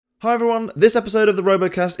Hi everyone, this episode of the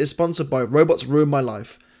RoboCast is sponsored by Robots Ruin My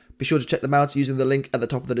Life. Be sure to check them out using the link at the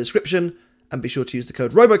top of the description, and be sure to use the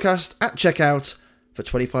code RoboCast at checkout for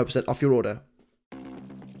 25% off your order.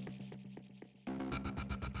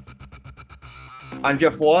 I'm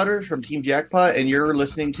Jeff Waters from Team Jackpot, and you're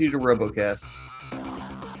listening to the RoboCast.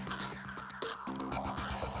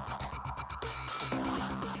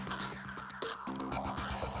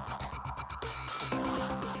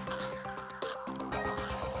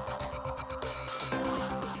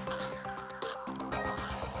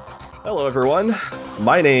 Hello, everyone.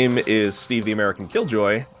 My name is Steve the American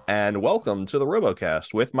Killjoy, and welcome to the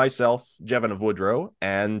RoboCast with myself, Jevin of Woodrow,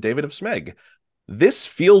 and David of Smeg. This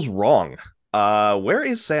feels wrong. Where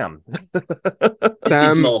is Sam?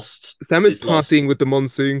 He's lost. Sam is partying with the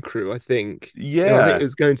Monsoon Crew, I think. Yeah. I think he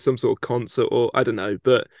was going to some sort of concert, or I don't know,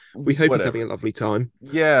 but we hope he's having a lovely time.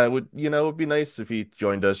 Yeah, it would be nice if he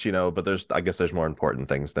joined us, but I guess there's more important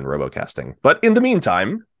things than RoboCasting. But in the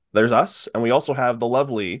meantime, there's us, and we also have the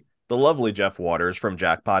lovely Jeff Waters from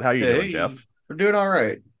Jackpot. How you doing, Jeff? We're doing all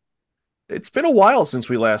right. It's been a while since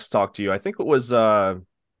we last talked to you. I think it was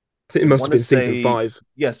it must have been season 5.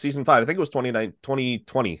 Yeah, season 5. I think it was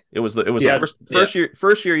 2020. It was the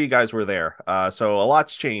first year you guys were there. So a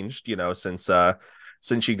lot's changed,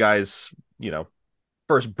 since you guys,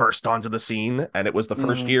 first burst onto the scene, and it was the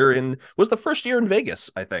first year in Vegas,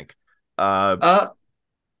 I think.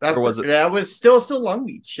 That was still Long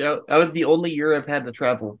Beach. That was the only year I've had to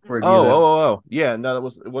travel for. Yeah, no, it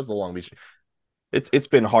was the Long Beach. It's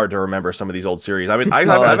been hard to remember some of these old series. I mean,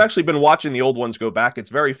 I've actually been watching the old ones go back. It's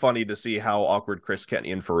very funny to see how awkward Chris,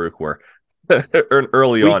 Kenny, and Farouk were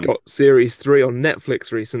early on. We got series 3 on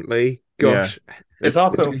Netflix recently. Gosh, yeah. It's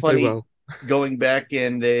also funny going back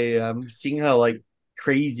and seeing how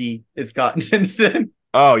crazy it's gotten since then.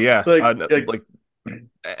 Oh yeah,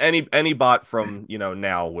 any bot from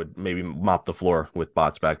now would maybe mop the floor with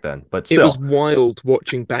bots back then, but still, it was wild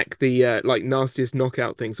watching back the nastiest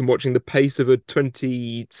knockout things and watching the pace of a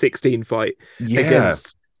 2016 fight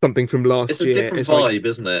against something from last year. It's a different vibe,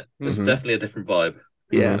 isn't it? It's definitely a different vibe.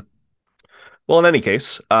 Yeah. Well, in any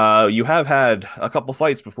case, you have had a couple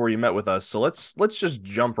fights before you met with us, so let's just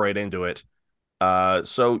jump right into it.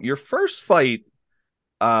 So your first fight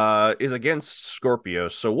is against Scorpio.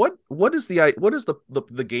 So what is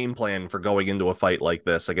the game plan for going into a fight like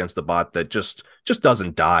this against a bot that just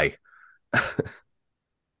doesn't die?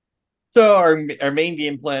 So our main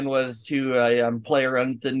game plan was to play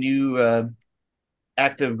around the new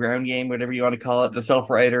active ground game, whatever you want to call it, the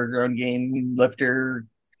self-rider ground game lifter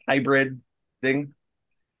hybrid thing.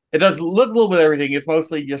 It does a little bit of everything. It's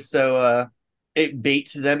mostly just so it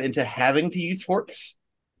baits them into having to use forks,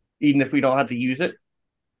 even if we don't have to use it.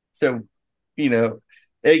 So,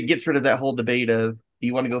 it gets rid of that whole debate of, do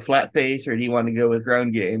you want to go flat pace or do you want to go with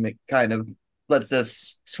ground game? It kind of lets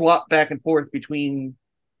us swap back and forth between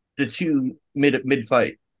the two mid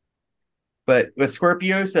fight. But with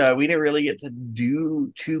Scorpios, we didn't really get to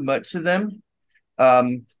do too much to them.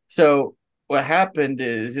 So what happened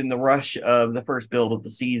is, in the rush of the first build of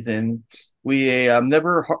the season, we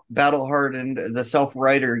never battle hardened the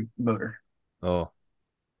self-rider motor. Oh.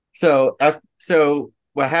 So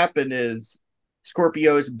what happened is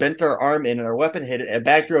Scorpios bent our arm in and our weapon hit it and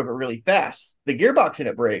back drove it really fast. The gearbox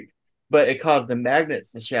didn't break, but it caused the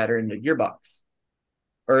magnets to shatter in the gearbox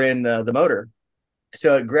or in the motor.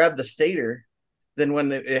 So it grabbed the stator. Then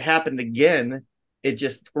when it happened again, it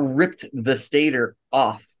just ripped the stator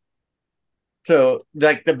off. So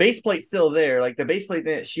the base plate's still there. The base plate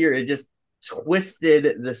didn't shear. It just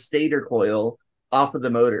twisted the stator coil off of the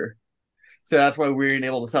motor. So that's why we weren't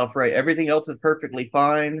able to self-right. Everything else is perfectly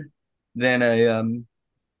fine. Then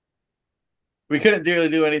we couldn't really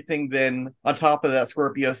do anything. Then on top of that,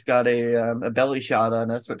 Scorpios got a belly shot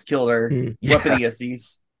on us, which killed our weapon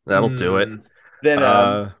ESCs. That'll do it. Then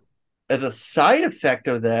as a side effect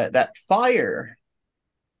of that fire.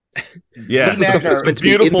 Yeah,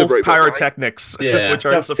 beautiful pyrotechnics, which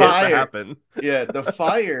aren't supposed to happen. Yeah, the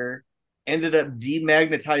fire ended up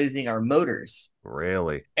demagnetizing our motors.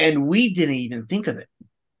 Really? And we didn't even think of it.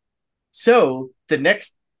 So the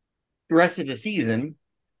rest of the season,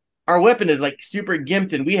 our weapon is super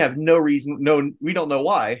gimped, and we have no reason. We don't know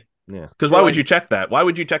why. Yeah, because why would you check that? Why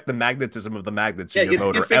would you check the magnetism of the magnets in your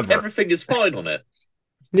motor ever? Everything is fine on it.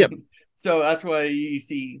 Yep. So that's why you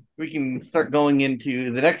see we can start going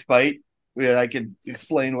into the next fight where I could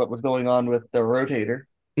explain what was going on with the rotator.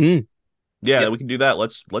 Yeah, we can do that.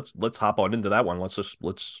 Let's hop on into that one. Let's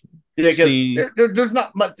see. There's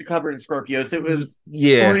not much to cover in Scorpios. It was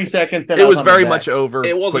 40 seconds. It was very much over.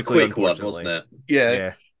 It was quickly, a quick one, wasn't it?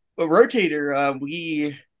 Yeah. But Rotator,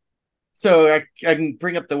 So I can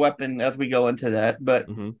bring up the weapon as we go into that, but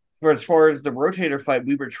for as far as the rotator fight,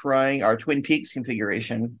 we were trying our Twin Peaks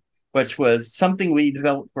configuration, which was something we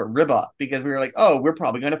developed for Ribot because we were like, oh, we're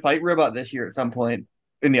probably going to fight Ribot this year at some point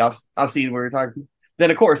in the off season we were talking.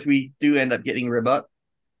 Then of course we do end up getting Ribot.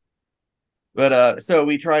 But so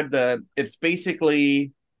we tried it's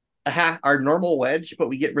basically our normal wedge, but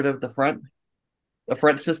we get rid of the front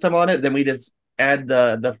system on it, then we just add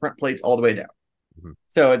the front plates all the way down.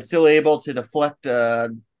 So it's still able to deflect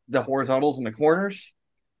the horizontals in the corners,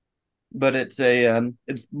 but it's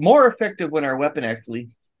more effective when our weapon actually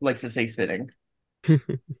likes to stay spinning.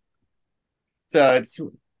 So it's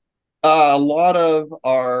a lot of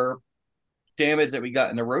our damage that we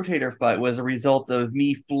got in the rotator fight was a result of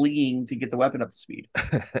me fleeing to get the weapon up to speed.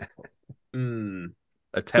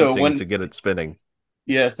 Attempting to get it spinning.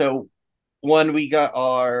 Yeah, so when we got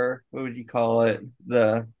our, what would you call it?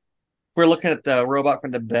 We're looking at the robot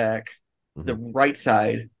from the back, the right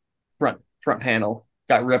side front panel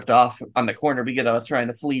got ripped off on the corner because I was trying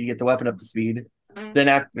to flee to get the weapon up to speed. Then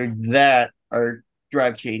after that, our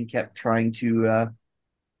drive chain kept trying to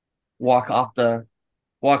walk off the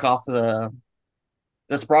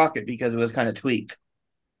sprocket because it was kind of tweaked.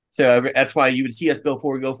 So that's why you would see us go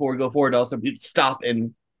forward. Also, we'd stop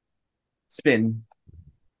and spin.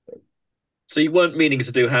 So you weren't meaning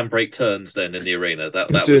to do handbrake turns then in the arena?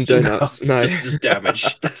 That was doing just, donuts. No. just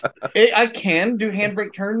damage. I can do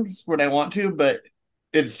handbrake turns when I want to, but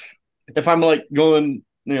it's if I'm like going,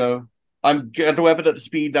 I'm got the weapon at the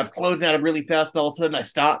speed, I'm closing out really fast, and all of a sudden I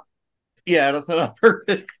stop. Yeah, that's not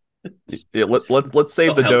perfect. Yeah, let's save Not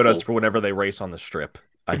the helpful. donuts for whenever they race on the strip.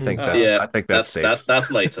 I think that's safe.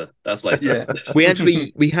 That's later. That's later. Yeah.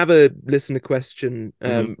 We have a listener question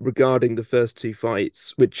regarding the first two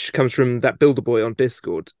fights, which comes from that Builder Boy on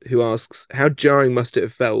Discord, who asks, how jarring must it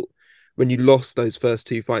have felt when you lost those first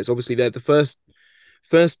two fights? Obviously, they're the first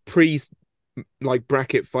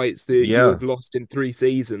bracket fights that you have lost in 3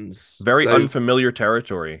 seasons. Very unfamiliar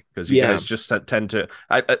territory because you guys just tend to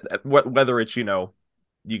whether it's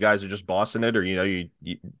you guys are just bossing it or you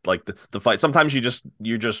like the fight. Sometimes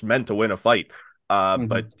you're just meant to win a fight.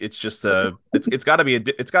 But it's just it's got to be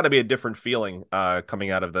a different feeling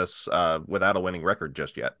coming out of this without a winning record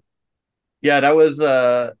just yet. Yeah, that was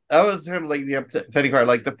kind of like the upsetting part.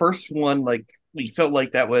 Like the first one, like we felt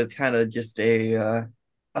like that was kind of just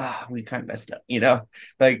we kind of messed up,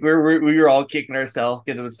 Like we were all kicking ourselves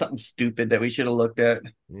because it was something stupid that we should have looked at.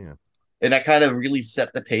 Yeah. And that kind of really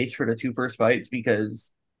set the pace for the 2 first fights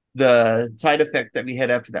because the side effect that we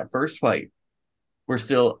had after that first fight were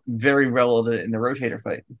still very relevant in the rotator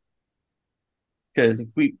fight. Because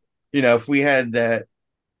if we had that,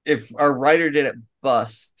 if our rider didn't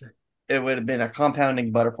bust, it would have been a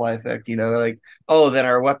compounding butterfly effect, then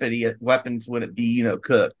our weapons wouldn't be,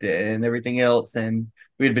 cooked and everything else. And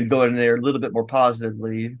we'd been going in there a little bit more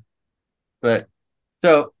positively. But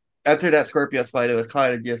so after that Scorpios fight, it was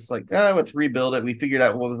kind of just like, let's rebuild it. We figured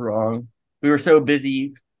out what was wrong. We were so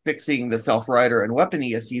busy fixing the self-rider and weapon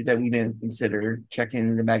ESCs that we didn't consider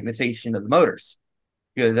checking the magnetization of the motors.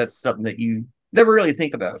 Because that's something that you never really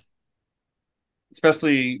think about.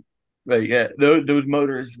 Especially, those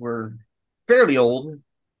motors were fairly old.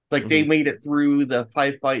 Like, they made it through the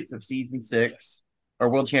 5 fights of Season 6, or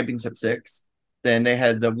World Championship 6. Then they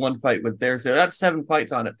had the 1 fight with theirs. So that's 7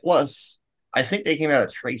 fights on it. Plus, I think they came out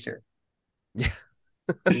of Tracer.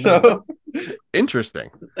 So interesting.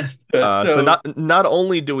 So not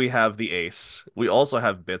only do we have the Ace, we also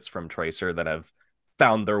have bits from Tracer that have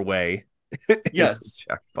found their way. Yes.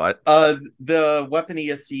 Jackpot. The weapon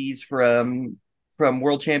ESCs from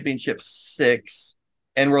World Championship 6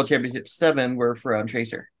 and World Championship 7 were from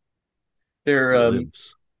Tracer. They're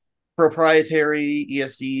proprietary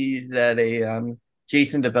ESCs that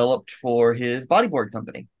Jason developed for his bodyboard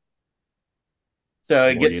company. So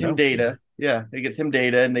it gets him data. Yeah, it gets him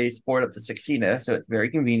data, and they support up to 16S, so it's very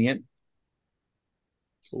convenient.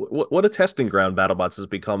 What a testing ground BattleBots has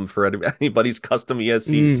become for anybody's custom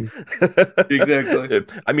ESCs. Exactly.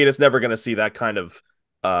 I mean, it's never going to see that kind of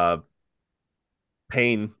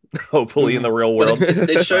hopefully, in the real world.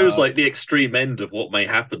 It shows like the extreme end of what may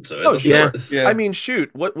happen to it. Oh, sure. Yeah. I mean, shoot.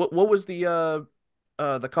 What was the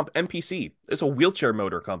NPC? It's a wheelchair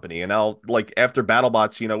motor company, and now after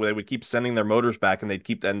BattleBots, they would keep sending their motors back, and the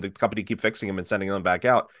company keep fixing them and sending them back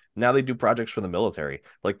out. Now they do projects for the military.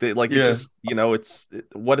 It's just I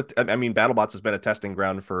mean, BattleBots has been a testing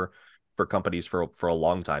ground for companies for a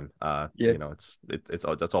long time. That's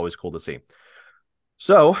always cool to see.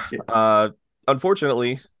 So,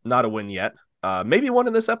 unfortunately, not a win yet. Maybe one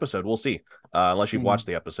in this episode. We'll see. Unless you've watched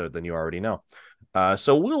the episode, then you already know.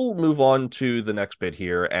 So we'll move on to the next bit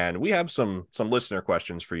here, and we have some listener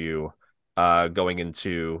questions for you going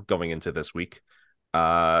into this week.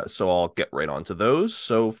 So I'll get right on to those.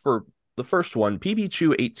 So for the first one,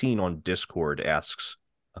 PBChew18 on Discord asks,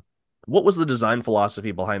 what was the design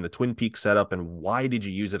philosophy behind the Twin Peaks setup, and why did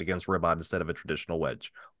you use it against Robot instead of a traditional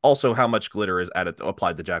wedge? Also, how much glitter is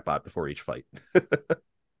applied to Jackbot before each fight?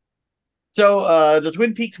 So the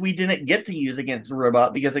Twin Peaks we didn't get to use against the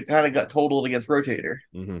Robot because it kind of got totaled against Rotator.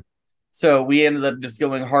 Mm-hmm. So we ended up just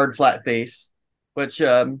going hard flat face, which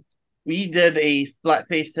we did a flat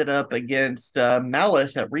face setup against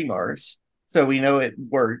Malice at Remars. So we know it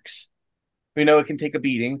works. We know it can take a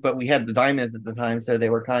beating, but we had the diamonds at the time, so they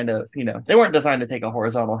were kind of, they weren't designed to take a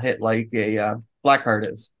horizontal hit like a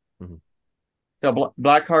Blackheart is. Mm-hmm. So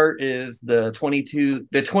Blackheart is the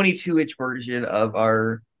 22-inch version of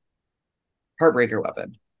our Heartbreaker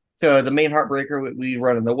weapon. So the main Heartbreaker we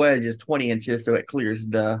run in the wedge is 20 inches, so it clears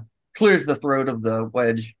the throat of the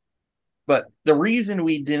wedge. But the reason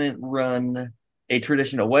we didn't run a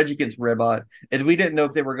traditional wedge against Rebot is we didn't know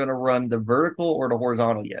if they were going to run the vertical or the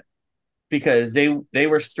horizontal yet, because they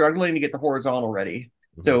were struggling to get the horizontal ready.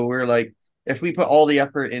 Mm-hmm. So we're like, if we put all the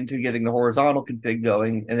effort into getting the horizontal config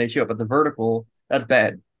going and they show up at the vertical, that's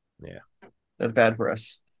bad. Yeah. That's bad for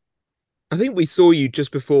us. I think we saw you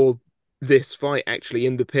just before this fight actually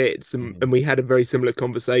in the pits, and we had a very similar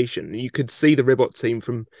conversation. You could see the Ribot team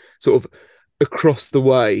from sort of across the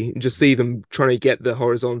way and just see them trying to get the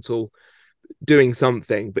horizontal doing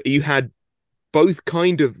something, but you had both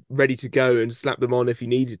kind of ready to go and slap them on if you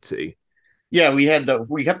needed to. Yeah, we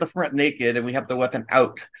kept the front naked and we kept the weapon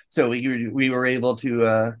out, so we were able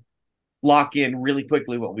to lock in really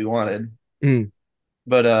quickly what we wanted.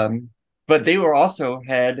 But they were also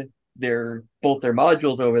had both their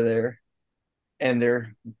modules over there and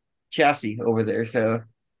their chassis over there, so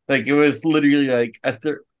like it was literally like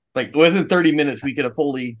within 30 minutes we could have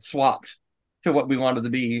fully swapped to what we wanted to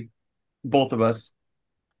be, both of us.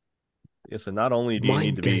 Yeah, so not only do you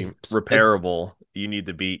need to be repairable, you need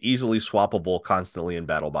to be easily swappable constantly in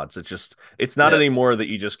BattleBots. It's not anymore that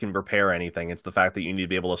you just can repair anything. It's the fact that you need to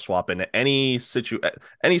be able to swap in any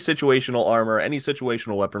situational armor, any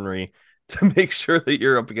situational weaponry to make sure that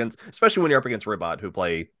you're up against, especially when you're up against Ribot, who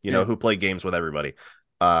play games with everybody.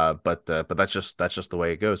 But that's just the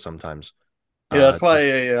way it goes sometimes. Yeah, that's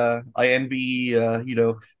why I envy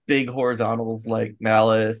big horizontals like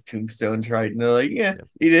Malice, Tombstone, Triton. They're like, it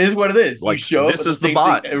is what it is. Like, you show this is the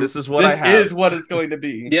bot. This is what I have. This is what it's going to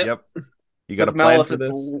be. Yep. You got to plan for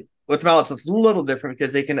this. With Malice, it's a little different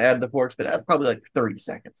because they can add the forks, but that's probably like 30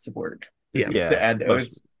 seconds to work. Yeah. To add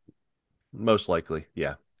those. Most likely,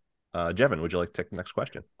 yeah. Jevin, would you like to take the next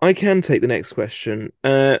question? I can take the next question.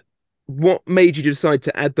 What made you decide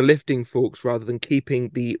to add the lifting forks rather than keeping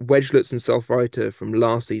the wedgelets and self-righter from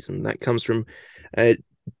last season? That comes from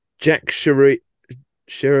Jack Shirahai.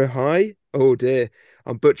 Oh dear,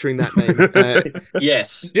 I'm butchering that name.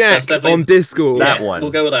 Yes, Jack on Discord. That one.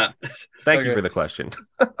 We'll go with that. Thank you for the question.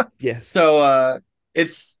 Yes. So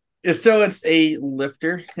it's a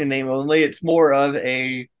lifter in name only. It's more of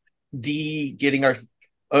a getting our.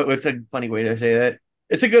 Oh, it's a funny way to say that.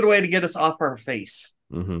 It's a good way to get us off our face.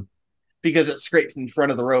 Mm-hmm. Because it scrapes in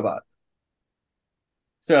front of the robot.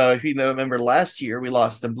 So if you remember last year, we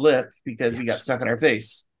lost a blip because we got stuck in our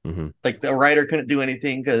face. Mm-hmm. Like the rider couldn't do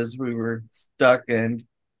anything because we were stuck, and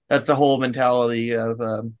that's the whole mentality of.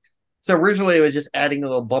 So originally it was just adding a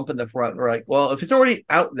little bump in the front. We're like, well, if it's already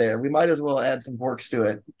out there, we might as well add some forks to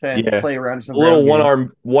it and play around some. A little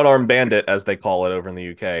one arm bandit, as they call it over in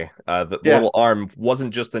the UK. The little arm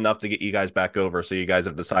wasn't just enough to get you guys back over, so you guys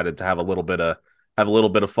have decided to have a little bit of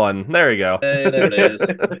fun. There you go. Hey, there it is.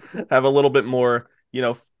 Have a little bit more,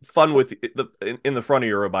 fun with in the front of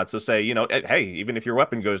your robot. So say, hey, even if your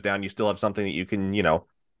weapon goes down, you still have something that you can,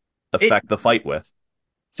 affect the fight with.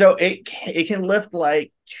 So it can lift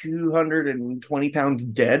like 220 pounds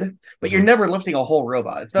dead, but you're never lifting a whole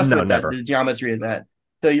robot, especially with the geometry of that.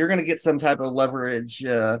 So you're going to get some type of lever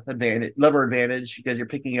advantage because you're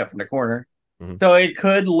picking it up from the corner. Mm-hmm. So it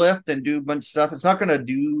could lift and do a bunch of stuff. It's not going to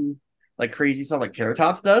do like crazy stuff like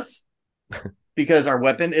Terratops does because our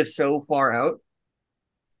weapon is so far out.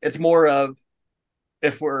 It's more of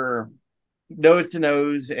if we're nose to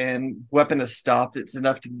nose and weapon is stopped, it's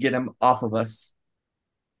enough to get him off of us.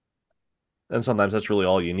 And sometimes that's really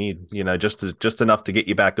all you need, just enough to get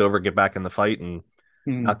you back over, get back in the fight, and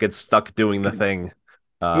not get stuck doing the thing.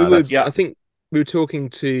 I think we were talking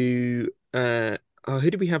to who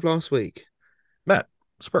did we have last week? Matt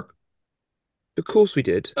Spurk. Of course we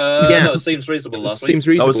did. No, it seems reasonable last week. Seems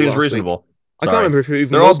reasonable. It seems reasonable. I can't remember if it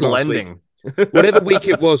even they're all blending. whatever week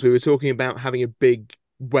it was, we were talking about having a big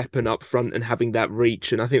weapon up front and having that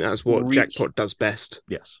reach, and I think that's what Reach. Jackpot does best.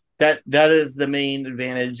 Yes. That is the main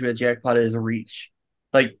advantage with Jackpot is reach.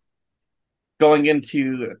 Like going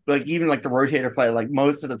into like even like the rotator fight, like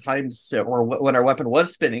most of the times or when our weapon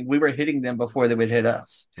was spinning, we were hitting them before they would hit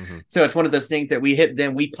us. Mm-hmm. So it's one of those things that we hit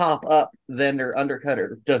them, we pop up, then their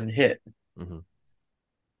undercutter doesn't hit. Mm-hmm.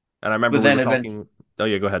 And I remember But we then were talking. Oh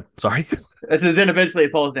yeah, go ahead. Sorry. And then eventually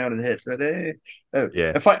it falls down and hits. But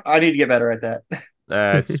Yeah. if I need to get better at that.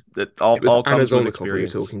 It all comes with Anazonic we were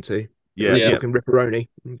experience. talking to. Yeah, We were yeah. talking Ripperoni.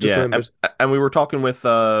 Just Yeah, remembered. and we were talking with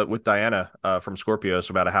Diana from Scorpios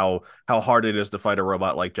about how hard it is to fight a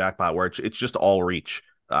robot like Jackpot, where it's just all reach.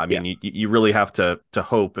 I mean, you really have to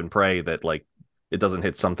hope and pray that like it doesn't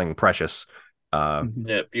hit something precious. Yeah,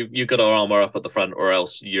 you got to armor up at the front, or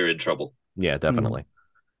else you're in trouble. Yeah, definitely.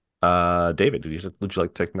 David, would you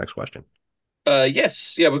like to take the next question?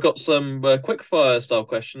 Yes, yeah, we've got some quick fire style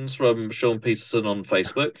questions from Sean Peterson on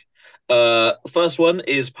Facebook. First one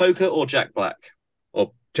is poker or Jack Black?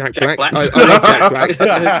 Or Jack Jack Black. Black. I like Jack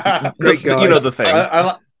Black. Great guy. You know the thing.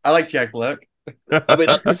 I like Jack Black. I mean,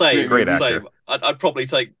 same. Great actor. Same. I'd probably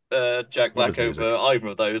take Jack Black his over either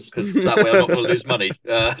of those because that way I'm not going to lose money.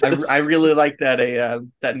 I really like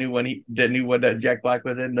that new one. The new one that Jack Black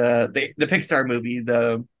was in the Pixar movie.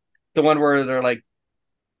 The one where they're like,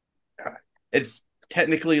 it's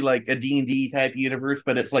technically like a D&D type universe,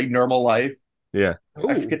 but it's like normal life. Yeah.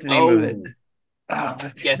 I forget the name of it. Oh,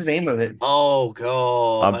 what's Yes. the name of it? Oh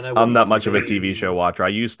god, I know I'm what not you much of a mean. TV show watcher. I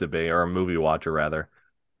used to be, or a movie watcher rather.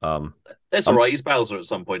 That's all right. He's Bowser at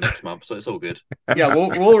some point next month, so it's all good. Yeah,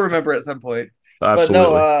 we'll remember at some point. Absolutely.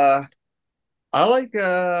 But no, I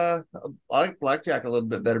like Blackjack a little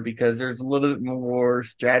bit better because there's a little bit more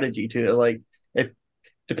strategy to it. Like if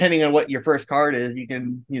depending on what your first card is, you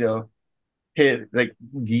can hit like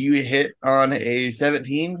do you hit on a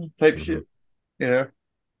 17 type shit?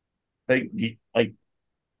 Like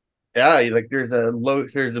there's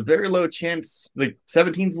a very low chance like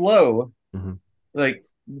 17's low. Mhm. Like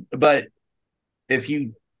but if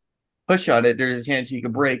you push on it, there's a chance you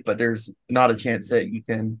can break, but there's not a chance that you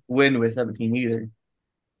can win with 17 either.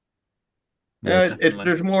 Yes.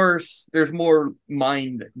 There's more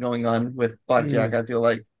mind going on with Blackjack, I feel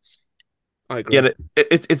like. I agree. Yeah,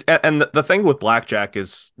 it's and the thing with Blackjack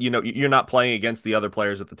is, you're not playing against the other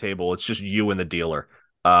players at the table. It's just you and the dealer.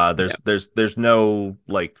 There's no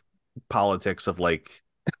like politics of like,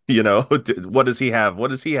 what does he have? What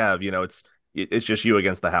does he have? It's just you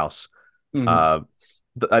against the house. Mhm.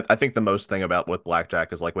 I think the most thing about with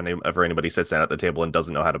Blackjack is like whenever anybody sits down at the table and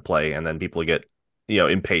doesn't know how to play, and then people get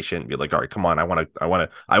impatient, be like, all right, come on, I want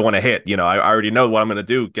to hit. I already know what I'm gonna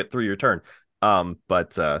do. Get through your turn.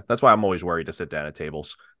 But that's why I'm always worried to sit down at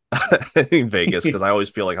tables in Vegas because I always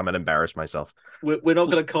feel like I'm gonna embarrass myself. We're not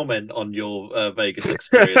going to comment on your Vegas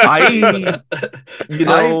experience.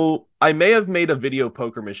 I may have made a video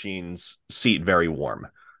poker machine's seat very warm.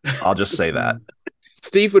 I'll just say that.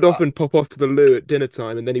 Steve would often pop off to the loo at dinner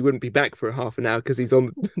time, and then he wouldn't be back for a half an hour because he's on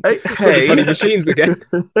Hey, the funny machines again.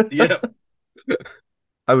 Yeah.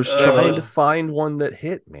 I was trying to find one that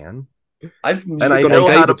hit, man. And And I got know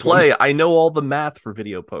on how to David's play. I know all the math for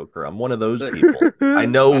video poker. I'm one of those people. I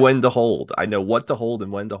know when to hold. I know what to hold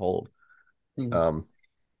and when to hold. It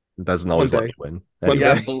doesn't always let me win. One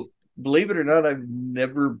Anyway. day. Yeah, believe it or not, I've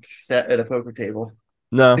never sat at a poker table.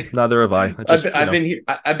 No, neither have I.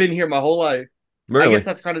 I've been here my whole life. Really? I guess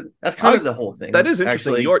that's kind of the whole thing. That is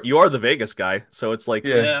interesting. Actually. You are the Vegas guy, so it's like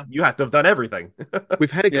Yeah. you have to have done everything.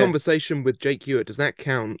 We've had a Yeah. conversation with Jake Hewitt. Does that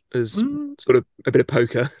count as Mm. sort of a bit of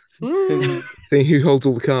poker? Seeing who holds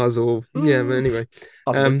all the cards, or yeah. But anyway,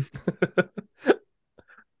 Possibly.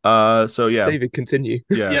 So yeah, David, continue.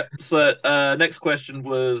 yeah. Yep. So next question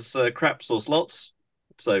was craps or slots.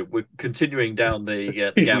 So we're continuing down the We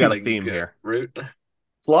got a gambling theme here. route.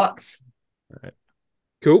 Slots.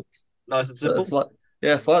 Cool. Nice and simple.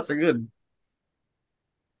 Slots are good.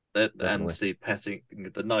 And Definitely. see petting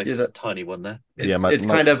the nice Yeah, that- tiny one there. It's, Yeah, my-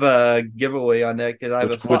 kind of a giveaway on that because I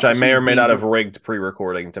have a slot Which I may or may machine not have theme. rigged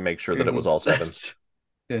pre-recording to make sure that it was all sevens.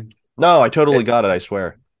 Yeah. No, I totally got it. I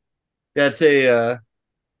swear. Yeah,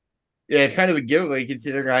 it's kind of a giveaway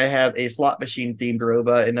considering I have a slot machine themed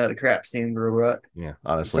robot and not a craps themed robot. Yeah,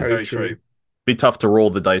 honestly, Very Very true. true. be tough to roll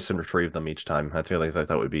the dice and retrieve them each time. I feel like that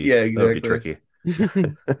would be Yeah, that would be exactly.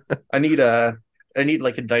 tricky. I need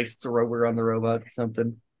like a dice thrower on the robot or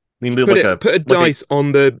something. You need Put, like put a dice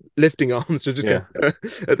on the lifting arms to just Yeah.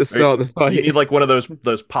 at the start of the fight. You need like one of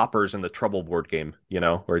those poppers in the trouble board game,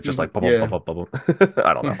 where it's just like bubble, Yeah. bubble, bubble.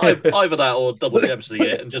 I don't know. Either that or double dempsey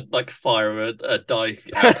it and just like fire a die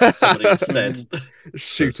at somebody instead.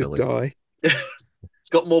 Shoot So a silly. die. It's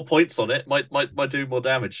got more points on it. Might do more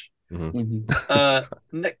damage.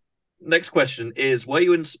 Next question is: were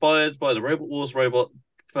you inspired by the Robot Wars robot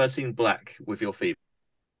 13 Black with your feet?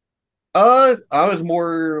 I was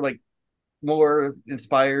more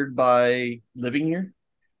inspired by living here.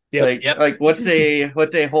 Yep. Like what's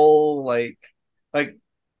a whole I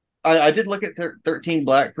did look at 13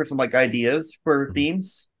 Black for some ideas for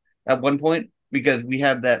themes at one point because we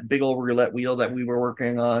had that big old roulette wheel that we were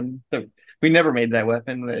working on. So we never made that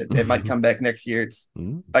weapon. It might come back next year. It's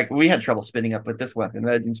we had trouble spinning up with this weapon.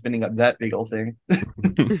 Imagine spinning up that big old thing.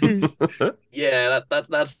 Yeah,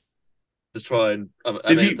 that's to try and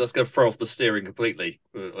that's going to throw off the steering completely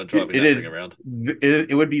when driving that thing around.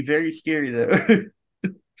 It would be very scary though.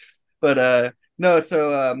 But no,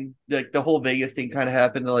 so the whole Vegas thing kind of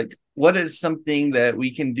happened. Like, what is something that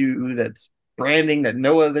we can do that's branding that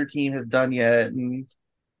no other team has done yet? And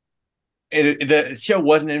the show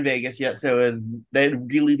wasn't in Vegas yet, so they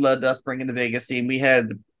really loved us bringing the Vegas team. We had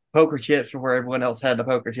the poker chips where everyone else had the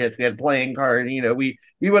poker chips. We had playing cards. We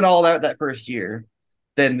went all out that first year.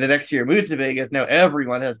 Then the next year moves to Vegas. Now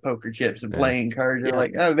everyone has poker chips and playing cards. They're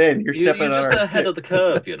like, oh man, you're stepping on just our ahead of the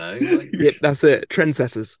curve, Yep, that's it.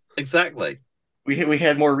 Trendsetters. Exactly. We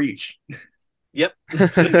had more reach. Yep. We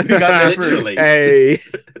got literally. Hey.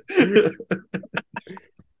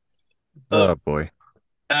 Oh boy.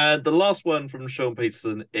 And the last one from Sean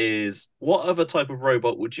Peterson is: what other type of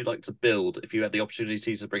robot would you like to build if you had the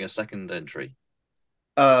opportunity to bring a second entry?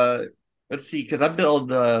 Let's see, because I build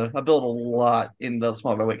a lot in the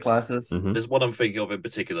smaller weight classes. There's one I'm thinking of in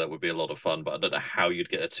particular that would be a lot of fun, but I don't know how you'd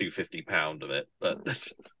get a 250 pound of it. But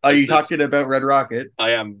are you talking about Red Rocket?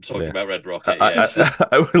 I am talking about Red Rocket. Yes.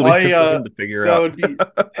 I would leave to figure out.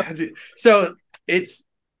 So it's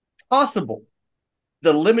possible.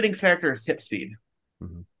 The limiting factor is hip speed,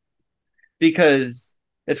 because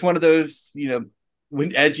it's one of those.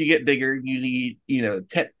 As you get bigger, you need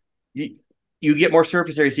you get more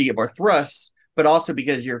surface area, so you get more thrust, but also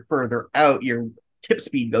because you're further out, your tip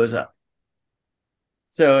speed goes up.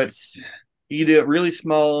 So you do it really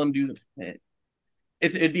small and do it.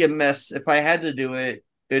 It'd be a mess. If I had to do it,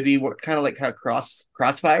 it'd be kind of like how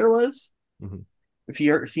Crossfire was. If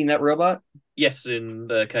you ever seen that robot? Yes, in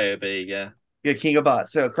the KOB, yeah. Yeah, King of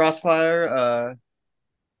Bots. So Crossfire,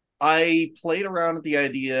 I played around with the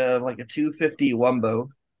idea of like a 250 Wumbo,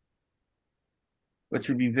 which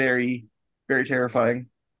would be very, very terrifying.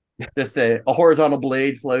 Just a horizontal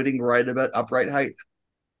blade floating right about upright height.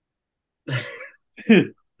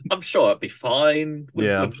 I'm sure it'd be fine.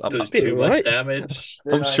 Wouldn't do too much damage.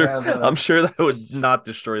 I'm sure that would not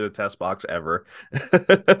destroy the test box ever.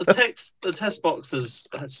 The test box has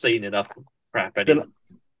seen enough crap anyway.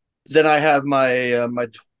 Then I have my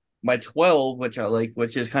 12, which I like,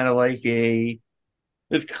 which is kind of like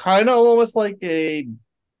it's kind of almost like a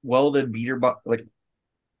welded beater box. Like,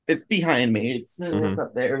 it's behind me. It's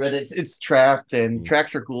up there, but it's tracked, and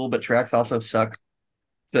tracks are cool, but tracks also suck.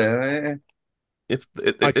 So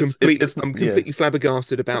I'm completely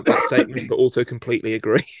flabbergasted about that statement, but also completely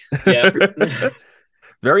agree. Yeah.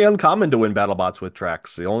 Very uncommon to win BattleBots with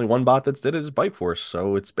tracks. The only one bot that's did it is Bite Force,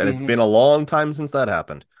 so it's been a long time since that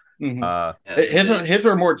happened. His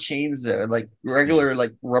were more chains though, like regular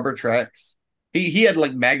like rubber tracks. He had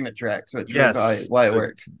like magnet tracks, which is why it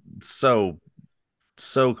worked.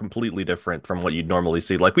 So completely different from what you'd normally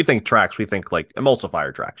see. Like, we think tracks, we think like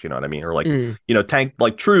emulsifier tracks, you know what I mean, or like tank,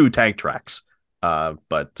 like true tank tracks.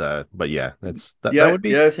 But yeah, that would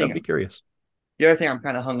be I'd be curious. The other thing I'm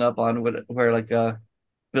kind of hung up on where like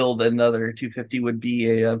build another 250 would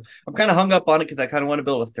be I'm kind of hung up on it because I kind of want to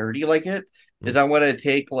build a 30 like it. Is I want to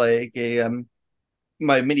take like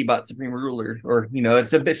my mini bot Supreme Ruler, or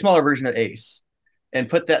it's a bit smaller version of Ace, and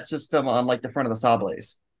put that system on like the front of the saw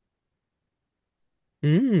blaze.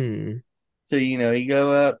 So you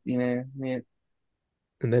go up, and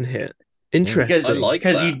then hit. Interesting. I like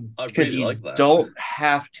that. Because you don't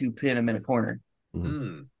have to pin them in a corner.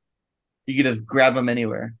 You can just grab them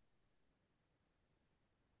anywhere.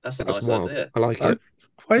 That's a nice idea. I like it.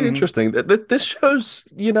 Quite interesting. This shows,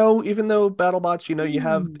 even though BattleBots, you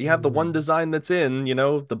have the one design that's in,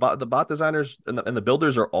 the bot designers and the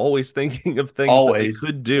builders are always thinking of things that they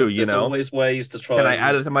could do. There's always ways to try. And I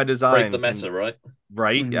add it to my design. Break the meta, right?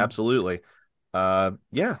 Right. Absolutely.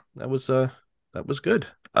 Yeah, that was good.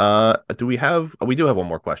 We do have one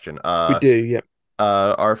more question. We do. Yeah.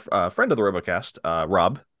 Our friend of the RoboCast,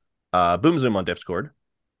 Rob, Boom Zoom on Discord,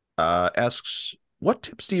 asks, what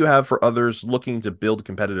tips do you have for others looking to build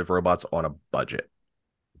competitive robots on a budget?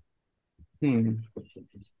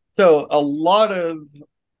 So a lot of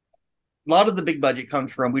lot of the big budget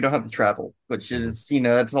comes from we don't have to travel, which is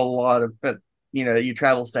it's a lot of, but you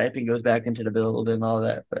travel stipend goes back into the build and all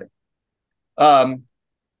that. But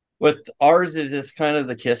with ours is just kind of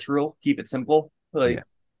the KISS rule, keep it simple. Like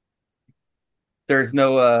there's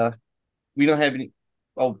no we don't have any.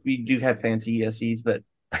 Well, we do have fancy ESCs, but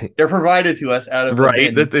they're provided to us out of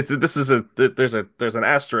right. This is there's an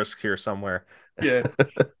asterisk here somewhere. Yeah.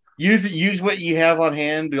 Use what you have on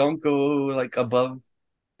hand. Don't go like above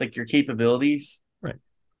like your capabilities. Right.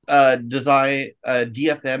 Design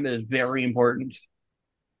DFM is very important.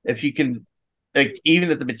 If you can, like,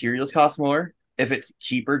 even if the materials cost more, if it's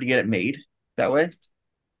cheaper to get it made that way,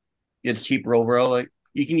 it's cheaper overall. Like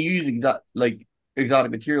you can use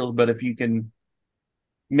exotic materials, but if you can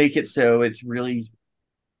make it so it's really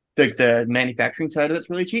like the manufacturing side of it's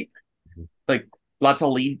really cheap, like lots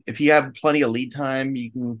of lead. If you have plenty of lead time, you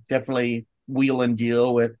can definitely wheel and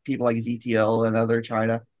deal with people like ZTL and other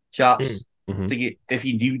China shops to get if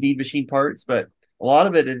you do need machine parts. But a lot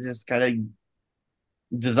of it is just kind of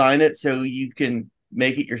design it so you can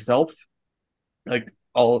make it yourself.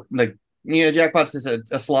 Jackpots is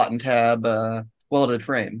a slot and tab welded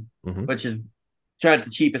frame, which is trying the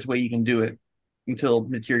cheapest way you can do it until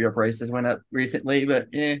material prices went up recently. But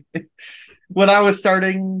when I was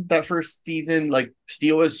starting that first season, like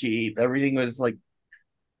steel was cheap, everything was like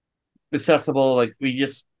accessible. Like we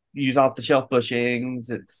just use off the shelf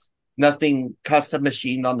bushings. It's nothing custom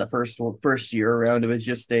machined on the first year around. It was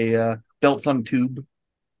just a belt on tube,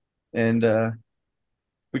 and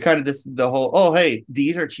we kind of just the whole hey,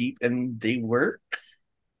 these are cheap and they work.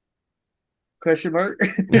 Question mark.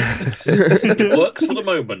 It works for the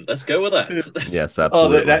moment. Let's go with that. Yes,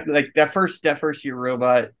 absolutely. That first year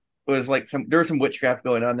robot was like there was some witchcraft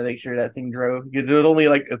going on to make sure that thing drove, because it was only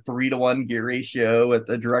like a 3-to-1 gear ratio with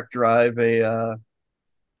a direct drive, a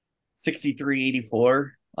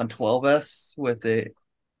 6384 on 12S with it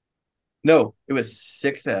was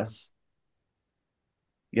 6S.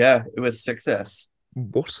 Yeah, it was 6S.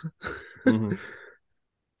 What?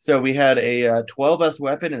 So we had a 12S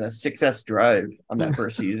weapon and a 6S drive on that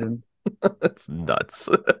first season. That's nuts.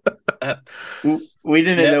 We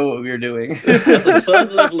didn't know what we were doing. There's a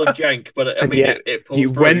certain level of jank, but I mean, it you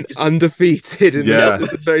went undefeated at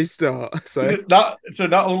the very start. So not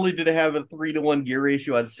only did it have a 3-to-1 gear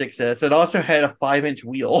ratio on 6S, it also had a 5-inch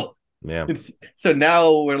wheel. Yeah. So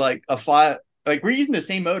now we're like we're using the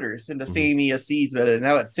same motors and the same ESCs, but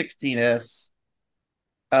now it's 16S.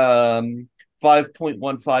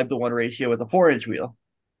 5.15 to 1 ratio with a 4-inch wheel.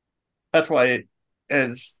 That's why it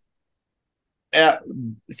is.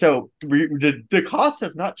 So the cost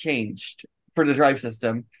has not changed for the drive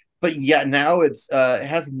system, but yet now it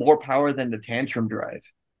has more power than the Tantrum drive.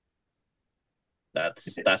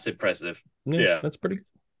 That's impressive. Yeah, that's pretty good,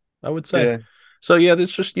 I would say. Yeah. So yeah,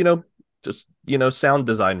 it's just sound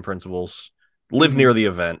design principles. Live near the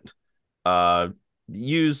event.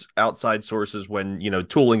 Use outside sources when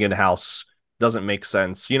tooling in house doesn't make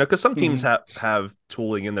sense, because some teams have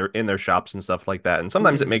tooling in their shops and stuff like that, and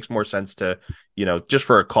sometimes it makes more sense to just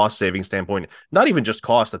for a cost saving standpoint, not even just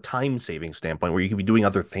cost, a time saving standpoint, where you can be doing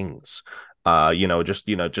other things,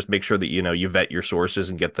 just make sure that you vet your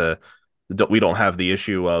sources and get we don't have the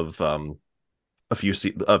issue of a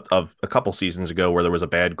couple seasons ago where there was a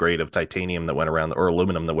bad grade of titanium that went around, or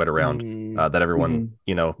aluminum that went around, that everyone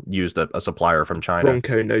used a supplier from China.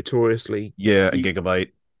 Bronco notoriously. Yeah, a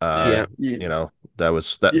Gigabyte. That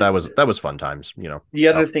was fun times. The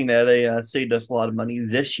other thing that saved us a lot of money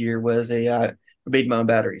this year was we made my own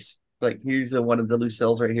batteries. Like here's one of the loose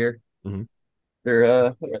cells right here.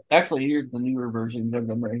 They're actually, here's the newer versions of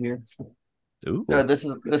them right here. Ooh. This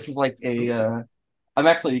is like a I'm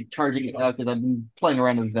actually charging it out because I've been playing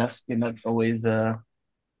around with VESC, and that's always the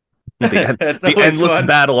endless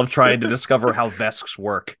battle of trying to discover how VESCs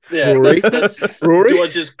work. Yeah, Rory? Rory? Do I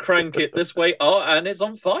just crank it this way? Oh, and it's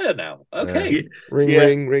on fire now. Okay.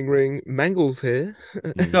 Ring. Mangle's here.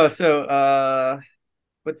 So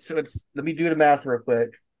let me do the math real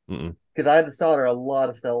quick, because I had to solder a lot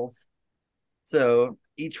of cells. So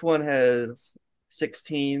each one has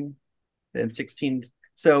 16 and 16.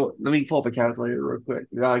 So let me pull up a calculator real quick.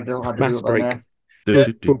 I don't have to do it by math. I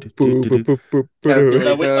think we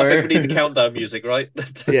need the countdown music, right?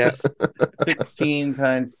 Yeah. 16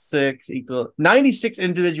 times 6 equals 96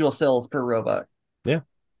 individual cells per robot. Yeah.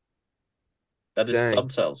 That is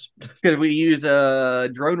some cells. Because we use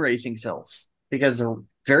drone racing cells because they're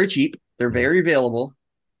very cheap, they're very available.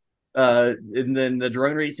 And then the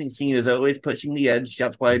drone racing scene is always pushing the edge.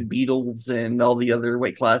 That's why Beetles and all the other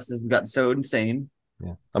weight classes got so insane.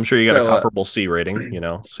 Yeah, I'm sure you got a comparable C rating,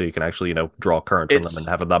 so you can actually, draw current from them and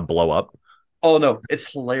have them blow up. Oh no,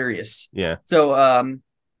 it's hilarious. Yeah. So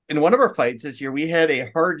in one of our fights this year, we had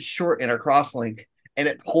a hard short in our crosslink, and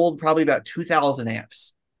it pulled probably about 2,000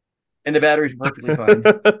 amps, and the battery's perfectly fine.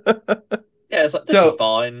 Yeah, it's like, this is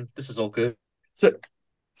fine. This is all good.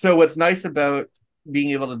 So what's nice about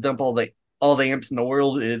being able to dump all the amps in the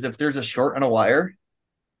world is if there's a short on a wire,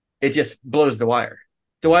 it just blows the wire.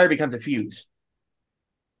 The wire becomes a fuse,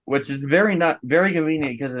 which is not very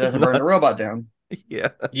convenient because it doesn't burn the robot down. Yeah.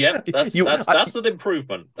 Yeah, that's an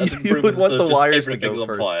improvement. That's an You would improvement want the just wires to everything's go on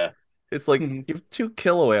first. fire. It's like you have 2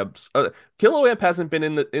 kiloamps. Kiloamp hasn't been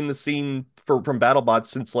in the scene from BattleBots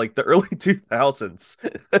since like the early 2000s.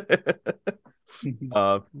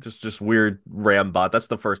 Just weird RAM bot. That's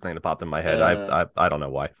the first thing that popped in my head. I don't know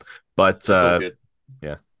why, but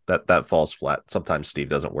yeah, that falls flat. Sometimes Steve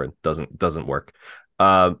doesn't work.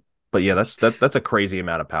 But yeah, that's a crazy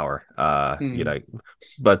amount of power. You know,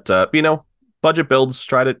 but you know, budget builds.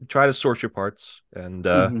 Try to source your parts and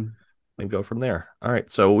go from there. All right,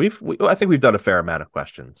 so I think we've done a fair amount of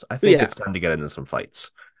questions. I think it's time to get into some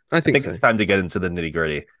fights. I think it's time to get into the nitty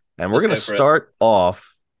gritty, and we're gonna start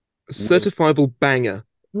off. Certifiable banger.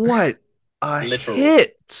 What a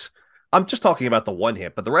hit! I'm just talking about the one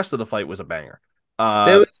hit, but the rest of the fight was a banger.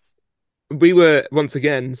 We were once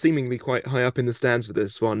again seemingly quite high up in the stands for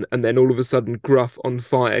this one, and then all of a sudden, Gruff on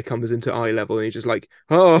fire comes into eye level, and he's just like,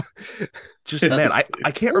 "Oh!" Just man,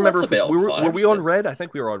 I can't remember. Were we on red? I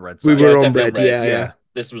think we were on red. We were on red. Yeah.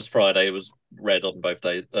 This was Friday. It was red on both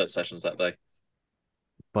sessions that day.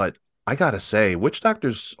 But I gotta say, Witch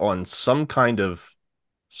Doctor's on some kind of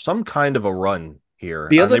a run here.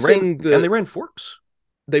 The other thing they ran forks.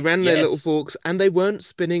 They ran their little forks, and they weren't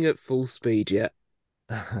spinning at full speed yet.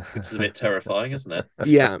 Which is a bit terrifying, isn't it?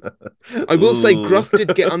 Yeah. I will say Gruff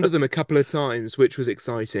did get under them a couple of times, which was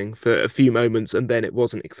exciting for a few moments, and then it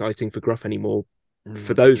wasn't exciting for Gruff anymore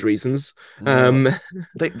for those reasons. No.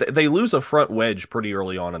 They lose a front wedge pretty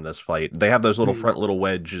early on in this fight. They have those little front little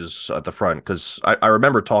wedges at the front, because I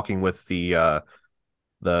remember talking with the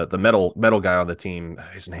metal guy on the team.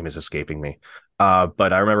 His name is escaping me.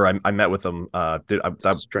 But I remember I met with them. I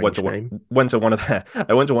went to one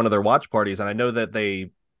of their watch parties, and I know that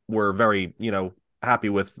they were very happy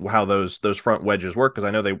with how those front wedges work, because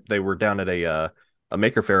I know they were down at a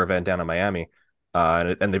Maker Faire event down in Miami,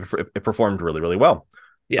 and it performed really, really well.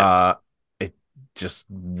 Yeah. It just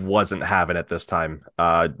wasn't having it this time.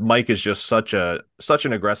 Mike is just such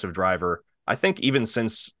an aggressive driver. I think even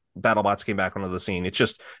since BattleBots came back onto the scene, it's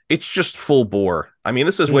just full bore. I mean,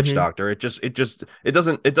 this is Witch Doctor. It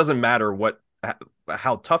doesn't matter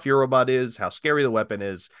how tough your robot is, how scary the weapon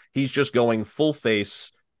is. He's just going full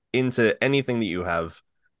face into anything that you have,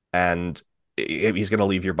 and he's going to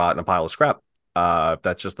leave your bot in a pile of scrap.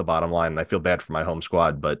 That's just the bottom line. And I feel bad for my home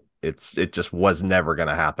squad, but it just was never going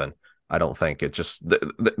to happen. I don't think it just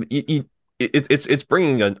it's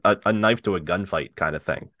bringing a knife to a gunfight kind of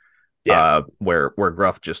thing. Yeah, where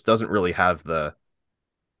Gruff just doesn't really have the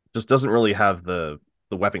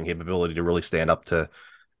weapon capability to really stand up to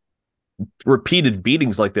repeated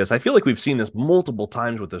beatings like this. I feel like we've seen this multiple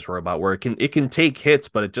times with this robot, where it can take hits,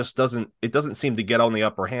 but it doesn't seem to get on the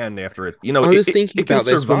upper hand after it. I was thinking about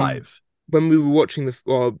this when we were watching the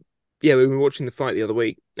fight the other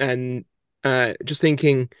week, and just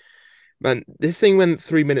thinking, man, this thing went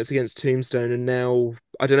 3 minutes against Tombstone, and now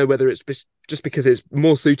I don't know whether it's just because it's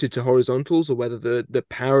more suited to horizontals, or whether the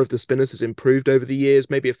power of the spinners has improved over the years,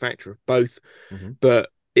 maybe a factor of both. But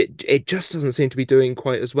it just doesn't seem to be doing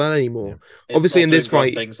quite as well anymore. Yeah. Obviously, in this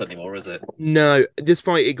fight, things anymore, is it? No, this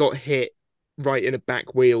fight it got hit right in a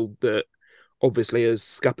back wheel that obviously has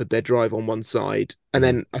scuppered their drive on one side, and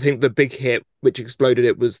then I think the big hit which exploded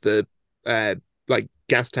it was the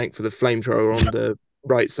gas tank for the flamethrower on the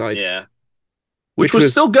right side. Yeah. Which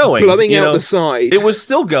was still going, blowing out the side. It was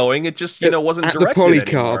still going. It just wasn't at directed the polycarb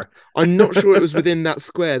anymore. I'm not sure it was within that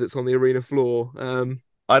square that's on the arena floor.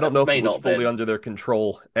 I don't know if it was fully under their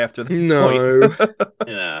control after the point.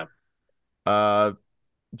 Yeah.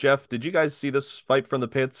 Jeff, did you guys see this fight from the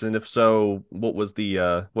pits? And if so, what's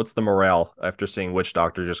the morale after seeing Witch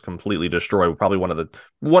Doctor just completely destroy probably one of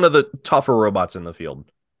the tougher robots in the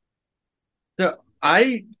field? So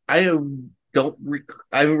I don't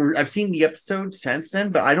I've seen the episode since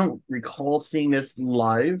then, but I don't recall seeing this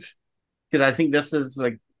live, because I think this is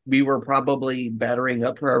like we were probably battering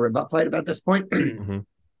up for our robot fight about this point.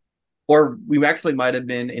 Or we actually might have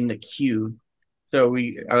been in the queue. So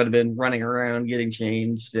I would have been running around getting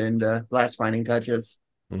changed and last finding touches.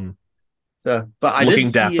 So, but I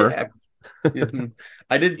looking did dapper.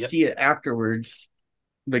 I did see it afterwards,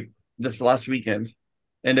 like just last weekend,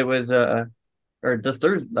 and it was or this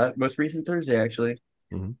Thursday, most recent Thursday actually,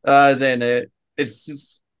 then it's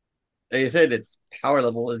just, like I said, its power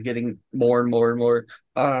level is getting more and more and more.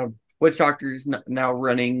 Witch Doctor's now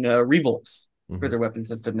running Revolts for their weapon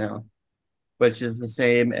system now, which is the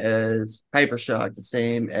same as Hypershock, the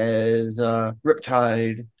same as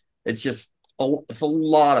Riptide. It's just it's a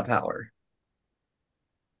lot of power.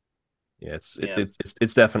 Yeah,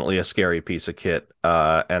 it's definitely a scary piece of kit,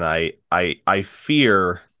 and I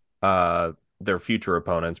fear their future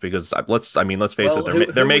opponents because let's face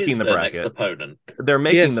it, they're making the bracket. Next opponent? They're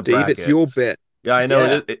making the Steve, bracket. it's your bit. Yeah, I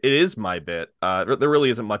know it is my bit. There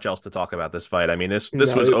really isn't much else to talk about this fight. I mean, this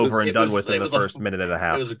was over and done with in the first minute and a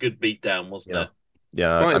half. It was a good beatdown, wasn't it?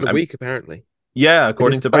 Yeah, fight of the week apparently. Yeah,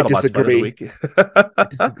 according to BattleBots, fight of the week. I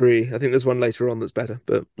disagree. I think there's one later on that's better,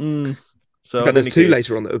 but so in fact, there's two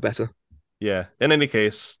later on that are better. Yeah. In any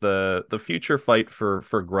case, the future fight for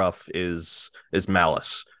Gruff is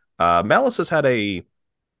Malice. Malice has had a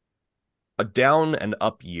down and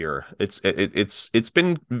up year. It's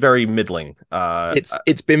been very middling.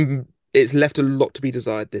 It's left a lot to be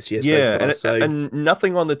desired this year. Yeah, so far, and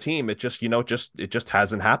nothing on the team. It just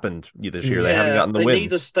hasn't happened this year. They haven't gotten the wins. They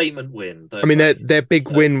need a statement win. I mean, their big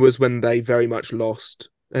win was when they very much lost,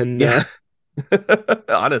 and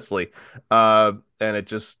honestly, and it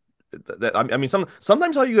just. I mean,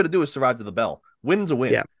 sometimes all you got to do is survive to the bell. Win's a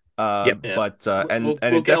win. Yeah. But we'll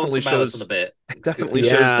it definitely shows in a bit. It definitely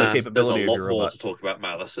shows the capability of your robot. There's a lot more to talk about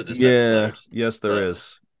Malice in this episode. Yes, there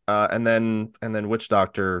is. And then Witch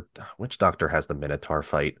Doctor has the Minotaur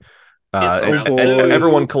fight. And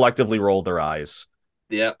everyone collectively rolled their eyes.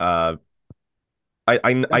 Yeah. I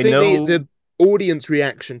know the audience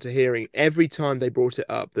reaction to hearing every time they brought it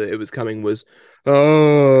up that it was coming was not a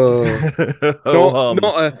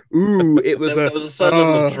ooh, it was there was a certain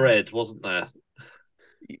level of dread, wasn't there?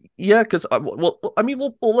 Yeah, because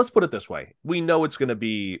let's put it this way: we know it's going to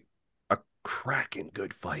be a cracking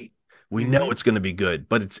good fight. We know it's going to be good,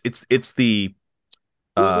 but it's the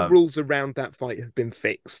all the rules around that fight have been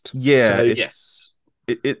fixed. Yeah, so,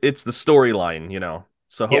 it's the storyline,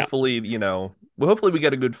 So hopefully, hopefully we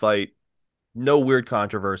get a good fight. No weird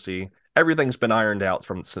controversy. Everything's been ironed out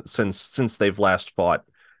since they've last fought,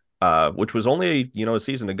 which was only a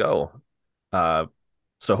season ago.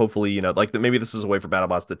 So hopefully, maybe this is a way for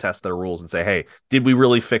BattleBots to test their rules and say, hey, did we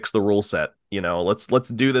really fix the rule set? Let's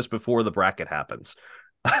do this before the bracket happens.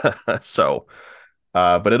 So,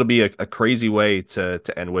 but it'll be a crazy way to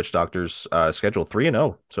end Witch Doctor's schedule.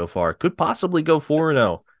 3-0 so far. Could possibly go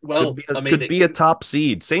 4-0. Well, could be a top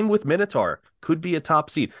seed. Same with Minotaur. Could be a top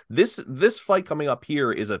seed. This fight coming up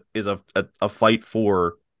here is a fight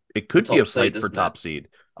for. It could be a fight for top seed.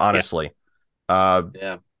 Honestly,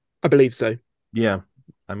 yeah, I believe so. Yeah,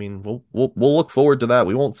 I mean, we'll look forward to that.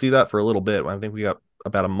 We won't see that for a little bit. I think we got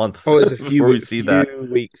about a month. Oh, it's a few before we see that.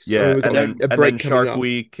 Weeks. Yeah, and then Shark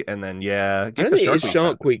Week, and then I don't think it's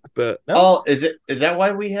Shark Week, but is that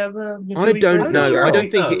why we have? I don't know. I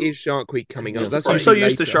don't think it is Shark Week coming up. I'm so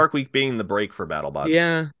used to Shark Week being the break for BattleBots.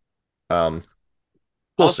 Yeah.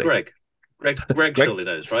 We'll see. Greg surely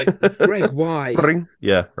knows, right? Greg, why?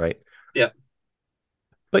 Yeah, right. Yeah.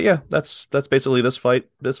 But yeah, that's basically this fight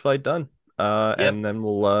done. And then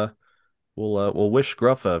we'll wish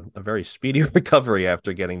Gruff a very speedy recovery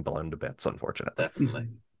after getting blown to bits, unfortunately. Definitely.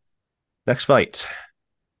 Next fight.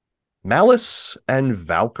 Malice and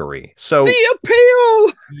Valkyrie. So the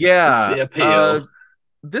appeal. Yeah. The appeal.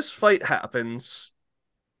 This fight happens.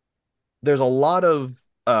 There's a lot of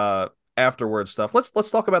afterward stuff.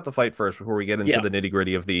 Let's talk about the fight first before we get into the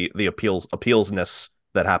nitty-gritty of the appealsness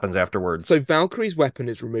that happens afterwards. So Valkyrie's weapon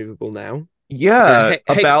is removable now. Yeah,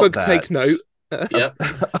 about that. Take note. Yep.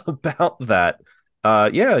 About that. I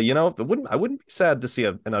wouldn't be sad to see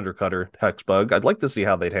an undercutter Hexbug. I'd like to see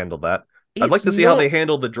how they'd handle that. I'd like to see how they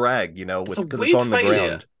handle the drag, because it's on the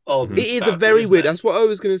ground. It is a very weird. That's what I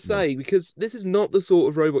was going to say, because this is not the sort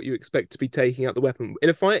of robot you expect to be taking out the weapon in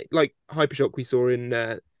a fight like Hypershock we saw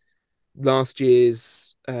in last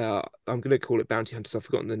year's. I'm going to call it Bounty Hunters. I've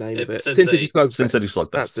forgotten the name of it. Sin City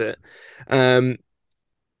Slugfest. That's it.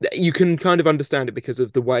 You can kind of understand it because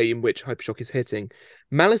of the way in which Hypershock is hitting.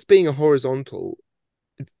 Malice being a horizontal,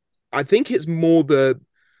 I think it's more the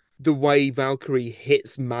way Valkyrie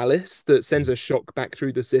hits Malice that sends a shock back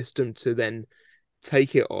through the system to then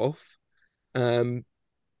take it off. But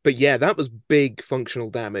yeah, that was big functional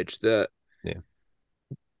damage.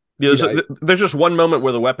 There's just one moment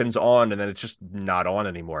where the weapon's on and then it's just not on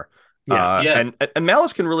anymore. And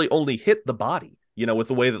Malice can really only hit the body, with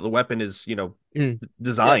the way that the weapon is,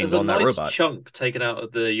 designed on that robot. There's a nice chunk taken out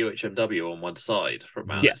of the UHMW on one side from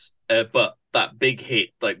Malice. But that big hit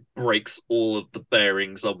like breaks all of the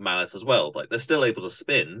bearings of Malice as well. Like they're still able to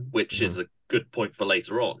spin, which is a good point for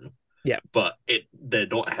later on. Yeah. But they're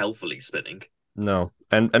not healthily spinning. No.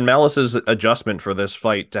 And Malice's adjustment for this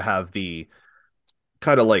fight to have the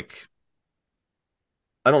kind of like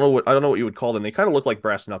I don't know what you would call them. They kind of look like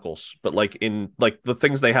brass knuckles, but like in like the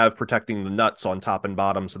things they have protecting the nuts on top and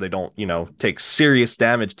bottom so they don't, take serious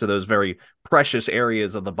damage to those very precious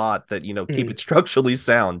areas of the bot that, keep it structurally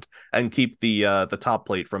sound and keep the top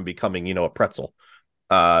plate from becoming, a pretzel.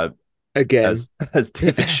 Again, as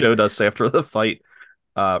David showed us after the fight.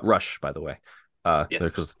 Rush, by the way. Yes.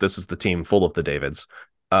 Because this is the team full of the Davids.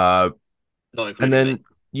 Not And including then,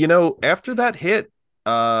 me. after that hit,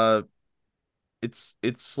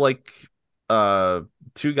 it's like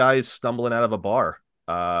two guys stumbling out of a bar,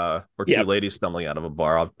 or two ladies stumbling out of a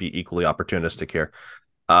bar. I'll be equally opportunistic here.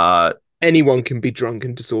 Anyone can be drunk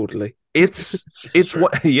and disorderly. It's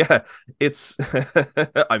what it's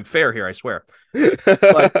I'm fair here, I swear.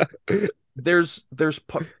 But there's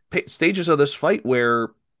stages of this fight where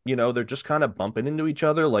they're just kind of bumping into each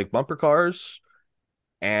other like bumper cars,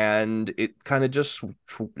 and it kind of just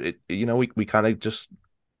we kind of just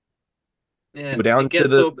go down it gets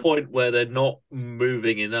to to a point where they're not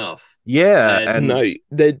moving enough. and no,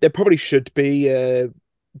 there probably should be a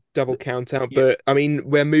double count out, but I mean,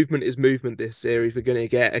 where movement is movement this series, we're going to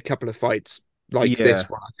get a couple of fights like this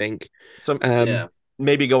one, I think.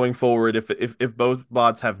 Maybe going forward, if both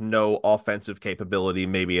bots have no offensive capability,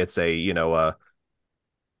 maybe it's a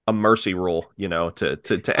mercy rule,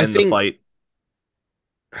 to end the fight.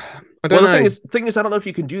 I don't know. The thing is, I don't know if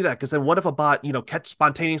you can do that, because then what if a bot,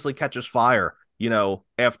 spontaneously catches fire,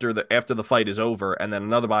 after the fight is over, and then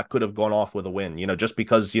another bot could have gone off with a win, just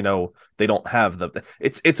because, they don't have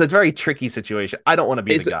it's a very tricky situation. I don't want to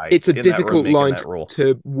be the guy. It's a difficult line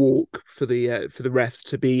to walk for the refs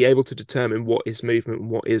to be able to determine what is movement and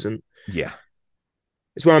what isn't. Yeah.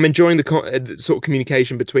 It's where I'm enjoying the sort of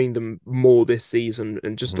communication between them more this season,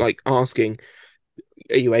 and just like asking,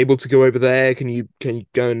 are you able to go over there? Can you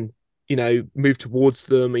go and move towards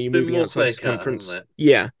them? Are you moving outside the circumference?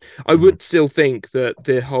 Yeah, I would still think that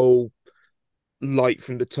the whole light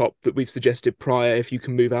from the top that we've suggested prior, if you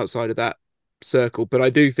can move outside of that circle, but I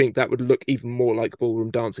do think that would look even more like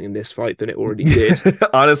ballroom dancing in this fight than it already did.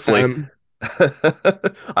 Honestly.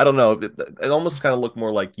 I don't know. It almost kind of looked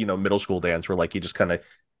more like middle school dance, where like you just kind of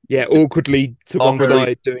awkwardly to one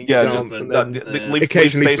side doing dance, and then leave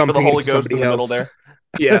space for the Holy Ghost in the middle there.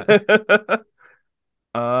 Yeah.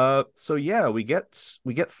 So yeah, we get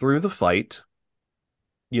through the fight.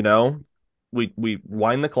 We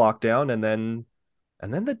wind the clock down, and then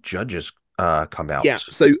the judges come out. Yeah.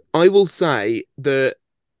 So I will say that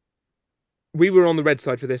we were on the red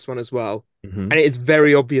side for this one as well. And it is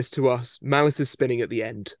very obvious to us. Malice is spinning at the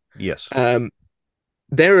end. Yes.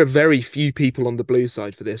 There are very few people on the blue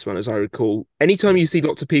side for this one, as I recall. Anytime you see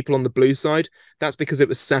lots of people on the blue side, that's because it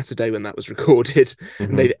was Saturday when that was recorded,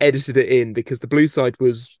 and they've edited it in, because the blue side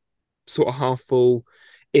was sort of half full,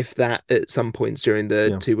 if that, at some points during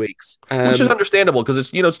the 2 weeks. Which is understandable, because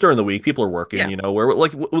it's it's during the week, people are working. Where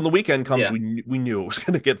like when the weekend comes, we knew it was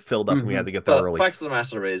going to get filled up, and we had to get there early. The fact of the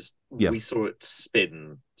matter is, we saw it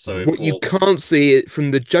spin. So what you can't see it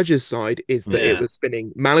from the judges' side is that it was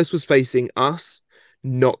spinning. Malice was facing us,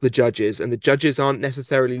 not the judges, and the judges aren't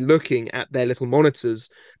necessarily looking at their little monitors.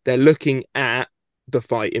 They're looking at the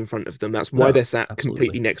fight in front of them. That's why they're sat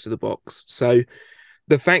completely next to the box. So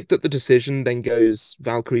the fact that the decision then goes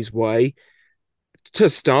Valkyrie's way, to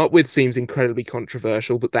start with, seems incredibly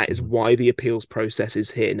controversial, but that is why the appeals process is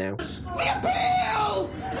here now.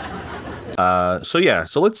 So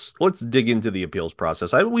let's dig into the appeals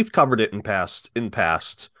process. We've covered it in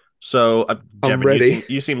past. So, I'm Jevin, ready.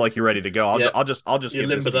 You seem like you're ready to go. I'll just give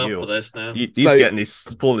this to you. For this now. He's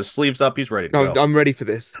pulling his sleeves up. He's ready to go. I'm ready for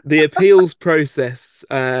this. The appeals process.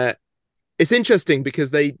 It's interesting because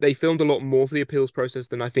they filmed a lot more for the appeals process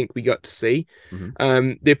than I think we got to see.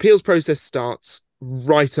 The appeals process starts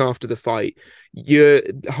right after the fight. You're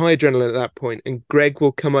high adrenaline at that point, and Greg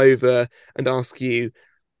will come over and ask you,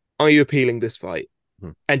 are you appealing this fight?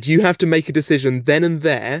 And you have to make a decision then and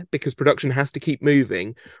there, because production has to keep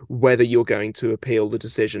moving, whether you're going to appeal the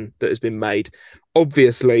decision that has been made.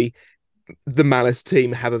 Obviously, the Malice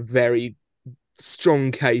team have a very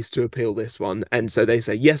strong case to appeal this one, and so they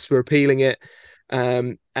say, yes, we're appealing it.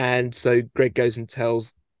 And so Greg goes and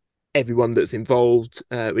tells everyone that's involved,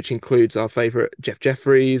 which includes our favourite Jeff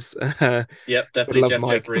Jeffries. Yep, definitely Jeff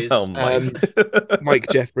Mike. Jeffries. Mike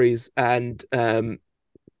Jeffries, and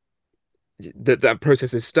that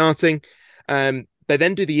process is starting. They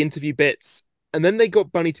then do the interview bits. and then they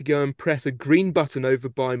got Bunny to go and press a green button over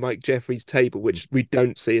by Mike Jeffrey's table, which we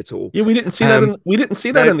don't see at all. Yeah, we didn't see that. We didn't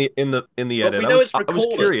see that no. in the But edit. we know it's I recorded.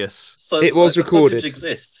 was curious. So It was the recorded. footage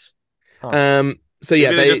exists. So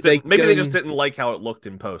yeah, maybe they go just didn't like how it looked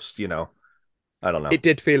in post. You know, I don't know. It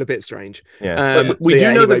did feel a bit strange. Yeah, but we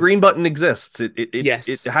do know the green button exists. Yes.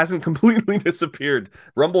 It hasn't completely disappeared.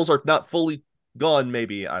 Rumbles are not fully gone.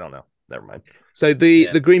 Maybe, I don't know. Never mind. So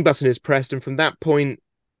the green button is pressed, and from that point,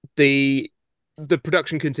 the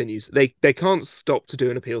production continues. They can't stop to do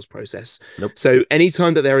an appeals process. Nope. So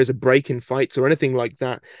anytime that there is a break in fights or anything like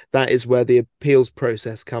that, that is where the appeals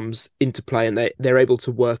process comes into play, and they're able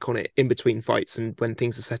to work on it in between fights and when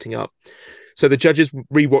things are setting up. So the judges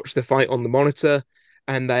rewatch the fight on the monitor,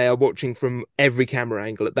 and they are watching from every camera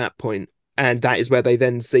angle at that point. And that is where they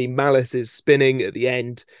then see Malice is spinning at the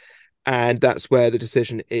end, and that's where the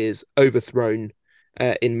decision is overthrown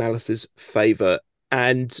in Malice's favor.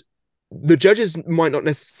 And the judges might not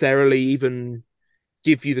necessarily even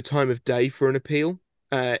give you the time of day for an appeal.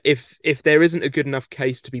 If there isn't a good enough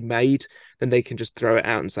case to be made, then they can just throw it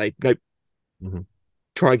out and say, nope,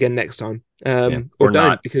 try again next time. Or don't,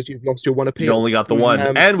 not, because you've lost your one appeal. You only got the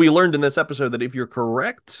one. And we learned in this episode that if you're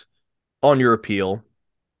correct on your appeal,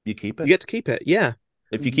 you keep it. You get to keep it, yeah.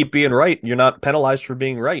 If you keep being right, you're not penalized for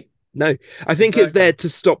being right. No, I think it's there to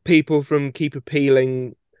stop people from keep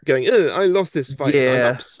appealing, going, I lost this fight,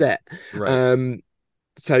 I'm upset. Right.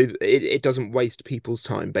 So it doesn't waste people's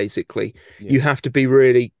time, basically. Yeah. You have to be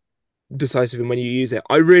really decisive in when you use it.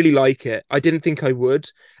 I really like it. I didn't think I would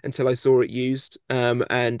until I saw it used,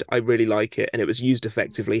 and I really like it, and it was used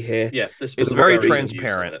effectively here. Yeah, it's very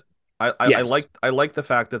transparent. I like the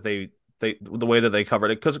fact that the way that they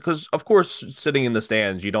covered it, because of course, sitting in the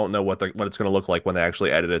stands, you don't know what it's going to look like when they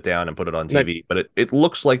actually edit it down and put it on TV. No. But it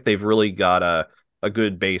looks like they've really got a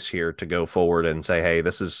good base here to go forward and say, hey,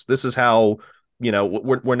 this is how, you know,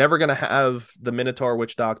 we're never going to have the Minotaur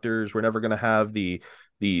witch doctors. We're never going to have the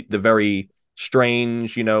very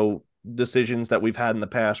strange, you know, decisions that we've had in the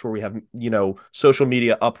past where we have, you know, social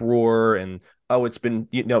media uproar and, oh, it's been,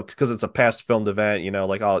 you know, because it's a past filmed event, you know,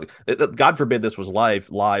 like, oh, God forbid this was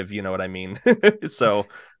live, you know what I mean? So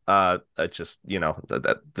it's just, you know,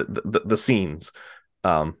 the scenes.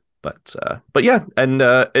 But yeah, and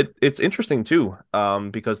it's interesting too,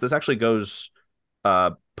 because this actually goes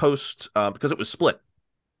post, because it was split,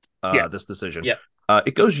 this decision. Yeah.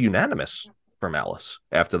 It goes unanimous for Malice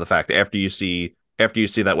after the fact, after you see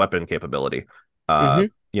that weapon capability,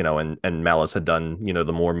 you know, and Malice had done, you know,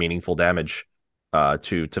 the more meaningful damage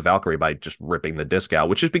to Valkyrie by just ripping the disc out,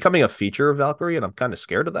 which is becoming a feature of Valkyrie, and I'm kind of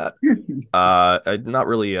scared of that. Not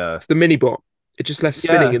really. It's the mini bot. It just left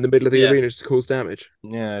spinning in the middle of the arena to cause damage.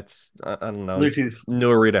 Yeah, it's I don't know. Bluetooth.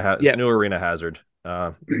 New arena hazard.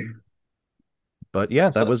 But yeah,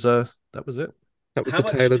 that was it. That was How the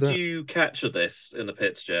much tail of did that. you capture this in the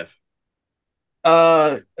pits, Jeff?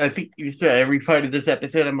 I think every part of this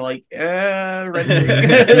episode, I'm like, right.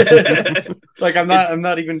 Like I'm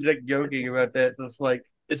not even like joking about that. It's like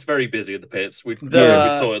it's very busy in the pits. We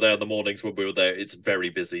saw it there in the mornings when we were there. It's very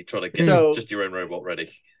busy trying to get just your own robot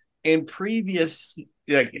ready. In previous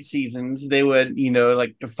seasons, they would, you know,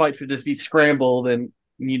 like the fights would just be scrambled, and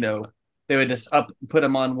you know, they would just put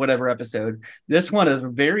them on whatever episode. This one is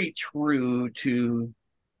very true to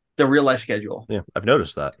the real life schedule. Yeah, I've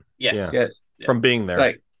noticed that. Yes. Yeah. From being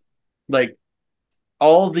there. Like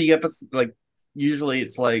all the episodes, like usually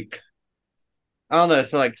it's like, I don't know,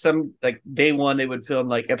 so like some like day one they would film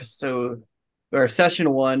like episode or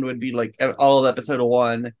session one would be like all of episode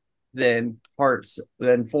one, then 4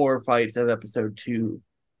 fights of episode 2.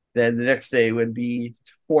 Then the next day would be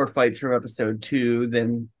 4 fights from episode 2,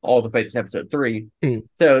 then all the fights in episode 3.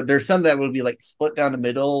 So there's some that would be like split down the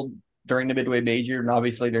middle during the midway major, and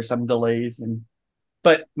obviously there's some delays,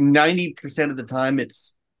 but 90% of the time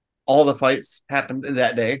it's all the fights happened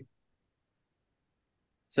that day.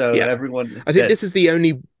 So everyone, I think this is the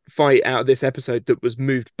only fight out of this episode that was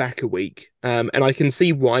moved back a week, and I can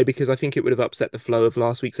see why, because I think it would have upset the flow of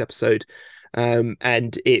last week's episode,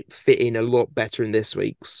 and it fit in a lot better in this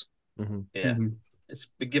week's. It's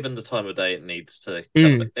given the time of day it needs to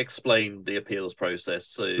kind of explain the appeals process.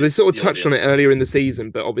 So they sort of touched on it earlier in the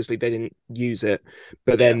season, but obviously they didn't use it.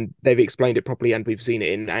 But then they've explained it properly, and we've seen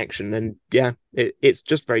it in action. And it's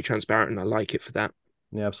just very transparent, and I like it for that.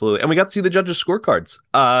 Yeah, absolutely. And we got to see the judges' scorecards.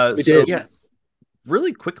 We did. Yes.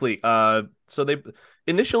 Really quickly. So they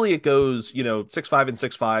initially it goes, you know, 6-5 and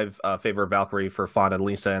 6-5 favor of Valkyrie for Fawn and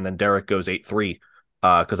Lisa, and then Derek goes 8-3.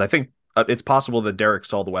 Because I think it's possible that Derek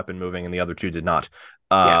saw the weapon moving and the other two did not.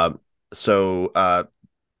 So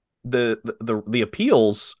the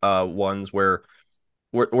appeals ones where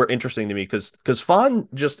were interesting to me because Fawn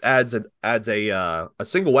just adds a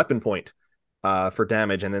single weapon point for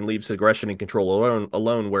damage and then leaves aggression and control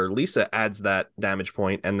alone, where Lisa adds that damage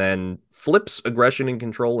point and then flips aggression and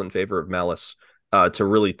control in favor of Malice to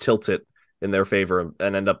really tilt it in their favor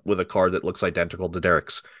and end up with a card that looks identical to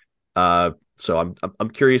Derek's. So I'm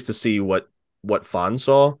curious to see what Fawn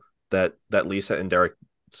saw that Lisa and Derek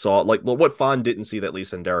saw, like what Fawn didn't see that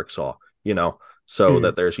Lisa and Derek saw, so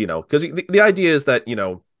that there's, because the idea is that,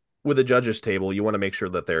 with a judges table, you want to make sure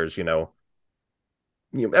that there's,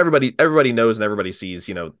 everybody knows and everybody sees,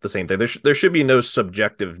 the same thing. There should be no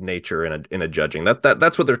subjective nature in a judging.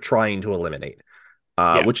 That's what they're trying to eliminate,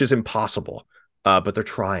 which is impossible. But they're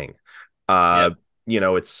trying.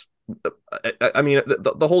 It's, I mean,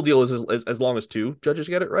 the whole deal is as long as 2 judges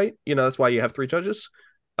get it right, that's why you have 3 judges.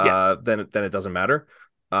 Then it doesn't matter.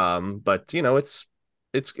 But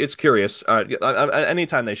it's curious.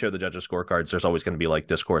 Anytime they show the judges scorecards, there's always going to be like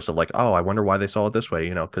discourse of like, oh, I wonder why they saw it this way,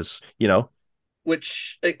 because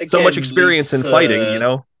which again, so much experience in fighting,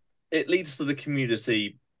 it leads to the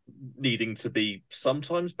community needing to be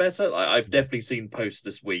sometimes better. I've definitely seen posts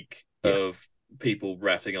this week of people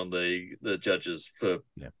ratting on the judges for.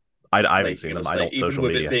 Yeah. I haven't seen them. I don't social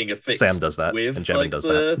media. It being a fix Sam does that, and Jevin does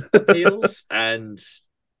that. Appeals, and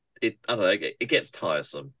I don't know. It gets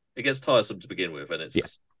tiresome. It gets tiresome to begin with, and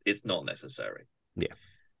it's not necessary. Yeah,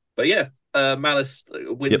 but Malice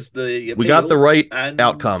wins the appeal. We got the right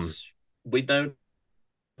outcome. We know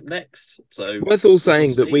next. So worth all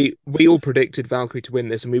saying that we all predicted Valkyrie to win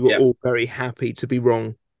this, and we were all very happy to be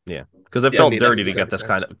wrong. Yeah, because it felt dirty to get this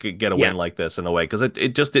get a win like this in a way, because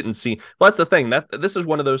it just didn't seem. Well, that's the thing, that this is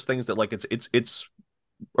one of those things that like it's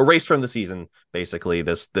erased from the season. Basically,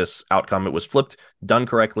 this outcome, it was flipped, done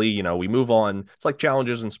correctly. We move on. It's like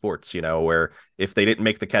challenges in sports, where if they didn't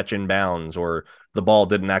make the catch in bounds, or the ball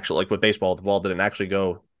didn't actually, like with baseball, the ball didn't actually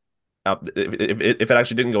go out. If it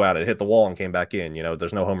actually didn't go out, it hit the wall and came back in.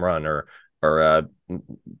 There's no home run, or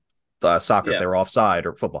soccer if they were offside,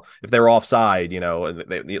 or football if they were offside,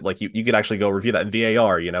 like you could actually go review that in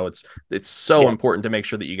VAR. It's so important to make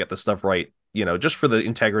sure that you get the stuff right, just for the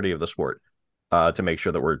integrity of the sport, to make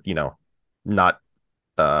sure that we're not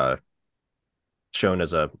shown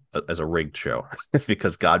as a rigged show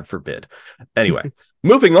because God forbid. Anyway,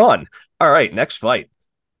 moving on. All right, next fight.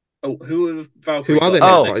 Oh, who are the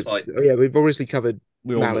next fights? Oh yeah, we've obviously covered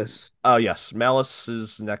Malice. Oh yes,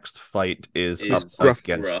 Malice's next fight is up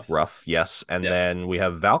against Ruff. Yes, and then we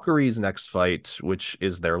have Valkyrie's next fight, which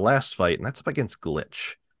is their last fight, and that's up against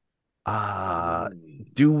Glitch.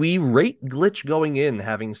 Do we rate Glitch going in,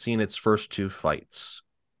 having seen its first 2 fights?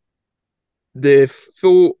 The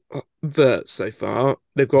full vert so far.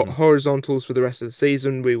 They've got horizontals for the rest of the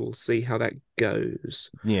season. We will see how that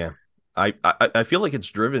goes. Yeah. I feel like it's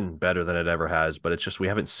driven better than it ever has, but it's just we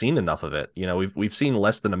haven't seen enough of it. We've seen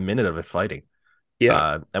less than a minute of it fighting.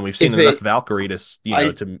 Yeah, and we've seen enough Valkyrie to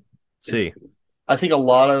to see. I think a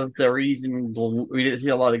lot of the reason we didn't see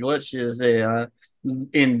a lot of Glitch is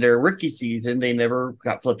in their rookie season they never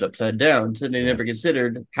got flipped upside down, so they never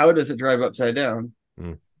considered how does it drive upside down,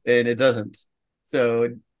 and it doesn't. So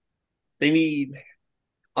they need.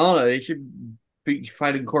 I don't know. They should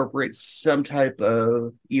try to incorporate some type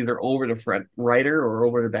of either over the front rider or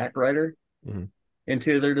over the back rider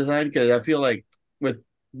into their design, because I feel like with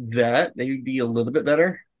that they would be a little bit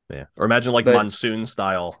better. Yeah, or imagine like Monsoon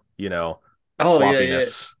style,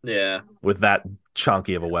 floppiness. With that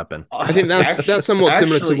chunky of a weapon. I think that's somewhat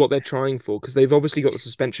similar to what they're trying for, because they've obviously got the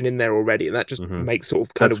suspension in there already, and that just makes sort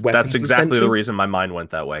of kind of weapon. That's exactly the reason my mind went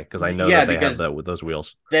that way, because I know that they have that with those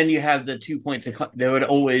wheels. Then you have the 2 points they would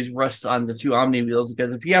always rust on the 2 Omni wheels,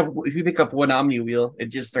 because if you pick up one Omni wheel, it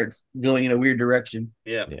just starts going in a weird direction.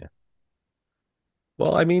 Yeah.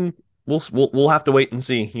 Well, I mean, we'll have to wait and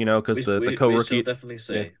see, because the co-rookie definitely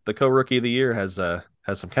see. The co-rookie of the year has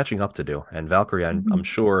some catching up to do, and Valkyrie, I'm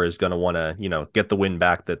sure, is going to want to get the win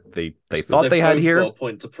back that they thought they had here. Got a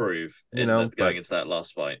point to prove, going into that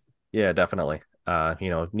last fight. Yeah, definitely.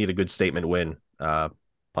 Need a good statement win,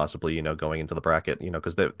 possibly, going into the bracket,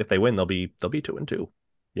 because if they win, they'll be 2-2,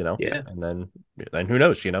 and then who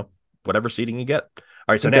knows, whatever seeding you get.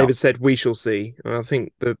 All right, so David said we shall see. I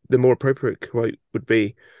think the more appropriate quote would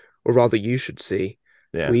be, or rather, you should see.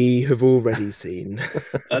 Yeah. We have already seen.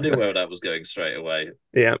 I knew where that was going straight away.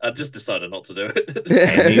 Yeah. I just decided not to do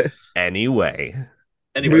it. Anyway,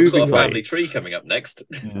 we've got a family tree coming up next.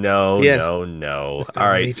 No. The All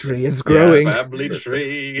right. Tree is growing. Yeah, family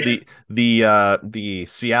tree. The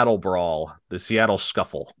Seattle brawl, the Seattle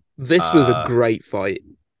scuffle. This was a great fight.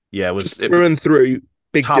 Yeah, it was through and through.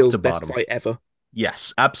 Big top Dill's to best bottom fight ever.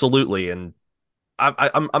 Yes, absolutely. And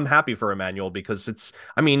I'm happy for Emmanuel because it's.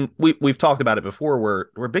 I mean, we've talked about it before,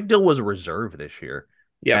 where Big Deal was a reserve this year,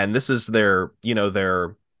 Yeah. and this is their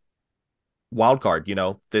wild card.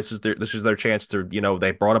 This is their chance to.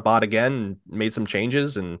 They brought a bot again, and made some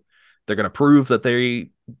changes, and they're going to prove that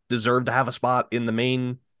they deserve to have a spot in the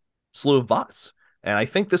main slew of bots. And I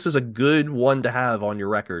think this is a good one to have on your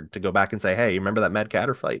record to go back and say, hey, remember that Mad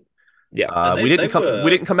Catter fight? Yeah. We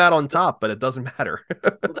didn't come out on top, but it doesn't matter.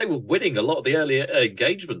 They were winning a lot of the early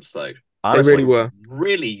engagements, though. Honestly, they really were.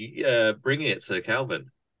 Really bringing it to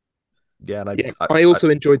Calvin. Yeah, and I also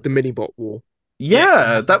enjoyed the mini bot war.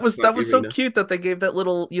 Yeah, Yes. that was so Arena. cute that they gave that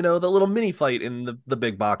little, the little mini fight in the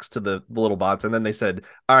big box to the little bots, and then they said,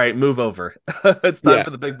 "All right, move over. It's time for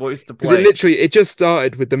the big boys to Because play." it just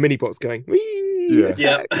started with the mini bots going, wee,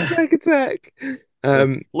 Yeah. attack.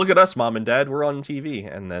 Look at us, mom and dad. We're on TV,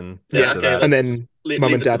 and then Yeah, after okay, that, and then leave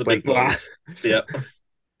mum and it to dad the went, big "Wah." boys. Yeah.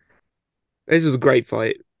 This was a great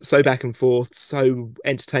fight. So back and forth, so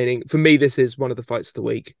entertaining. For me, this is one of the fights of the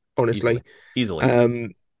week, honestly.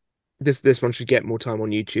 easily. This one should get more time on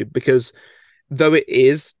YouTube because though it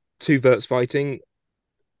is two verts fighting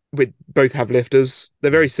with both have lifters, they're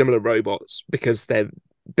very similar robots because they're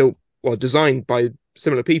built or designed by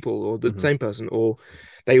similar people or the same person, or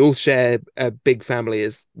they all share a big family.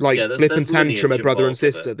 As like Blip and there's Tantrum, a lineage brother and involved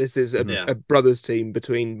with sister. it. This is a Yeah. brothers team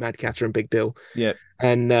between Mad Catter and Big Dill. Yeah.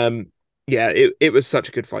 And it was such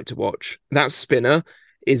a good fight to watch. That spinner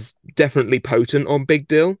is definitely potent on Big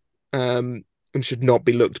Dill, and should not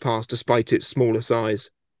be looked past despite its smaller size.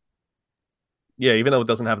 Yeah, even though it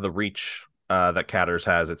doesn't have the reach that Catters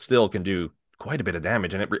has, it still can do quite a bit of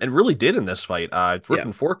damage, and it really did in this fight. It's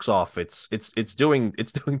ripping forks off. It's doing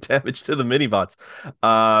damage to the mini bots.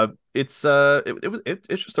 It's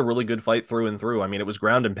just a really good fight through and through. I mean, it was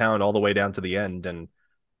ground and pound all the way down to the end, and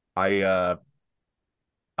I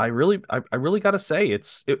really gotta say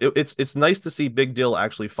it's nice to see Big Dill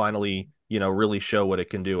actually finally really show what it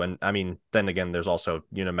can do. And I mean, then again, there's also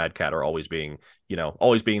Mad Catter always being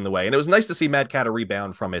the way, and it was nice to see Mad Catter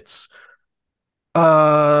rebound from its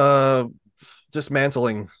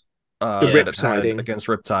dismantling The that it had Riptiding. against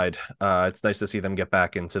Riptide. It's nice to see them get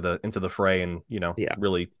back into the fray and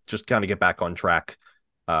really just kind of get back on track,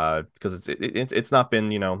 because it's not been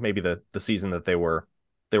maybe the season that they were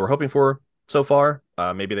hoping for so far.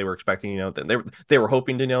 Maybe they were expecting they were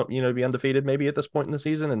hoping to be undefeated maybe at this point in the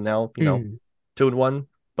season, and now 2-1.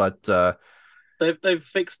 But they've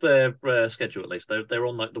fixed their schedule at least. They're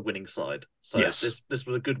on like the winning side. So yes, this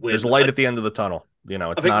was a good win. There's light at the end of the tunnel.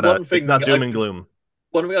 It's not doom and gloom.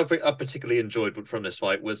 One thing I particularly enjoyed from this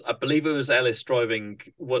fight was, I believe it was Ellis driving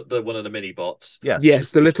one of the mini bots.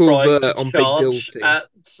 Yes, the little trying vert to on Big Dill's charge team.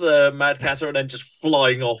 at Mad Catter and then just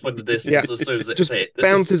flying off in the distance as soon as it's just hit.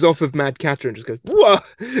 bounces off of Mad Catter and just goes, whoa!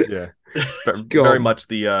 Yeah, it's very much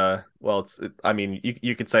the I mean,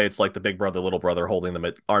 you could say it's like the big brother little brother holding them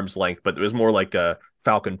at arm's length, but it was more like a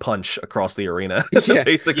Falcon punch across the arena. Yeah.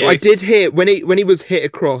 Basically. I did hear when he was hit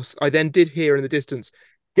across. I then did hear in the distance,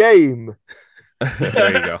 game.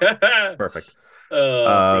 There you go. Perfect.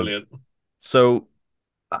 Brilliant. So,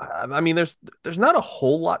 I mean, there's not a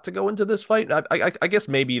whole lot to go into this fight. I guess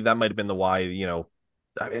maybe that might have been the why,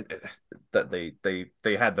 I mean, that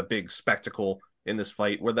they had the big spectacle in this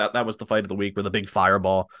fight, where that was the fight of the week, where the big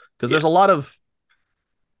fireball, because there's a lot of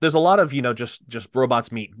just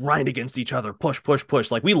robots meet, grind against each other, push.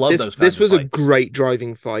 Like, we love those kinds This was of a fights. great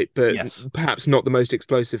driving fight, but Yes. perhaps not the most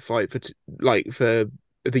explosive fight for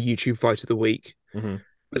the YouTube fight of the week,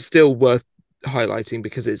 but still worth highlighting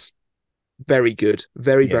because it's very good,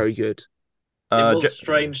 very good. It was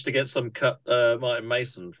strange to get some cut Martin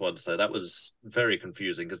Mason for one to say. That was very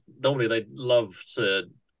confusing, because normally they love to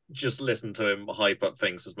just listen to him hype up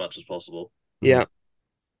things as much as possible. Yeah.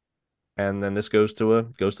 And then this goes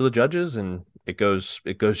to the judges, and it goes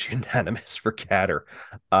unanimous for Catter.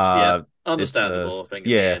 Understandable, I think,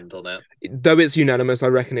 in the end on that. Though it's unanimous, I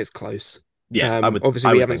reckon it's close. Yeah,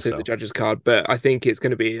 obviously we haven't seen the judges' card, but I think it's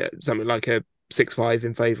going to be something like a 6-5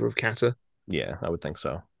 in favor of Catter. Yeah, I would think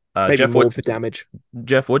so. Maybe Jeff, more for damage.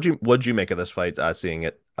 Jeff, what'd you make of this fight? Seeing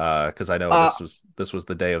it, because I know this was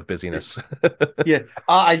the day of busyness. Yeah,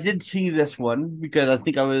 I did see this one because I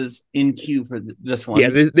think I was in queue for this one.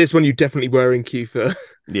 Yeah, this one you definitely were in queue for.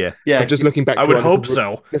 Yeah. I'm just looking back. I would hope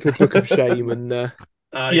so. Little book of shame and.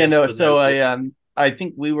 So I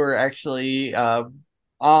think we were actually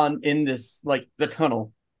on in this, like, the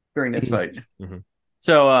tunnel during this fight. Mm-hmm.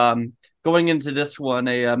 So going into this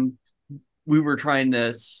one, we were trying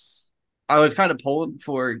to. I was kind of pulling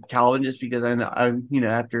for Calvin just because I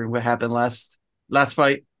after what happened last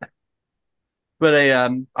fight. But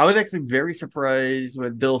I was actually very surprised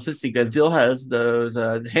with Dill's system because Dill has those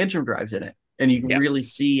tantrum drives in it, and you can really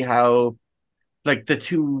see how like the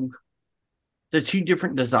two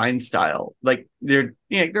different design style, like they're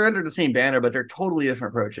under the same banner, but they're totally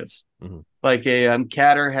different approaches. Like a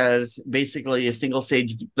Catter has basically a single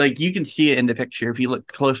stage, like you can see it in the picture if you look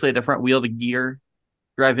closely at the front wheel, the gear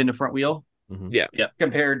drive in the front wheel. Yeah.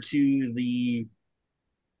 Compared to the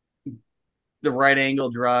right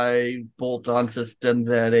angle drive bolt on system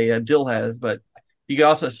that a Dill has, but you can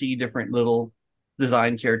also see different little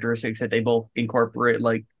design characteristics that they both incorporate,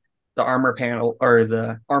 like the armor panel or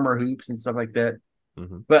the armor hoops and stuff like that.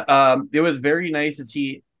 But it was very nice to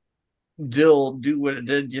see Dill do what it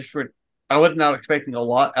did. Just for I was not expecting a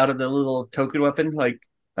lot out of the little token weapon. Like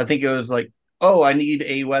I think it was like, oh, I need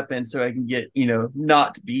a weapon so I can get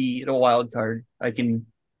not be a wild card. I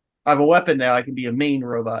have a weapon now. I can be a main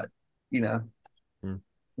robot.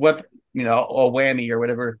 Weapon. A whammy or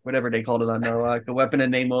whatever they called it on Norlock, a weapon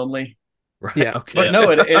in name only. Right. Yeah. Okay. But no,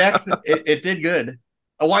 it actually it did good.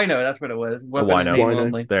 A wino, that's what it was. Weapon in name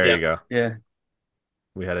only. There you go. Yeah.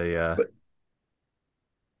 We had a But,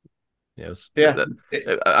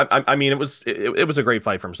 I mean, it was a great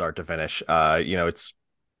fight from start to finish.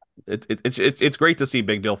 It's great to see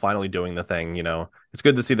Big Deal finally doing the thing. It's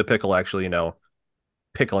good to see the pickle actually,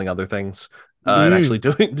 pickling other things, and actually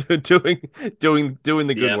doing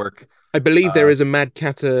the good work. I believe there is a Mad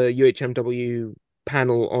Catter UHMW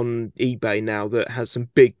panel on eBay now that has some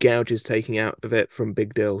big gouges taking out of it from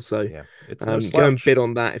Big Deal. So it's no go and bid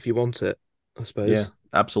on that if you want it, I suppose. Yeah,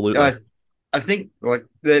 absolutely. I think like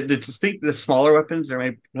the smaller weapons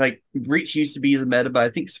are like Reach used to be the meta, but I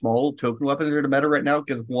think small token weapons are the meta right now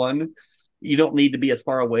because one, you don't need to be as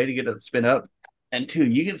far away to get it to spin up, and two,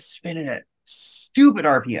 you can spin it at stupid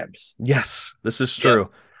RPMs. Yes, this is true.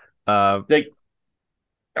 Like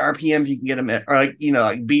RPMs you can get them at, or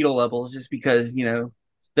like beetle levels, just because the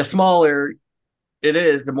smaller it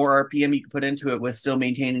is, the more RPM you can put into it with still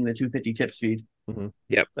maintaining the 250 tip speed.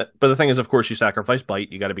 Yep. But the thing is, of course, you sacrifice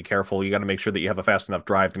bite. You got to be careful. You got to make sure that you have a fast enough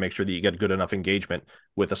drive to make sure that you get good enough engagement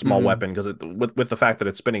with a small weapon, because with the fact that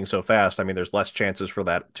it's spinning so fast, I mean, there's less chances for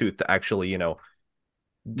that tooth to actually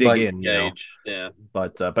dig in. Yeah.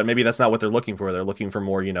 But maybe that's not what they're looking for. They're looking for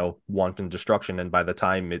more wanton destruction, and by the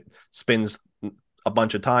time it spins a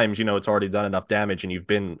bunch of times, it's already done enough damage, and you've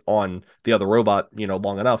been on the other robot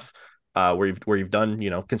long enough where you've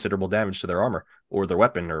done considerable damage to their armor or their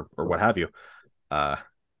weapon or what have you.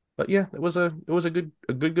 But yeah, it was a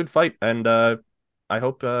good fight, and I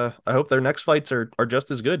hope their next fights are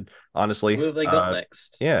just as good. Honestly, who have they got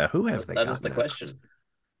next? Yeah, who have they got? That is the next? question.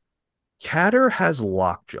 Catter has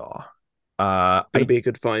Lockjaw. It'll be a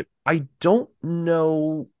good fight. I don't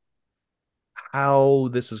know how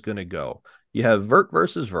this is gonna go. You have Vert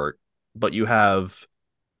versus Vert, but you have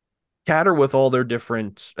Catter with all their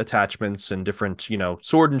different attachments and different,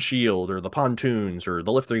 sword and shield, or the pontoons, or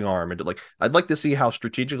the lifting arm, and I'd like to see how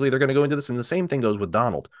strategically they're going to go into this. And the same thing goes with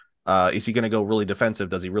Donald. Is he going to go really defensive?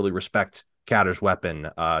 Does he really respect Catter's weapon?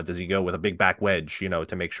 Does he go with a big back wedge,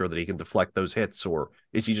 to make sure that he can deflect those hits, or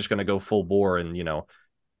is he just going to go full bore and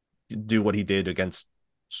do what he did against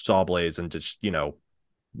Sawblaze and just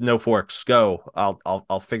no forks, go.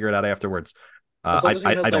 I'll figure it out afterwards. As long as he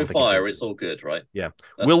has I don't no think fire, it's all good, right? Yeah.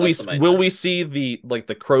 Will we see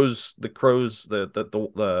the crows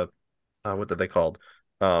the what did they called?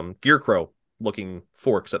 Gear crow looking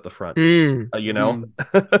forks at the front. Will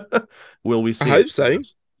we see? I hope so. I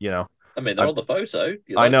mean, they're on the photo.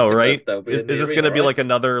 I know, right? Is this going to be like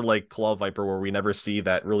another Claw Viper where we never see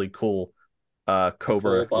that really cool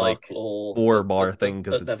Cobra four bar thing?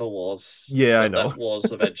 Because it never was. Yeah, I know. That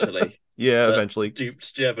was eventually. Yeah, eventually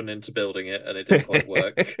duped Jevon into building it, and it didn't quite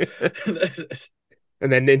work.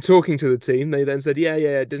 And then in talking to the team, they then said, "Yeah,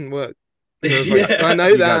 it didn't work." I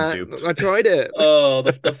know that. I tried it. Oh,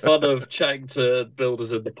 the fun of chatting to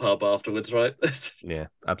builders in the pub afterwards, right? Yeah,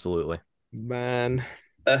 absolutely. Man,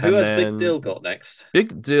 who has Big Deal got next?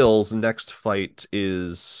 Big Deal's next fight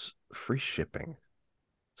is free shipping.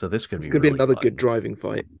 So this could be another fun. Good driving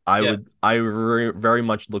fight. I very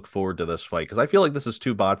much look forward to this fight because I feel like this is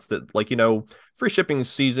two bots that free shipping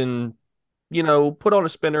season, put on a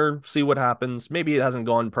spinner, see what happens. Maybe it hasn't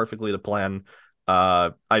gone perfectly to plan.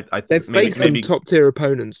 They've faced some top tier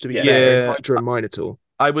opponents to be Hydra and Minotaur.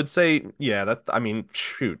 I would say,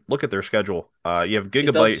 shoot, look at their schedule. You have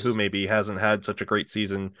Gigabyte, who maybe hasn't had such a great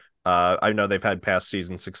season. I know they've had past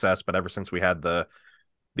season success, but ever since we had the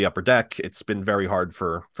upper deck, it's been very hard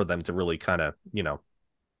for them to really kind of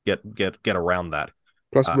get around that.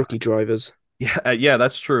 Plus rookie drivers. Yeah,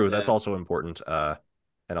 that's true. That's also important.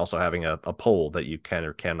 And also having a pole that you can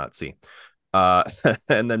or cannot see.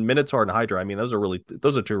 And then Minotaur and Hydra. I mean, those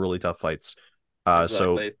are two really tough fights. So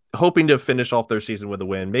Exactly. hoping to finish off their season with a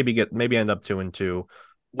win, maybe end up 2-2.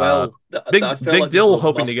 Well, I feel Big like this is Dill a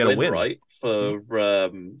hoping to get a must-win, win. right, for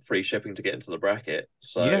free shipping to get into the bracket.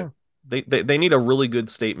 So Yeah, they need a really good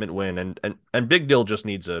statement win, and Big Dill just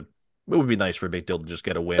needs a. It would be nice for Big Dill to just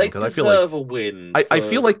get a win they because I feel like deserve a win. I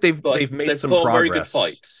feel like they've made some put on progress. very good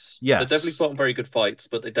fights. Yes, They definitely put on very good fights,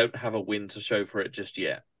 but they don't have a win to show for it just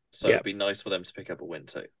yet. So Yeah. it'd be nice for them to pick up a win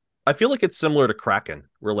too. I feel like it's similar to Kraken,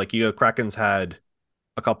 where like Kraken's had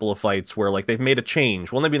a couple of fights where like they've made a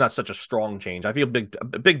change. Well, maybe not such a strong change. I feel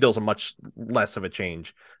Big Dill's a much less of a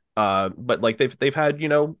change. But like they've had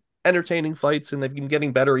entertaining fights and they've been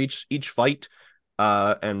getting better each fight.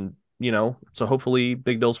 And so hopefully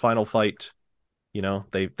Big Dill's final fight,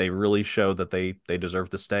 they really show that they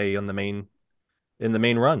deserve to stay in the main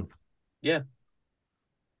run. Yeah.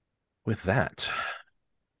 With that,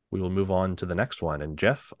 we will move on to the next one. And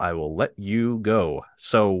Jeff, I will let you go.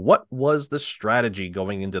 So what was the strategy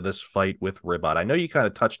going into this fight with Ribot? I know you kind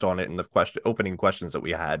of touched on it in the opening questions that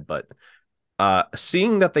we had, but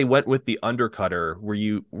seeing that they went with the undercutter, were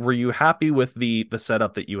you happy with the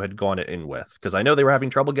setup that you had gone in with? Because I know they were having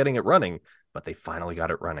trouble getting it running, but they finally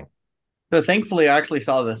got it running. So thankfully, I actually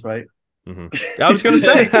saw this, right? Mm-hmm. I was going to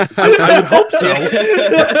say, I would hope so.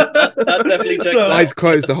 that definitely checks out. Eyes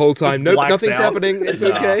closed the whole time. Nope, nothing's out. happening. It's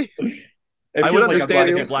okay. I would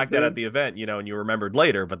understand if you blacked blacked out at the event, and you remembered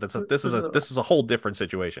later, but this is a whole different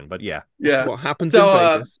situation. But yeah. What happens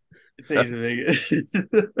in Vegas?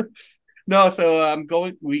 No, so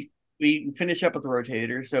we finish up with the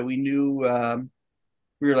rotator, so we knew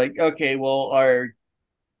we were like, okay, well, our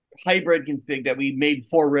hybrid config that we made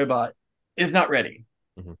for Ribot is not ready.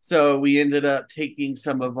 Mm-hmm. So we ended up taking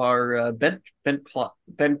some of our bent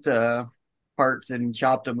parts and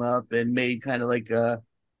chopped them up and made kind of like a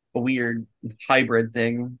weird hybrid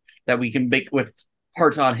thing that we can make with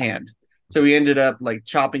parts on hand. So we ended up like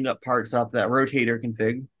chopping up parts off that rotator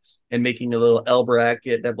config and making a little L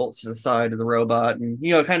bracket that bolts to the side of the robot and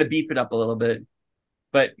kind of beef it up a little bit.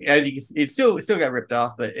 But as you can see, it still got ripped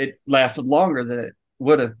off, but it lasted longer than it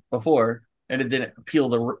would have before, and it didn't peel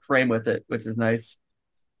the frame with it, which is nice.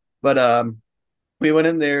 But we went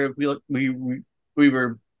in there. We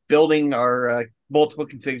were building our multiple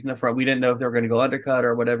configs in the front. We didn't know if they were going to go undercut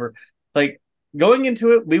or whatever. Like going into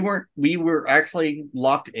it, we were actually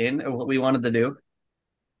locked in of what we wanted to do.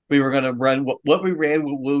 We were going to run what we ran.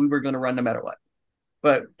 We were going to run no matter what.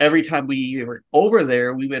 But every time we were over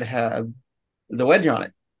there, we would have the wedge on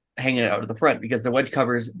it hanging out of the front because the wedge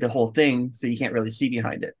covers the whole thing, so you can't really see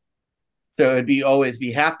behind it. So it'd always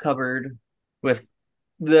be half covered with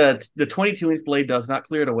the 22-inch blade does not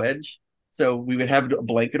clear the wedge. So we would have a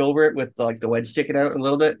blanket over it with like the wedge sticking out a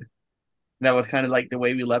little bit. And that was kind of like the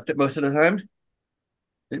way we left it most of the time.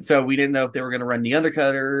 And so we didn't know if they were going to run the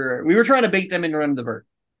undercutter. We were trying to bait them into running the vert.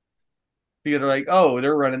 Because they're like, oh,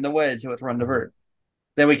 they're running the wedge, so let's run the vert.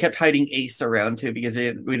 Then we kept hiding Ace around too because we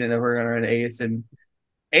didn't know we were going to run Ace. And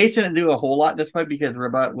Ace didn't do a whole lot this fight because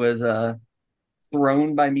Robot was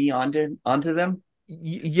thrown by me onto them.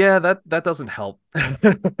 Yeah, that doesn't help.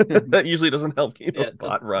 That usually doesn't help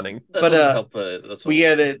bot running. We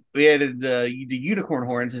added the unicorn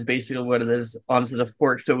horns is basically what it is onto the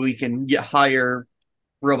fork, so we can get higher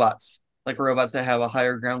robots, like robots that have a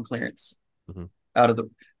higher ground clearance out of the.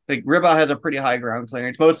 Like Ribot has a pretty high ground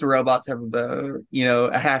clearance. Most of the robots have about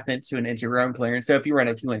a half inch to an inch of ground clearance. So if you run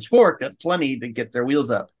a 2-inch fork, that's plenty to get their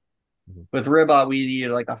wheels up. With Ribot, we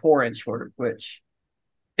needed like a 4-inch fork, which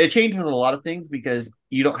it changes a lot of things because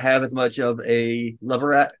you don't have as much of a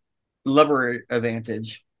lever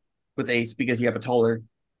advantage with Ace because you have a taller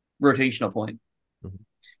rotational point.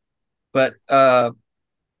 But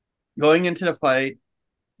going into the fight,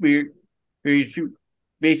 we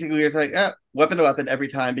basically we were like weapon to weapon every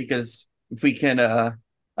time because if we can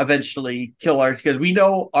eventually kill ours, because we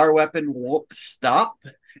know our weapon won't stop,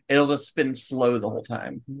 it'll just spin slow the whole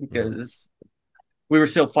time because we were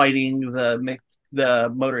still fighting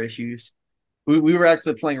the motor issues. We were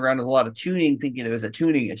actually playing around with a lot of tuning, thinking it was a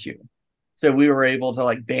tuning issue. So we were able to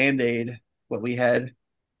like band-aid what we had.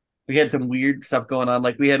 We had some weird stuff going on.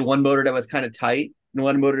 Like we had one motor that was kind of tight, and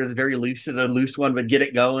one motor is very loose, so the loose one would get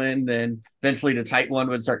it going. Then eventually the tight one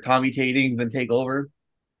would start commutating, then take over.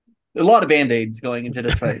 A lot of band-aids going into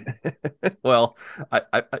this fight. Well,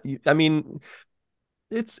 I mean,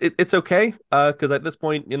 it's okay because at this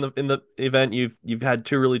point in the event, you've had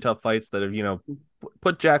two really tough fights that have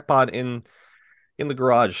put Jackpot in the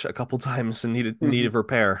garage a couple times and needed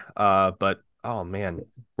repair. But oh man,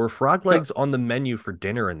 were frog legs on the menu for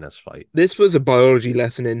dinner in this fight? This was a biology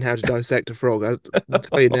lesson in how to dissect a frog. I'll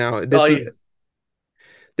tell you now.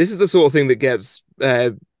 This is the sort of thing that gets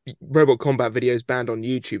robot combat videos banned on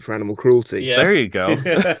YouTube for animal cruelty. Yeah. There you go.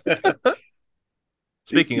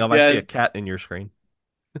 Speaking of, I see Yeah. a cat in your screen.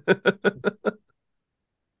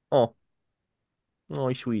 Oh,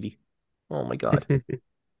 sweetie. Oh my God.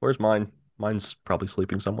 Where's mine? Mine's probably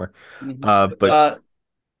sleeping somewhere. But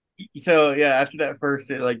So yeah, after that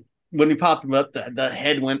first, when we popped him up, the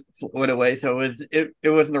head went away. So it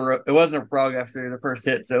wasn't a frog after the first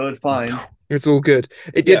hit, so it was fine. It's all good.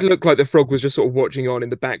 It did look like the frog was just sort of watching on in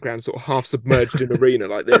the background, sort of half submerged in arena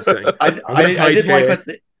like this. Going,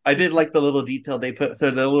 I did like the little detail they put.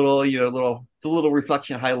 So the little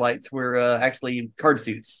reflection highlights were actually card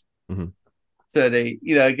suits. Mm-hmm. So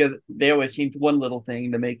they always change one little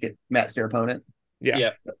thing to make it match their opponent.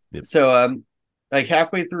 Yeah. Yep. So like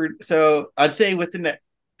halfway through, so I'd say within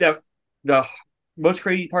the most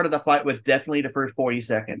crazy part of the fight was definitely the first 40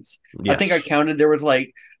 seconds. Yes. I think I counted there was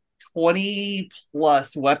like 20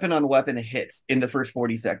 plus weapon on weapon hits in the first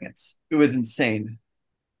 40 seconds. It was insane.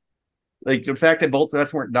 Like the fact that both of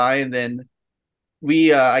us weren't dying, then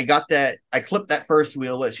I clipped that first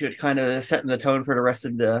wheel, which was kind of setting the tone for the rest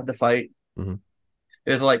of the fight. Mm-hmm.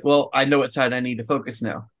 It was like, well, I know what side I need to focus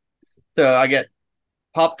now. So I get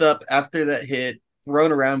popped up after that hit,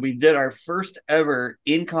 thrown around. We did our first ever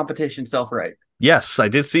in competition self-right. Yes, I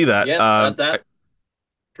did see that. Yeah, that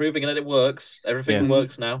proving that it works. Everything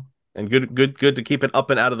works now. And good to keep it up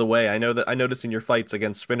and out of the way. I notice in your fights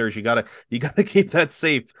against spinners, you gotta keep that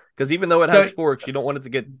safe, because even though it has forks, you don't want it to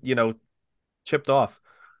get chipped off.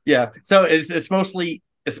 Yeah, so it's mostly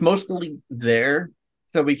there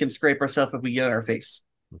so we can scrape ourselves if we get in our face.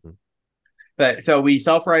 Mm-hmm. But so we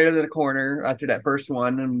self-righted in the corner after that first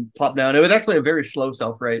one and plopped down. It was actually a very slow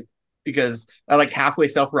self-right because I like halfway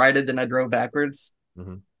self-righted, then I drove backwards.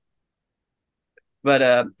 Mm-hmm.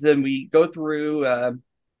 But then we go through.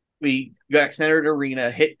 We got centered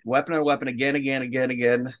arena, hit weapon on weapon again. I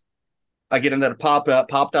get into the popped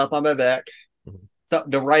up on my back. Mm-hmm. So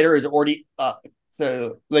the rider is already up.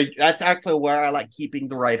 So like that's actually where I like keeping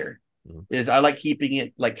the rider. Mm-hmm. Is I like keeping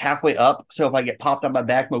it like halfway up. So if I get popped on my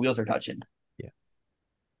back, my wheels are touching. Yeah.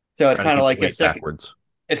 So it's kind of like a second. Backwards.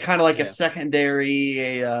 It's kind of like a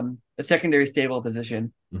secondary stable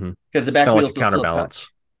position because the back kinda wheels like a counterbalance.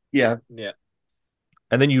 Yeah.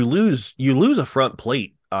 And then you lose a front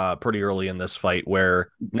plate pretty early in this fight, where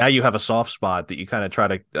now you have a soft spot that you kind of try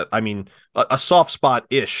to a soft spot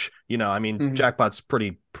ish. Jackpot's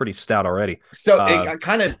pretty stout already. So it got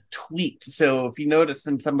kind of tweaked. So if you notice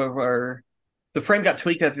in some of the frame got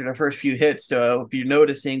tweaked after the first few hits. So if you're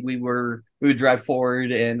noticing, we would drive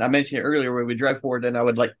forward, and I mentioned it earlier where we drive forward, and I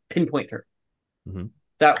would like pinpoint her. Mm-hmm.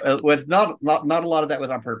 That was not a lot of that was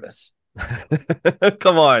on purpose.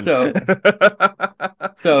 Come on. So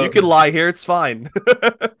you can lie here, it's fine.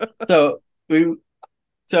 So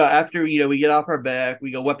after we get off our back,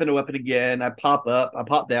 we go weapon to weapon again. I pop up, I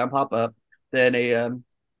pop down, pop up. Then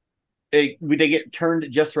they get turned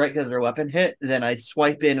just right because their weapon hit. Then I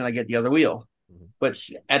swipe in and I get the other wheel. But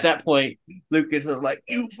at that point, Lucas was like,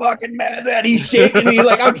 "You fucking mad that he's shaking me?"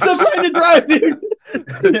 Like, I'm still trying to drive, dude.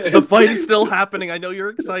 The fight is still happening. I know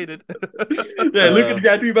you're excited. Yeah, Lucas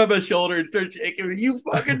grabbed me by my shoulder and started shaking me. "You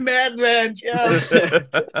fucking mad man, Jeff."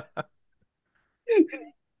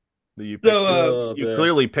 You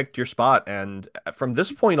clearly picked your spot, and from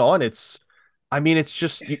this point on, it's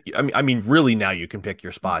just. Really, now you can pick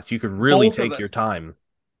your spots. You could really take your time.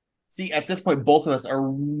 See, at this point, both of us are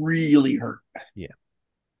really hurt. Yeah.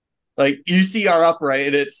 Like, you see our upright,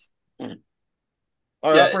 and it's...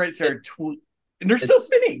 Our uprights are... and they're still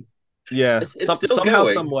spinning. Yeah. It's somehow,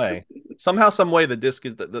 some way, the disc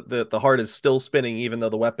is... The heart is still spinning, even though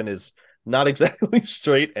the weapon is not exactly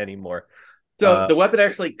straight anymore. So the weapon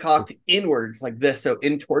actually cocked inwards like this, so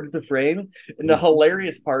in towards the frame. And the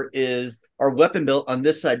hilarious part is our weapon belt on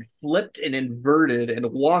this side flipped and inverted and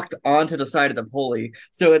walked onto the side of the pulley.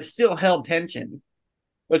 So it still held tension,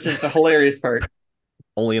 which is the hilarious part.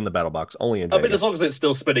 Only in the battle box. Only in. As long as it's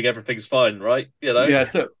still spinning, everything's fine, right? Yeah.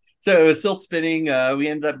 So it was still spinning. We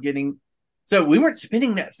ended up getting. So we weren't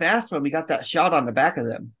spinning that fast when we got that shot on the back of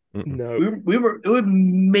them. No, we were. It was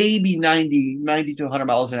maybe 90 to 100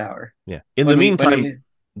 miles an hour. Yeah. In the meantime,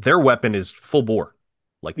 their weapon is full bore,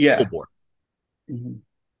 full bore. Mm-hmm.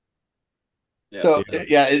 Yeah, so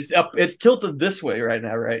it's up. It's tilted this way right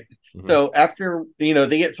now, right? Mm-hmm. So after they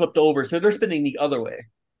get flipped over, so they're spinning the other way.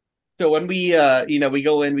 So when we we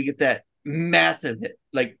go in, we get that massive hit.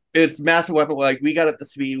 Like, it's massive weapon. Like, we got at the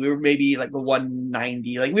speed. We were maybe like a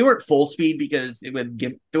 190. Like, we weren't full speed because the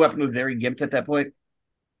weapon was very gimped at that point.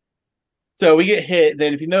 So we get hit.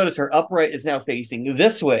 Then if you notice, her upright is now facing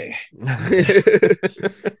this way. It's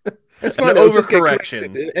An fine. It'll just get overcorrection.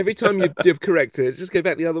 corrected. Every time you correct it, just go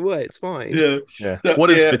back the other way. It's fine. Yeah. Yeah. So, What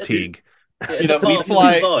is yeah, fatigue? Yeah, it's You know, a part we of the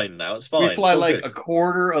fly- design now. It's fine. We fly It's all like good. a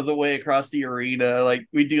quarter of the way across the arena. Like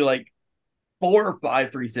we do like 4 or 5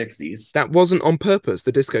 360s. That wasn't on purpose.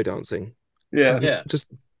 The disco dancing. Yeah. Yeah.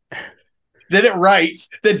 Just Then it writes.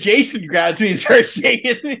 Then Jason grabs me and starts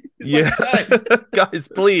shaking me. Yeah. Guys,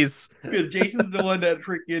 please. Because Jason's the one that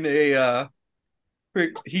freaking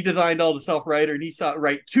he designed all the self-writer and he saw it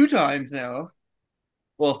right 2 times now.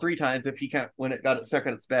 Well, 3 times if he can't when it got it stuck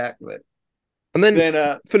on its back. But and then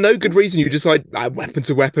then for no good reason, you decide weapon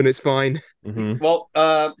to weapon. It's fine. Mhm. well,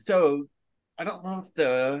 so I don't know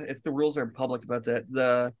if the rules are public about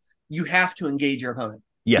that. You have to engage your opponent.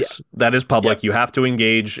 Yes, that is public. Yes. You have to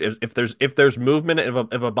engage if there's movement,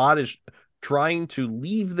 if a bot is trying to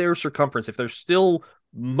leave their circumference, if they're still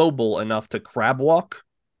mobile enough to crab walk,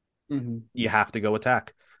 you have to go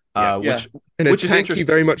attack. Yeah. An Which is attack you interesting.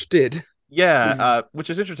 very much did. Yeah, which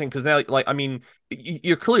is interesting because now, like, I mean,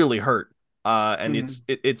 you're clearly hurt, and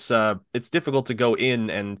it's difficult to go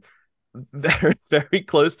in, and very very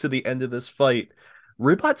close to the end of this fight,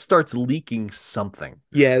 Ribot starts leaking something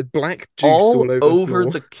Yeah, black juice all over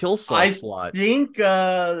the kill cell I slot. think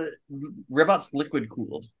Robot's liquid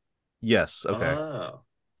cooled. Yes, okay.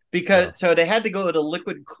 Because so they had to go to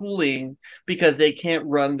liquid cooling because they can't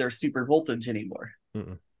run their super voltage anymore.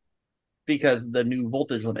 Mm-mm. Because the new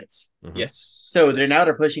voltage limits. Mhm. Yes. So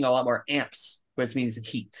they're pushing a lot more amps, which means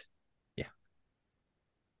heat. Yeah.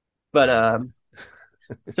 But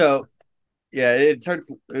so yeah, it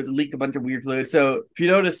leaked a bunch of weird fluid. So if you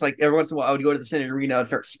notice, like every once in a while, I would go to the center arena and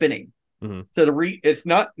start spinning. Mhm. So it's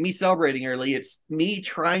not me celebrating early; it's me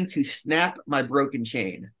trying to snap my broken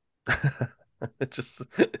chain. Just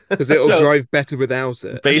because it'll So- drive better without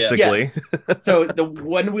it. basically. Yes. So the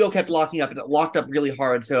one wheel kept locking up, and it locked up really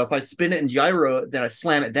hard. So if I spin it and gyro it, then I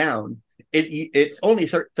slam it down. It's only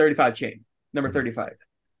 35 chain, number 35.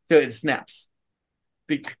 So it snaps.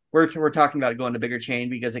 We're talking about going to bigger chain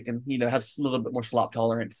because it can, has a little bit more slop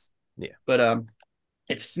tolerance. Yeah. But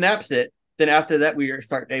it snaps it. Then after that, we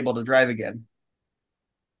start able to drive again.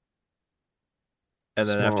 And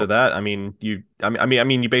then Smart. after that, I mean, you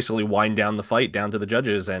basically wind down the fight down to the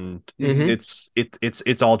judges, and Mhm.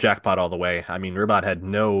 it's all jackpot all the way. I mean, Ribot had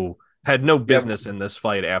no business in this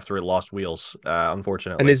fight after it lost wheels,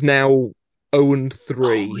 unfortunately. And is now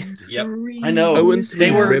 0-3. Yep. I know. 0-3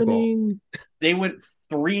 They were- Ribot. They went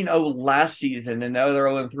 3-0 last season, and now they're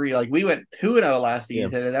 0-3. Like we went 2-0 last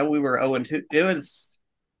season, and then we were 0-2. It was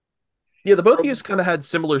Yeah, the both of you kind of had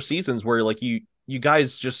similar seasons where like you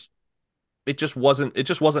guys it just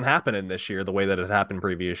wasn't happening this year the way that it happened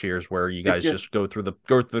previous years, where you guys just go through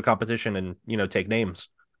the competition and take names.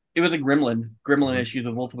 it was a gremlin issue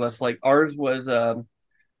with both of us. Like ours was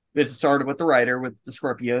it started with the rider with the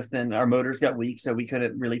Scorpios, then our motors got weak, so we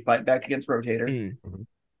couldn't really fight back against Rotator. Mm.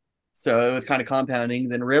 So it was kind of compounding.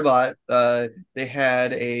 Then Ribot, I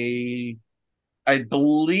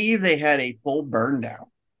believe they had a full burn down.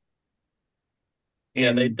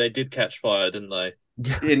 Yeah, in, they did catch fire, didn't they?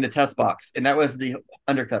 in the test box, and that was the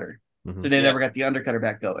undercutter. Mhm. So they never got the undercutter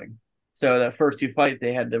back going. So the first 2 fights,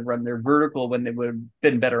 they had to run their vertical when they would have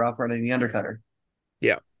been better off running the undercutter.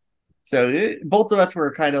 Yeah. So both of us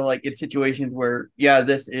were kind of like in situations where, yeah,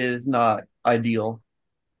 this is not ideal.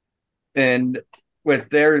 And with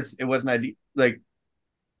theirs, it wasn't ideal. Like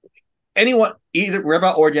anyone, either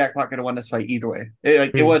Robot or Jackpot could have won this fight either way.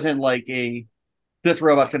 It wasn't like this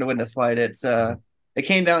robot's going to win this fight. It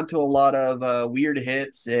came down to a lot of weird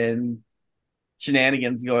hits and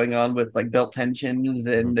shenanigans going on with like belt tensions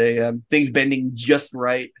and things bending just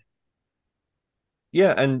right.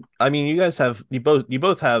 Yeah, and I mean, you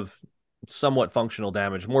both have somewhat functional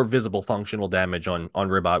damage, more visible functional damage on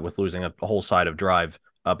Ribot with losing a whole side of drive.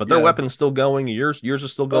 But their weapon's still going. Yours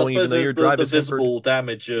is still Well, I going, even suppose though your there's drive the is hampered. visible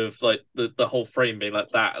damage of like the whole frame being like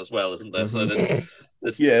that as well, isn't there? So Mhm.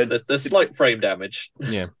 there's slight frame damage.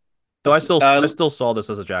 Yeah. Though I still saw this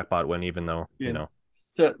as a jackpot win, even though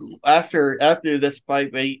So after this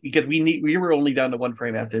fight, because we were only down to 1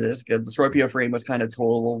 frame after this because the Scorpio frame was kind of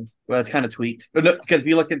totaled, it's kind of tweaked. But no, because if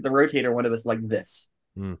you look at the Rotator one, it was like this.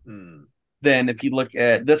 Hmm. Then if you look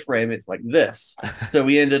at this frame, it's like this. So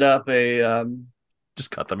we ended up just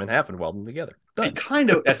cut them in half and weld them together. Done.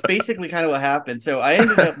 that's basically kind of what happened. So I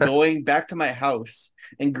ended up going back to my house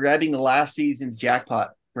and grabbing the last season's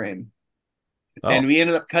jackpot frame. Oh. And we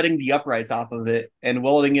ended up cutting the uprights off of it and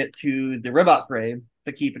welding it to the Ribot frame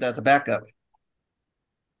to keep it as a backup.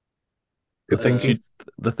 Good thinking.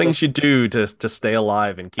 the things you do to stay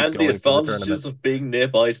alive and keep and the going for the advantages tournament. of being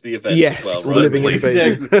nearby to the event Yes, as well, right? living in the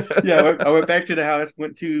base. Exactly. Yeah, I went back to the house,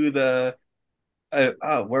 went to the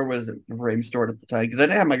where was it? The frame stored at the time because I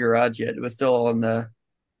didn't have my garage yet. It was still in the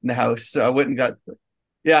house. So I went and got.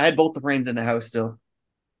 Yeah, I had both the frames in the house still.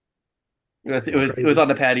 It was on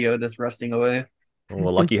the patio, just rusting away. Oh, a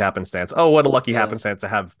lucky happenstance. Oh, what a lucky Yeah. happenstance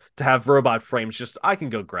to have robot frames. Just I can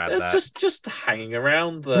go grab that. It's just hanging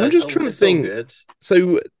around there. I'm just trying to think. Good.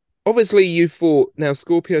 So obviously you fought now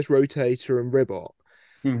Scorpios, Rotator, and Ribot.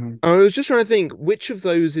 Mm-hmm. I was just trying to think which of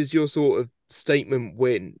those is your sort of statement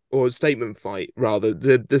win or statement fight, rather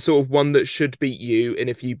the sort of one that should beat you, and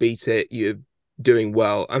if you beat it, you're doing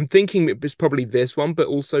well. I'm thinking it's probably this one, but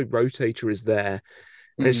also Rotator is there,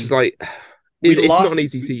 and it's just like it's not an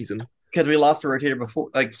easy season because we lost the Rotator before.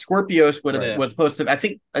 Like Scorpios was supposed to. I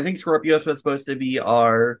think Scorpios was supposed to be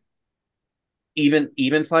our even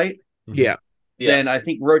fight. Yeah. Then I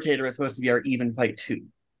think Rotator was supposed to be our even fight too,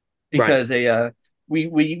 because we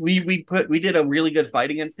did a really good fight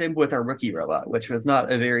against him with our rookie robot, which was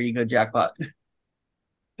not a very good jackpot.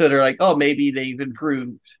 So they're like, oh, maybe they've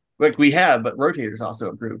improved. Like we have, but Rotator's also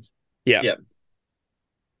improved. Yeah.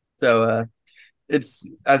 So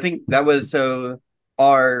I think that was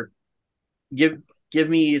our give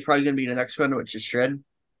me is probably gonna be the next one, which is Shred.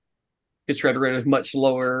 Because Shred rate is much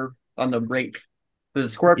lower on the rank. The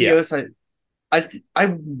Scorpios,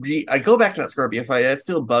 I go back to that Scorpio fight. That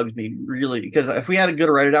still bugs me really, because if we had a good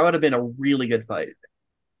rider, that would have been a really good fight.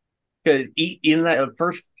 Because in that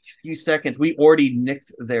first few seconds, we already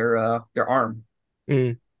nicked their arm.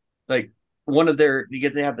 Like one of their,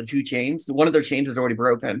 because they have the two chains. One of their chains is already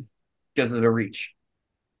broken because of the reach.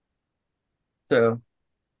 So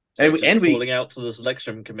and we calling out to the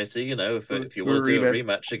selection committee, if you want to do a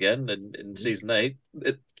rematch again in season 8.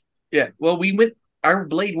 Yeah, well, our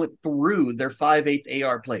blade went through their 5/8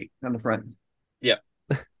 AR plate on the front. Yeah.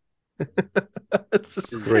 It's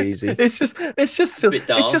just crazy. It's just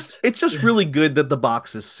really good that the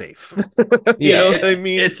box is safe. You know what I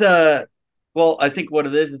mean? It's well, I think what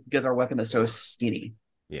it is because our weapon is so skinny.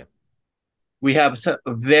 Yeah. We have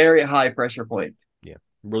a very high pressure point. Yeah.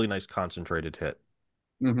 Really nice concentrated hit.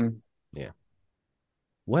 Mm-hmm. Yeah.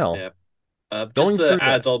 Well, just to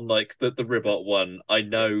add on like the Ribot one, I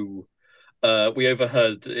know we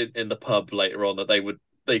overheard in the pub later on that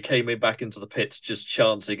they came back into the pits just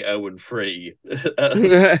chanting 0-3.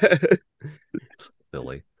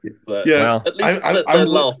 Silly. But, well, at least they're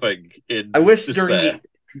laughing in I wish despair.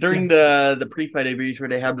 during the pre-fight interviews where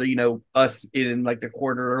they have us in like the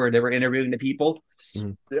quarter or they were interviewing the people,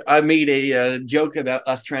 I made a joke about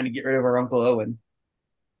us trying to get rid of our Uncle Owen.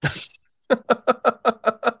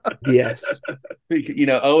 Yes. Because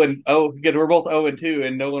we're both 0-2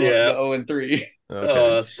 and no one wants to go 0-3. Okay.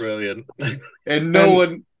 Oh, that's brilliant. And no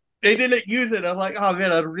one, they didn't use it. I'm like, oh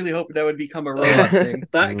man, I'm really hoping that would become a robot thing.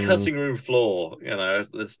 That cutting room floor, there's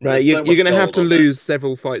you're going to have to lose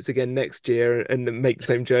several fights again next year and then make the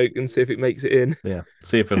same joke and see if it makes it in. Yeah,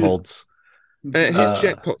 see if it holds. Here's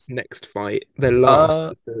Jackpot's next fight. Their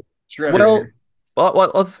last.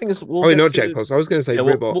 Well, the thing is, not Jackpots. I was going to say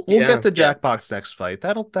Ribot. We'll get to Jackpot's next fight.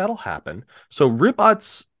 That'll happen. So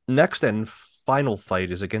Ribot's next and final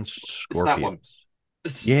fight is against Scorpios.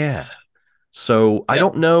 Yeah. So I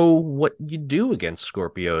don't know what you do against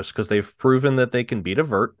Scorpios because they've proven that they can beat a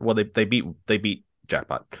vert. Well, they beat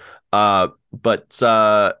Jackpot. But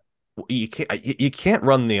you can't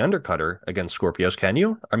run the undercutter against Scorpios, can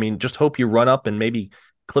you? I mean, just hope you run up and maybe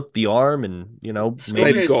clip the arm and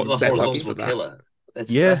maybe got set up for that. Killer.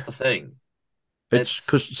 That's the thing. It's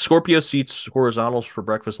because Scorpios eats horizontals for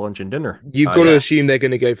breakfast, lunch, and dinner. You've got to assume they're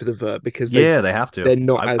going to go for the vert because they have to. They're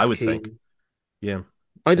not as I would keen. think. Yeah,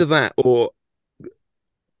 either that or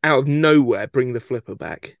out of nowhere bring the flipper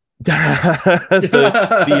back. the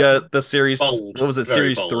series bold, what was it,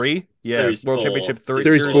 series bold. 3? Yeah, series World 4. Championship 3,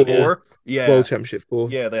 series 4. Yeah, World Championship 4.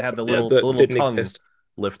 Yeah, they had the little tongue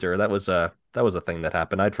lifter. That was a thing that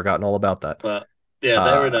happened. I'd forgotten all about that. But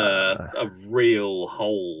they're in a real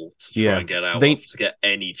hole to try and get out of to get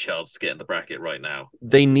any chance to get in the bracket right now.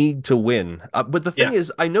 They need to win. But the thing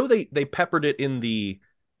is, I know they peppered it in the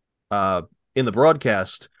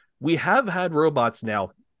broadcast. We have had robots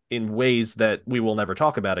now in ways that we will never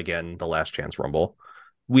talk about again, the Last Chance Rumble.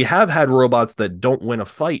 We have had robots that don't win a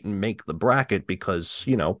fight and make the bracket because,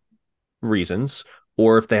 reasons,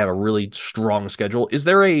 or if they have a really strong schedule. Is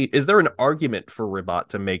there an argument for Ribot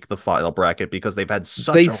to make the final bracket because they've had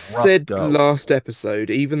such a rough go? They said last episode,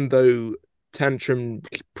 even though Tantrum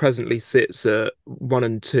presently sits at 1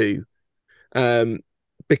 and 2,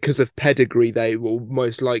 because of pedigree, they will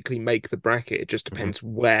most likely make the bracket. It just depends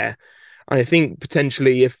where. I think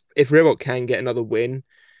potentially if Robot can get another win,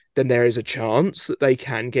 then there is a chance that they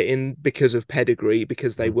can get in because of pedigree,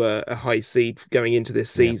 because they were a high seed going into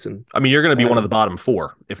this season. I mean, you're going to be one of the bottom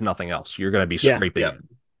 4, if nothing else. You're going to be scraping it,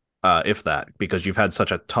 if that, because you've had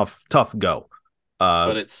such a tough go.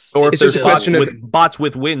 But or if there's just bots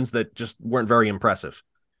with wins that just weren't very impressive.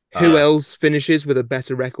 Who else finishes with a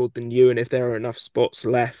better record than you? And if there are enough spots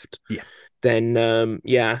left, then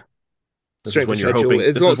This is when you're hoping.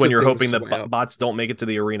 This is when you're hoping that bots don't make it to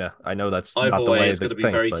the arena. I know that's not the way. It's going to be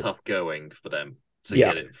very tough going for them to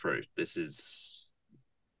get it through. This is.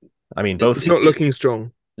 I mean, both. It's not looking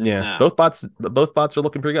strong. Yeah, both bots are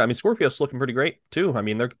looking pretty good. I mean, Scorpio's looking pretty great too. I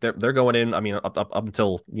mean, they're going in. I mean, up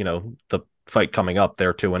until the fight coming up,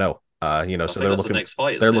 they're 2-0. So they're looking. Next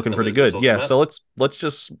fight, they're looking pretty good. Yeah. About? So let's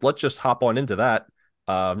just hop on into that.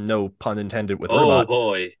 No pun intended with Robot.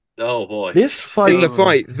 Oh boy! This fight is the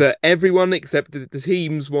fight that everyone except the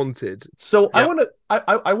teams wanted. So I want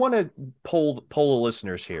to poll the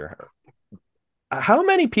listeners here. How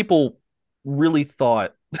many people really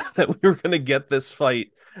thought that we were going to get this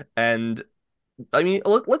fight? And I mean,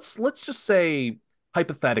 let's just say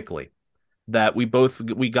hypothetically that we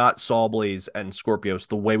got Sawblaze and Scorpios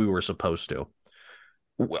the way we were supposed to.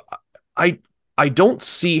 I don't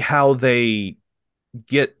see how they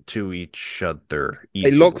get to each other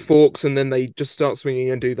easily. They lock forks and then they just start swinging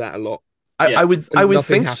and do that a lot. I would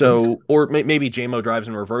think happens. So, or maybe JMO drives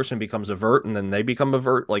in reverse and becomes a vert, and then they become a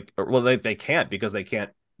vert. They can't because they can't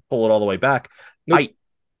pull it all the way back. Nope.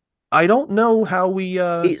 I don't know how we.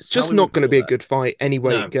 It's just not going to be a good fight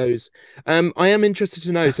anyway. It goes. I am interested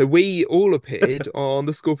to know. So we all appeared on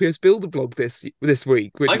the Scorpios Builder blog this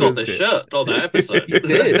week. Which I got the shirt on that episode. You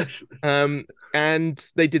did.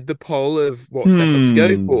 And they did the poll of what setup to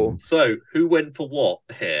go for. So who went for what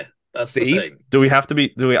here? That's Steve? The thing. Do we have to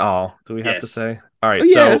be? Do we have to say? All right.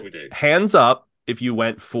 Hands up if you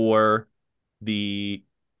went for the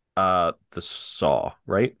Saw,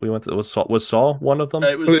 right? We went to was Saw one of them?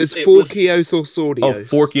 It was Forkios or Sordios. Oh,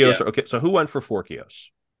 Forkios. Yeah. Okay, so who went for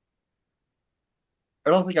Forkios?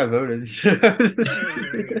 I don't think I voted.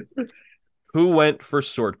 Who went for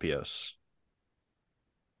Swordpios?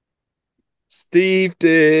 Steve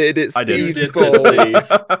did. It's Steve's fault.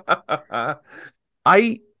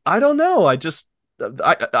 I don't know. I just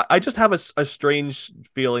have a strange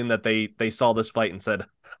feeling that they saw this fight and said,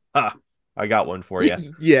 I got one for you.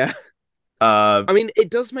 Yeah. I mean, it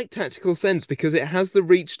does make tactical sense because it has the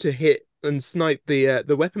reach to hit and snipe the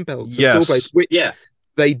weapon belts of Sawblade, which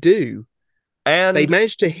they do. And they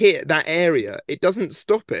managed to hit that area. It doesn't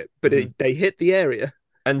stop it, but they hit the area.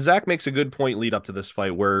 And Zach makes a good point lead up to this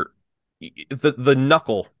fight where the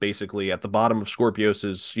knuckle basically at the bottom of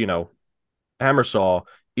Scorpios's, hammer saw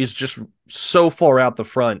is just so far out the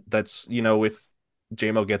front that's, if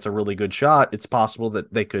JMO gets a really good shot, it's possible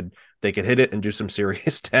that they could hit it and do some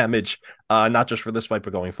serious damage. Not just for this fight,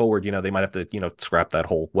 but going forward, they might have to, scrap that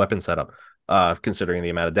whole weapon setup, considering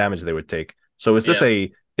the amount of damage they would take. So is this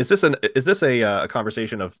a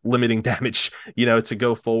conversation of limiting damage, to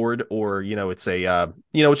go forward, or it's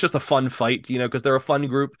it's just a fun fight, because they're a fun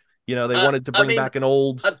group. They wanted to bring back an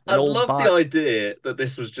old. I love the idea that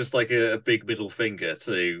this was just like a big middle finger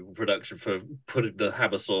to production for putting the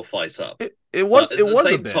hammer saw fight up. It was. But it was at the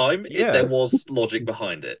same a bit. time. There was logic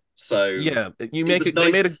behind it. So they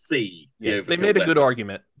made a good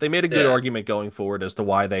argument. They made a good argument going forward as to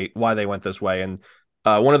why they went this way. And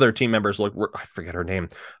one of their team members, I forget her name.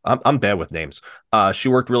 I'm bad with names. She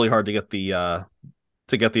worked really hard to get the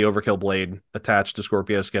overkill blade attached to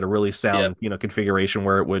Scorpios, get a really sound, configuration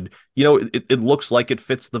where it would, it looks like it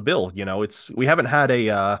fits the bill. We haven't had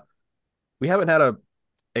a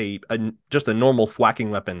just a normal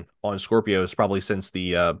thwacking weapon on Scorpios probably since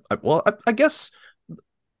the I guess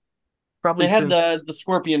probably they had the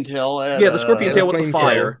scorpion tail. The scorpion tail with the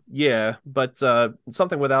fire. Yeah, but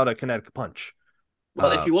something without a kinetic punch.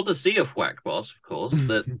 Well, if you want to see a whack boss, of course,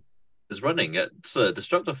 that is running at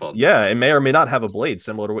Destructophon. Yeah, it may or may not have a blade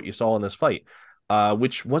similar to what you saw in this fight.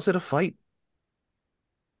 Which was it a fight?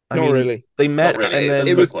 Not really. They met, really. And then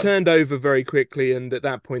it was turned over very quickly, and at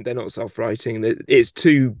that point, they're not self-writing. It's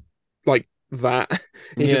too like that.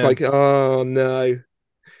 It's just like, oh no.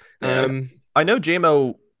 I know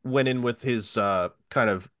JMO went in with his kind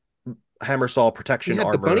of hammer saw protection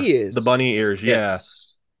armor, the bunny ears.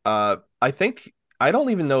 Yes. I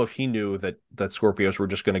don't even know if he knew that Scorpios were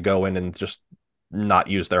just going to go in and just not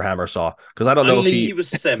use their hammer saw, because I don't know if he was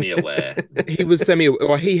semi-aware. He was semi-aware.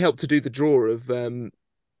 Well, he helped to do the draw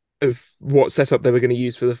of what setup they were going to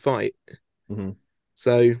use for the fight. Mm-hmm.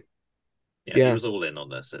 So he was all in on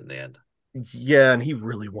this in the end. Yeah, and he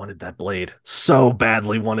really wanted that blade. So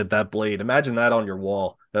badly wanted that blade. Imagine that on your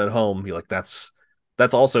wall at home. You're like, that's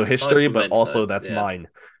also It's a nice history, but memento. also that's Yeah. mine.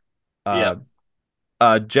 Yeah.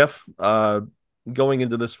 Jeff, going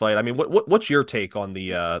into this fight, I mean, what's your take on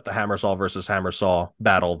the Hammersaw versus Hammersaw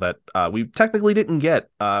battle that we technically didn't get?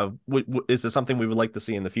 Is this something we would like to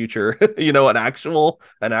see in the future? An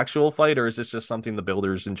actual fight, or is this just something the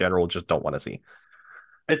builders in general just don't want to see?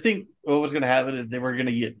 I think what was going to happen is they were going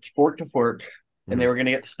to get fork to fork, and they were going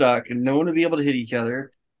to get stuck, and no one would be able to hit each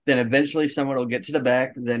other. Then eventually, someone will get to the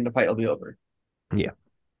back, and then the fight will be over. Yeah,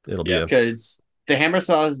 it'll be Yeah. Because the hammer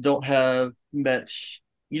saws don't have much.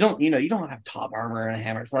 You don't have top armor in a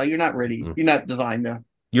hammer saw. You're not ready. You're not designed to.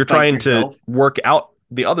 You're fight trying yourself. to work out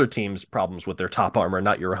the other team's problems with their top armor,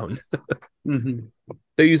 not your own.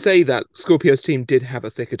 So you say that Scorpio's team did have a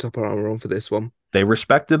thicker top armor on for this one. They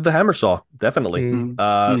respected the Hammersaw, definitely. Mm.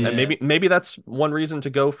 And maybe that's one reason to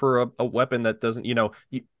go for a weapon that doesn't, go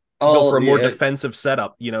for a more defensive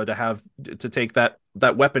setup, to take that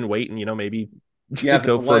weapon weight and, maybe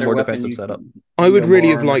go for a more defensive setup. I would really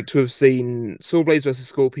have liked to have seen Sawblades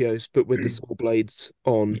versus Scorpios, but with the Sawblades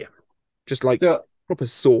on. Yeah. Just like proper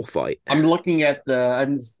saw fight. I'm looking at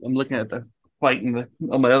the fight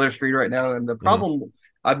on my other screen right now, and the problem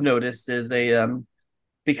I've noticed is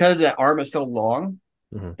because the arm is so long,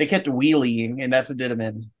 they kept wheeling, and that's what did them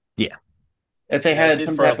in. Yeah. If they had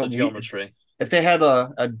some type of geometry, if they had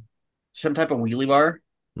some type of wheelie bar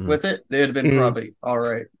with it, they would have been probably all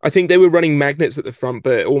right. I think they were running magnets at the front,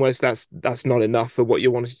 but almost that's not enough for what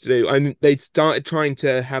you wanted to do. I mean, they started trying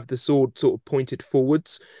to have the sword sort of pointed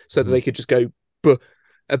forwards so that they could just go, but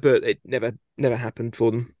it never happened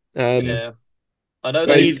for them. yeah, I know.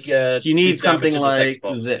 So you need something like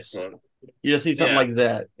this. Right? You just need something like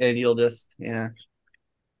that, and you'll just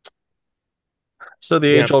So the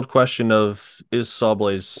age-old question of, is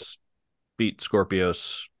Sawblaze beat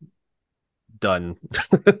Scorpios done?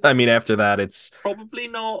 I mean, after that, it's probably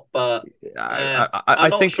not, but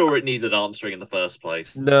I'm not sure it needed answering in the first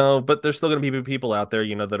place. No, but there's still going to be people out there,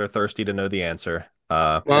 that are thirsty to know the answer.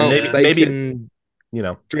 Well, maybe can,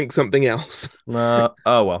 drink something else. Oh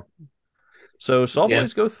well. So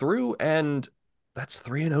Sawblaze go through, and that's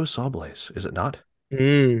 3-0 Sawblaze, is it not?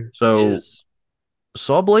 So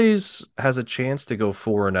Sawblaze has a chance to go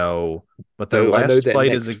 4-0, but their last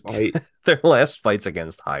fight is their last fight's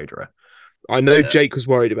against Hydra. I know Jake was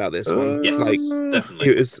worried about this one. Yes, definitely.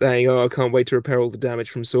 He was saying, "Oh, I can't wait to repair all the damage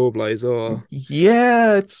from Sawblaze." Oh,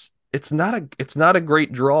 yeah, it's not a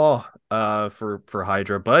great draw for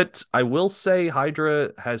Hydra, but I will say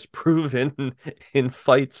Hydra has proven in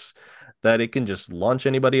fights that it can just launch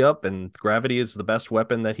anybody up, and gravity is the best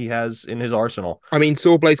weapon that he has in his arsenal. I mean,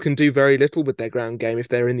 Sawblaze can do very little with their ground game if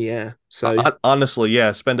they're in the air. So honestly,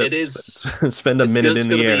 yeah, spend a minute in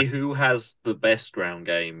the air. Be who has the best ground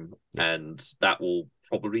game, and that will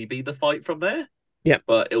probably be the fight from there. Yeah,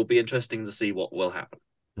 but it'll be interesting to see what will happen.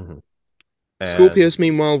 Scorpios,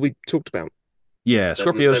 meanwhile, we talked about. Yeah,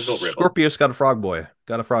 Scorpios got a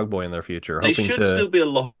frog boy in their future. They should still be a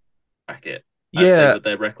lock bracket. With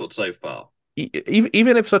their record so far.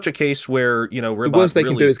 Even if such a case where Ribot, the worst they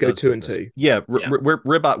can do is go 2-2. Yeah,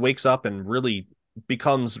 Ribot wakes up and really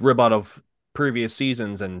becomes Ribot of previous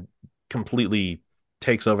seasons and completely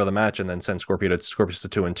takes over the match, and then sends Scorpios to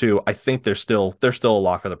 2-2. I think they're still a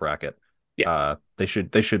lock for the bracket. Yeah, they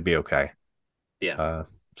should be okay. Yeah.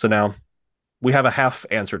 So now we have a half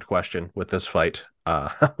answered question with this fight,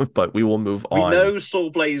 but we will move on. We know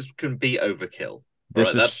Sawblaze can beat Overkill.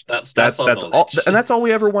 That's all, and that's all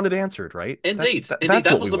we ever wanted answeed, right? Indeed, that's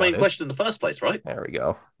that was the main question in the first place, right? There we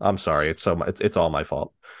go. I'm sorry, it's all my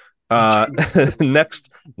fault.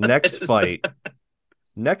 Next fight.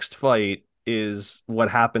 Next fight is what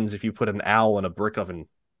happens if you put an owl in a brick oven.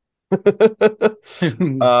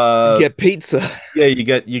 You get pizza. Yeah,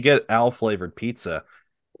 you get owl flavored pizza.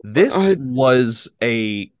 This was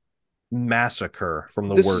a massacre from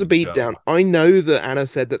the word. This was a beatdown. I know that Anna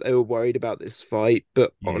said that they were worried about this fight,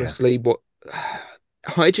 but honestly,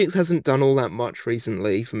 Hijinks hasn't done all that much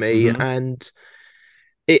recently for me, and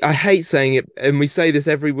I hate saying it, and we say this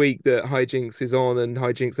every week that Hijinks is on and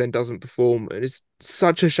Hijinks then doesn't perform, and it's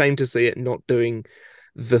such a shame to see it not doing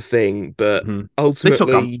the thing, but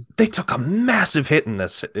ultimately they took a massive hit in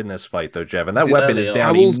this fight though, Jeff, and that weapon is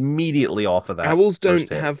down immediately off of that. Owls don't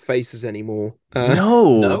have faces anymore.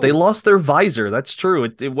 No, they lost their visor. That's true.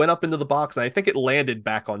 It went up into the box, and I think it landed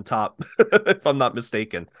back on top, if I'm not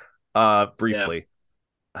mistaken. Briefly,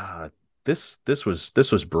 this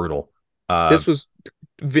was brutal. This was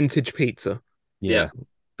vintage pizza. Yeah.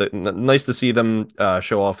 Nice to see them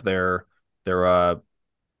show off their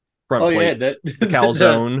front plate, the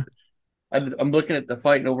calzone. I'm looking at the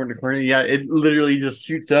fight over in the corner. Yeah, it literally just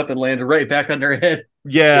shoots up and lands right back on their head.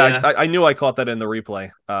 Yeah, I knew I caught that in the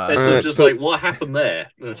replay. They're sort of just like, what happened there?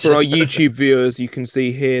 For our YouTube viewers, you can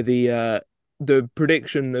see here the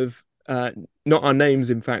prediction of not our names,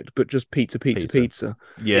 in fact, but just pizza.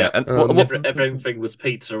 Yeah, and everything was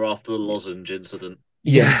pizza after the lozenge incident.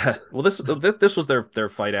 Yes. Well, this was their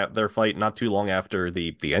fight not too long after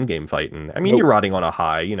the endgame fight, and I mean, you're riding on a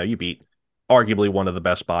high. You know, you beat arguably one of the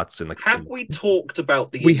best bots in the. Have we talked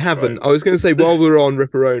about the? We intro? haven't. I was going to say while we're on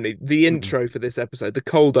Ripperoni, the intro for this episode, the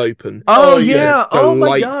cold open. Oh yeah! Oh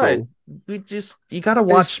my god! You gotta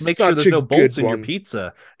watch. Make sure there's no bolts in your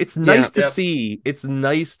pizza. It's nice to see. It's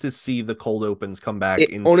nice to see the cold opens come back. It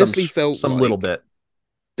in honestly felt some little bit.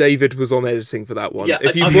 David was on editing for that one. Yeah,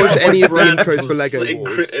 if you've watched any of the intros for Lego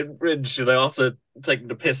Wars, Ridge, after taking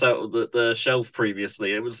the piss out of the shelf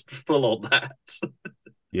previously, it was full on that.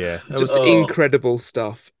 Yeah, just incredible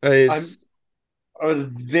stuff. I was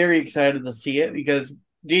very excited to see it because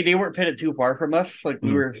they weren't pitted too far from us. Like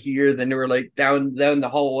we were here, then they were like down the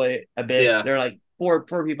hallway a bit. Yeah. They're like four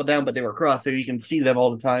people down, but they were across, so you can see them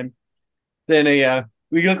all the time. Then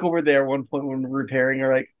we look over there at one point when we're repairing.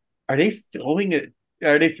 We're like, are they filming it?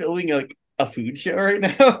 Are they filming like a food show right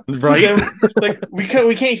now? Right. Like we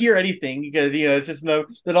can't hear anything because it's just no.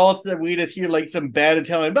 Then all of a sudden we just hear like some bad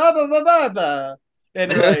Italian ba ba ba ba ba. And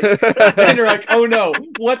they're like, oh no,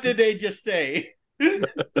 what did they just say?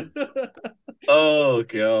 Oh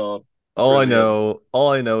god. All I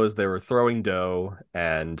know is they were throwing dough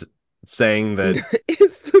and saying that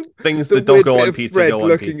things that don't go on pizza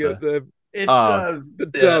go on pizza. It's the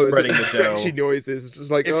dough, spreading the dough. Scratchy noises. It's just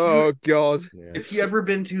like, oh god. Yeah. If you ever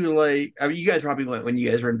been to like, I mean, you guys probably went when you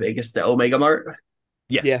guys were in Vegas, the Omega Mart.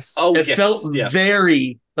 Yes. Oh, it felt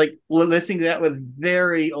very like listening to that was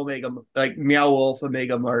very Omega, like Meow Wolf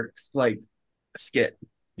Omega Mart's like skit.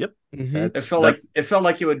 Yep. Mm-hmm. It felt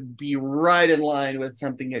like it would be right in line with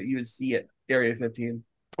something that you would see at Area 15.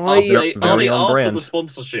 Are they after the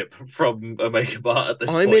sponsorship from Omega Mart at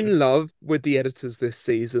this point? I'm in love with the editors this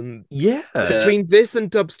season. Yeah. Between this and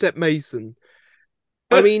Dubstep Mason.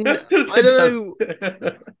 I mean, I don't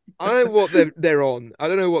know what they're on. I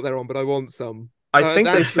don't know what they're on, but I want some. I think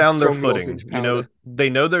they found their footing. They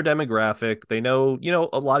know their demographic. They know,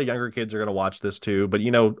 a lot of younger kids are going to watch this too, but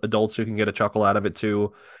adults who can get a chuckle out of it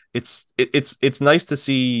too. It's nice to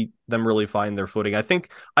see them really find their footing. I think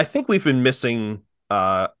we've been missing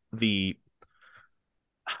the.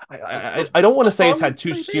 I don't want to say it's had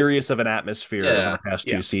too serious of an atmosphere over the past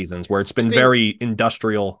 2 seasons, where it's been very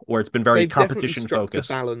industrial, where it's been very competition focused.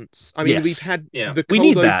 The balance. I mean, we've had the we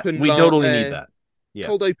need that. We totally need that. Yeah.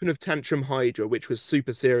 Cold open of Tantrum Hydra, which was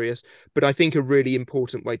super serious, but I think a really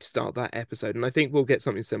important way to start that episode. And I think we'll get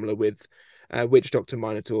something similar with Witch Doctor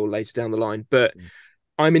Minotaur later down the line. But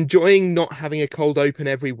I'm enjoying not having a cold open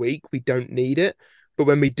every week. We don't need it. But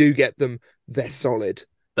when we do get them, they're solid.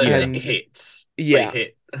 They hits. Yeah. They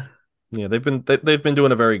hit. Yeah, they've been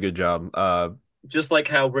doing a very good job. Just like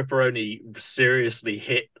how Ripperoni seriously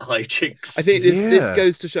hit Hijinks. I think this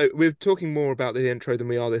goes to show we're talking more about the intro than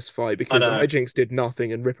we are this fight, because Hijinks did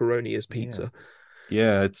nothing and Ripperoni is pizza.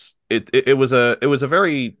 Yeah, it's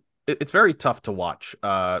very tough to watch.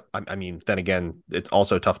 I mean, then again, it's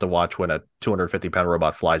also tough to watch when a 250-pound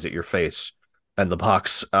robot flies at your face and the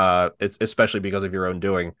box. It's especially because of your own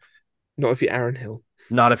doing. Not if you're Aaron Hill.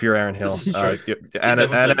 Not if you're Aaron Hill.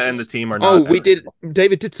 Anna and the team are not.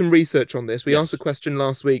 David did some research on this. We asked the question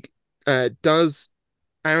last week. Does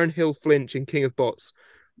Aaron Hill flinch in King of Bots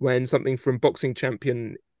when something from boxing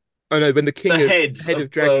champion... Oh no, when the head of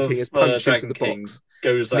Dragon King is punched into the box?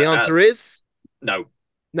 Goes and the answer is... No.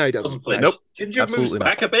 No, he doesn't flinch. Nope. Ginger moves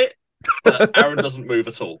back a bit, but Aaron doesn't move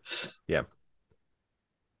at all. Yeah.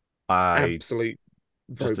 Absolute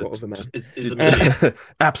robot of a man. Is a machine.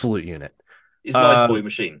 Absolute unit. He's nice boy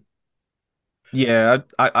machine. Yeah,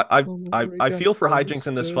 I feel for Hijinks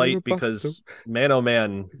in this fight because, man, oh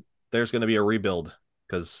man, there's going to be a rebuild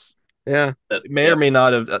because or may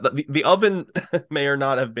not have the oven may or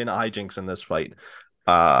not have been Hijinks in this fight.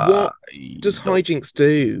 What does Hijinks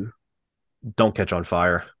do? Don't catch on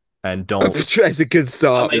fire and don't. That's a good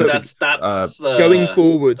start. I mean, that's going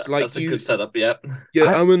forwards. Like that's a good setup. Yeah, you're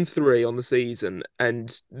 0-3 on the season,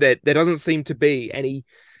 and there doesn't seem to be anything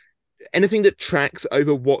that tracks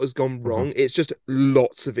over what has gone wrong. It's just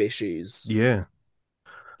lots of issues. Yeah,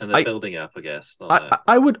 and they're building up, I guess.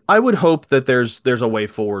 I would hope that there's a way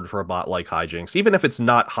forward for a bot like Hijinks, even if it's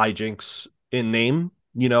not Hijinks in name.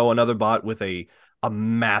 Another bot with a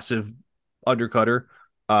massive undercutter,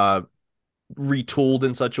 retooled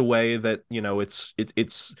in such a way that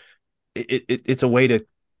it's a way to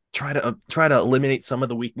try to eliminate some of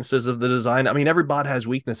the weaknesses of the design. I mean, every bot has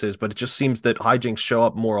weaknesses, but it just seems that hijinks show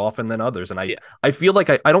up more often than others. And I feel like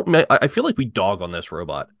I feel like we dog on this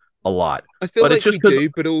robot a lot. I feel but like it's just we do,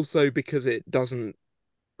 but also because it doesn't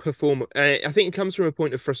perform. I think it comes from a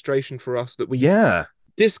point of frustration for us that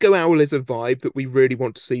Disco Owl is a vibe that we really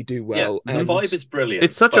want to see do well. Yeah, the vibe is brilliant.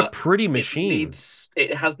 It's such a pretty machine.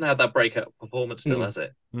 It hasn't had that breakout performance still, has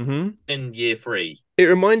it? Mm-hmm. In year 3. It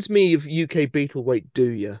reminds me of UK Beetleweight Do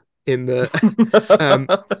Ya in the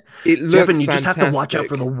it looks Jevin, you fantastic. just have to watch out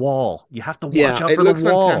for the wall. You have to watch out for the wall. It looks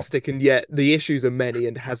fantastic, and yet the issues are many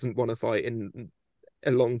and hasn't won a fight in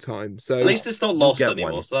a long time. So at least it's not lost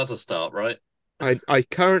anymore, so that's a start, right? I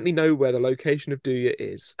currently know where the location of Do Ya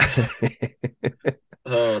is.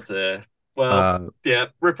 Oh dear. Well, yeah,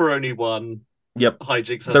 Ripperoni won. Yep.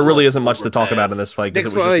 Hijinks has there really isn't much to talk about in this fight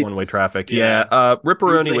because it was just one-way traffic. Yeah.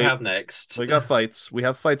 Ripperoni. Who do we have next? We got fights. We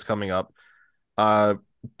have fights coming up.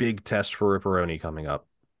 Big test for Ripperoni coming up.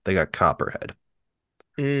 They got Copperhead.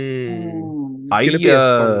 I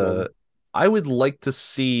would like to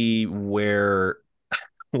see where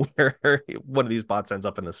one of these bots ends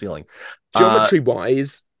up in the ceiling.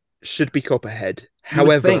 Geometry-wise, should be Copperhead.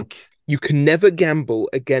 However, you can never gamble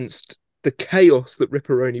against the chaos that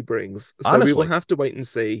Ripperoni brings. So honestly, we will have to wait and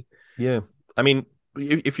see. Yeah. I mean,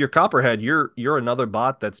 if you're Copperhead, you're another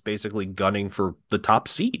bot that's basically gunning for the top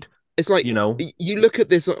seed. It's like, you look at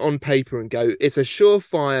this on paper and go, it's a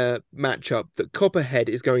surefire matchup that Copperhead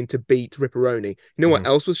is going to beat Ripperoni. You know what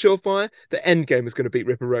else was surefire? The Endgame was going to beat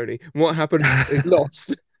Ripperoni. And what happened? It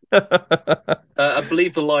lost. I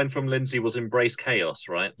believe the line from Lindsay was "Embrace chaos,"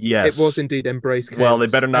 right? Yes, it was indeed "Embrace chaos." Well, they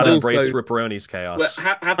better not embrace Ripperoni's chaos.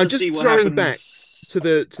 Well, I'm just throwing back to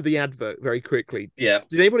the advert very quickly. Yeah.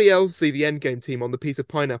 Did anybody else see the Endgame team on the piece of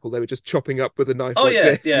pineapple? They were just chopping up with a knife. Oh like yeah,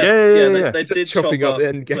 this. Yeah. They did chopping up the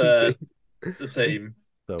Endgame team. The team.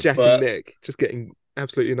 Jack and Nick just getting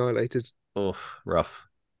absolutely annihilated. Oh, rough.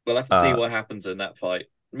 We'll have to see what happens in that fight.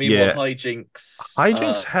 Meanwhile,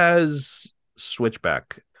 Hijinks has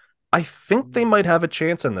Switchback. I think they might have a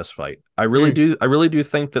chance in this fight. I really do. I really do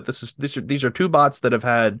think that these are two bots that have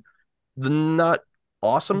had the not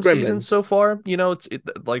awesome season so far. You know, it's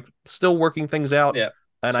like still working things out. Yeah,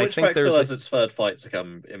 and Switchback I think there's still has its third fight to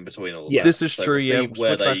come in between all. Yeah, this is true. We'll see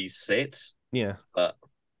where they sit. Yeah, but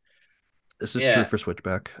this is true for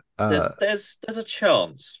Switchback. There's a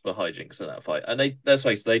chance for Hijinks in that fight, and let's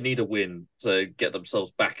face it, they need a win to get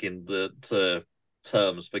themselves back in the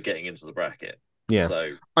terms for getting into the bracket. Yeah.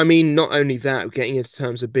 So I mean, not only that, getting into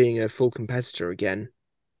terms of being a full competitor again.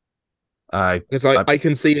 Because I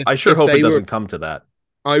can see. I sure hope it doesn't come to that.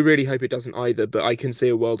 I really hope it doesn't either. But I can see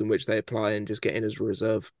a world in which they apply and just get in as a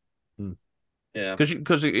reserve. Yeah.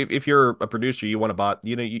 Because if you're a producer, you want a bot.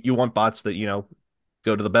 You want bots that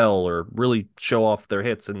go to the bell or really show off their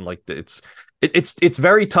hits, and like it's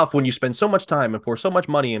very tough when you spend so much time and pour so much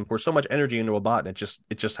money and pour so much energy into a bot, and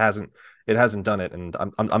it just hasn't done it. And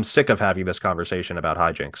I'm sick of having this conversation about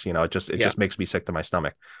Hijinks. It just makes me sick to my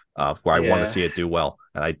stomach. Where I want to see it do well,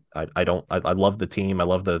 and I love the team. I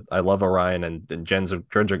love Orion, and Jen's a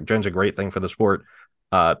great thing for the sport.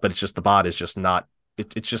 But it's just the bot is just not.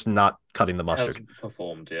 It's just not cutting the mustard. It hasn't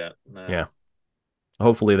performed yet. No. Yeah.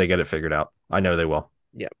 Hopefully they get it figured out. I know they will.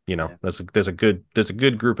 Yeah. There's a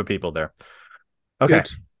good group of people there. Okay. Good.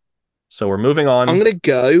 So we're moving on. I'm gonna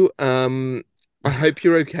go. I hope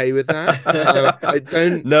you're okay with that. I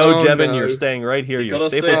don't. No, Jevin, you're staying right here. You're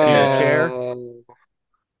stapled to your chair. Oh.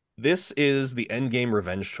 This is the Endgame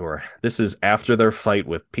Revenge Tour. This is after their fight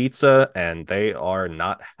with Pizza, and they are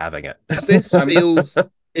not having it. This feels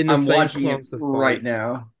in the I'm same watching class it of right fight.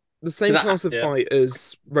 now. The same class of fight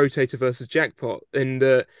as Rotator versus Jackpot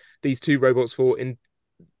in these two robots fought in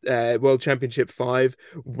World Championship 5.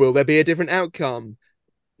 Will there be a different outcome?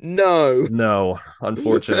 No,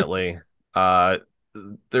 unfortunately.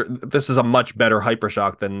 This is a much better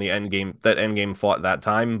Hypershock than the Endgame that Endgame fought that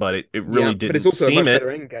time, but it really didn't but it's also seem a much it.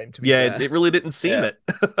 better Endgame, to be fair. It really didn't seem it.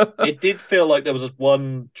 It did feel like there was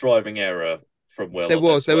one driving error from Will.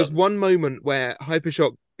 There was one moment where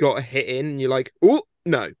Hypershock got a hit in, and you're like, oh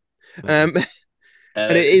no. And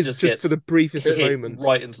it is just for the briefest of moments,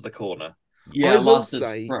 right into the corner. Yeah, I will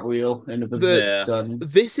say front wheel end of the done.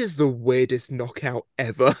 This is the weirdest knockout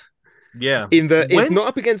ever. Yeah, it's not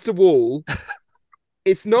up against a wall.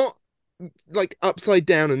 It's not like upside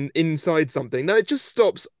down and inside something. No, it just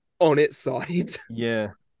stops on its side.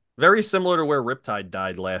 Yeah. Very similar to where Riptide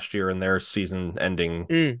died last year in their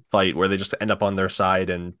season-ending fight, where they just end up on their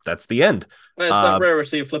side, and that's the end. Well, it's that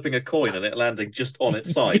rarity of flipping a coin and it landing just on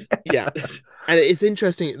its side. Yeah. And it's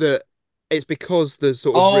interesting that it's because the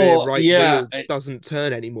sort of rear right wheel doesn't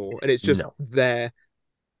turn anymore, and it's just there.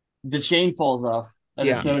 the chain falls off. I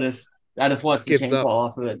just Yeah. noticed. I just watched the Gives chain up. fall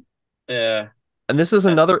off of it. Yeah. And this is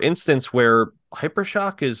another instance where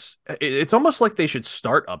Hypershock it's almost like they should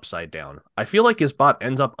start upside down. I feel like his bot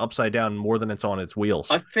ends up upside down more than it's on its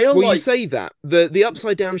wheels. I feel Well, you like say that the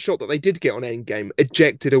upside down shot that they did get on Endgame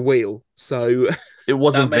ejected a wheel, so It that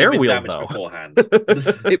wasn't may have their been wheel damaged though. beforehand.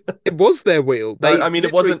 it was their wheel. I mean,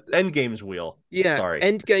 it literally- wasn't Endgame's wheel. Yeah, Sorry.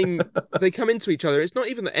 Endgame. They come into each other. It's not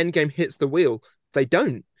even that Endgame hits the wheel. They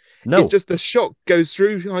don't. No, It's just the shock goes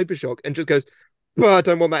through Hypershock and just goes. Well, I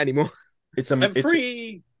don't want that anymore. it's And it's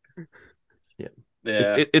free. Yeah.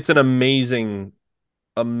 Yeah. it's an amazing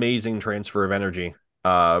transfer of energy.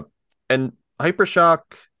 And Hypershock.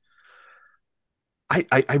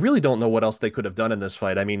 I really don't know what else they could have done in this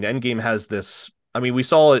fight. I mean, Endgame has this. I mean, we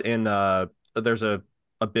saw it in there's a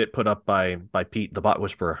bit put up by Pete, the Bot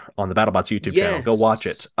Whisperer, on the BattleBots YouTube channel. Go watch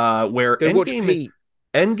it. Where Go watch Pete.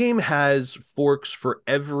 Endgame has forks for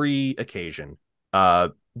every occasion.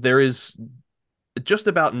 There is just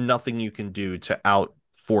about nothing you can do to out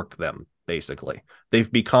fork them. Basically,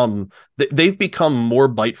 they've become more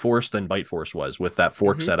Bite Force than Bite Force was with that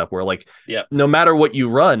fork setup. Where like, no matter what you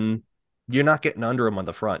run, you're not getting under them on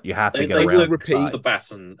the front. You have to get around. Repeat the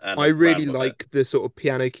baton. And I really like the sort of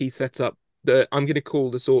piano key setup that I'm going to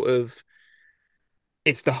call the sort of.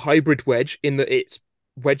 It's the hybrid wedge in that it's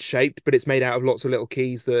wedge shaped, but it's made out of lots of little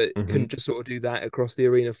keys that can just sort of do that across the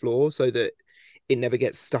arena floor, so that it never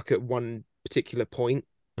gets stuck at one particular point.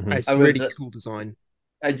 It's a really cool design.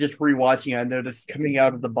 I just rewatching. I noticed coming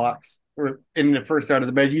out of the box or in the first start of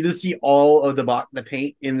the match, you just see all of the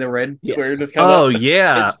paint in the red square just come up.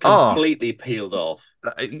 Yeah, it's completely peeled off.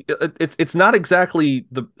 It's not exactly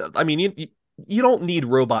the. I mean, you don't need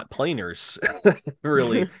robot planers,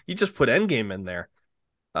 really. You just put Endgame in there.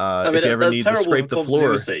 I mean, if you ever need to scrape the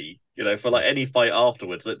floor, for like any fight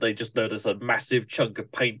afterwards, that they just notice a massive chunk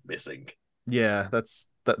of paint missing. Yeah, that's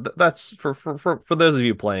for those of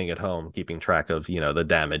you playing at home, keeping track of the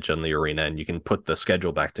damage on the arena, and you can put the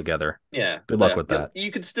schedule back together. Yeah, good luck with that.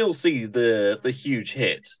 You can still see the huge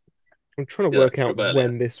hit. I'm trying to work out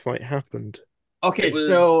when this fight happened. Okay,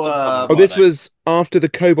 so this was after the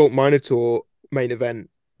Cobalt Minotaur main event.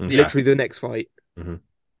 Literally the next fight. Mm-hmm.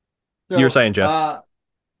 So, you were saying, Jeff?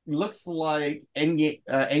 Looks like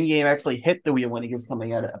Endgame actually hit the wheel when he was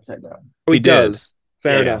coming at it upside down. Oh, he does.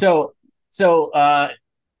 Fair enough. So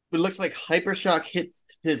it looks like Hypershock hits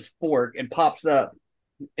his fork and pops up,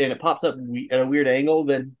 at a weird angle.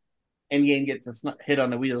 Then Endgame gets a hit on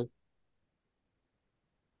the wheel.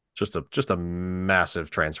 Just a massive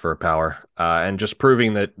transfer of power, and just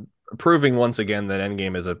proving once again that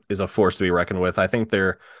Endgame is a force to be reckoned with. I think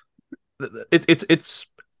it's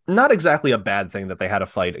not exactly a bad thing that they had a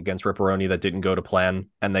fight against Ripperoni that didn't go to plan,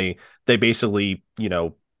 and they basically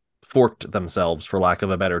forked themselves, for lack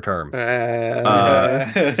of a better term.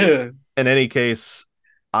 In any case,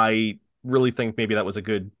 I really think maybe that was a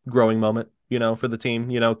good growing moment, for the team,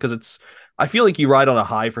 because I feel like you ride on a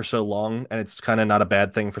high for so long, and it's kind of not a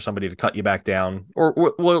bad thing for somebody to cut you back down. Or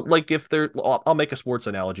well, like if I'll make a sports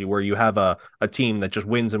analogy where you have a team that just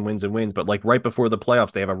wins and wins and wins, but like right before the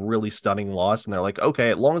playoffs, they have a really stunning loss, and they're like,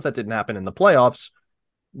 okay, as long as that didn't happen in the playoffs,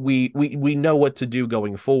 we know what to do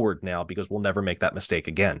going forward now, because we'll never make that mistake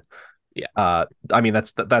again. Yeah. I mean,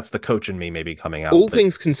 that's the coach in me maybe coming out. All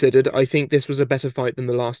things considered, I think this was a better fight than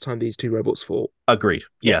the last time these two robots fought. Agreed.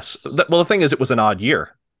 Yes. Well, the thing is, it was an odd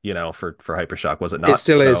year, for Hypershock, was it not? It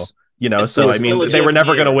still is. So I mean, they were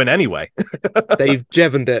never going to win anyway. They've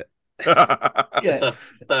Jevoned it.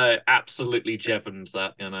 They absolutely Jevoned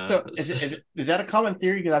that. So is that a common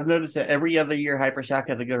theory? Because I've noticed that every other year Hypershock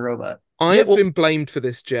has a good robot. I have been blamed for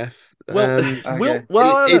this, Jeff. It's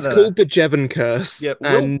called the Jevon curse. Yeah,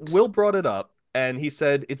 Will brought it up, and he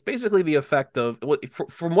said it's basically the effect of,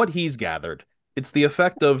 from what he's gathered, it's the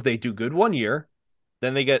effect of they do good one year,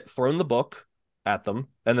 then they get thrown the book at them,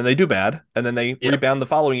 and then they do bad, and then they rebound the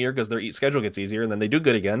following year because their schedule gets easier, and then they do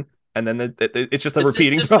good again, and then it's just a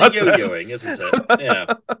repeating process. Yo-yoing, isn't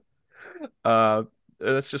it? Yeah.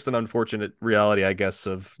 That's just an unfortunate reality, I guess,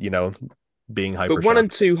 of being Hypershock. But 1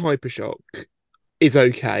 and 2 Hypershock is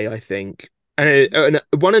okay, I think. And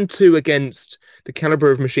 1 and 2 against the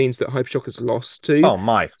caliber of machines that Hypershock has lost to. Oh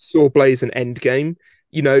my! Sawblaze and Endgame.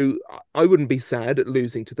 I wouldn't be sad at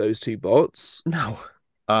losing to those two bots. No.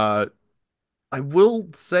 I will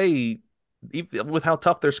say, with how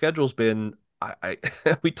tough their schedule's been,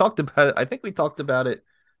 we talked about it. I think we talked about it.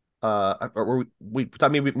 Or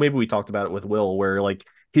maybe we talked about it with Will, where like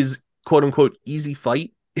his quote unquote easy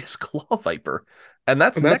fight is Claw Viper, and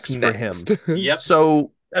that's next for him. Yep.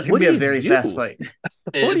 So That's What gonna be do a you very do? fast fight.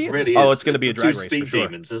 What do It you- really Oh, is. it's gonna be a the drag two race for speed sure.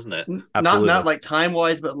 demons, isn't it? Absolutely. Not like time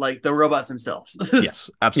wise, but like the robots themselves. Yes,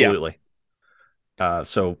 absolutely.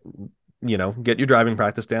 So get your driving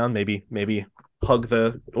practice down. Maybe hug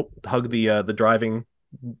the driving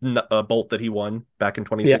bolt that he won back in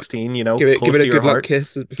 2016. Give it close a to your good luck heart.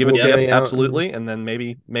 kiss Give before it going out. absolutely, and then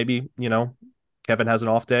maybe Kevin has an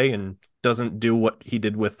off day and doesn't do what he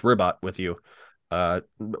did with Ribot with you. I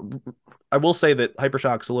will say that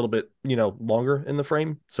Hypershock's a little bit longer in the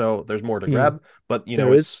frame, so there's more to grab. But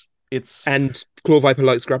There is. it's And Claw Viper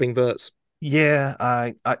likes grabbing verts. yeah.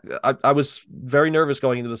 I was very nervous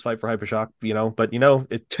going into this fight for Hypershock, but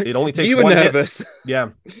it only takes You were one hit. nervous. Yeah.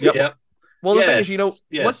 Yep. Yep. Well, the thing is,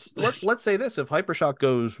 Yes. let's say this: if Hypershock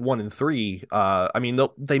goes 1 and 3, I mean,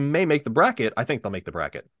 they may make the bracket. I think they'll make the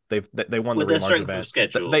bracket. They won With the their Remars strength of event.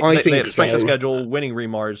 schedule. They I they think have strength of so. schedule, winning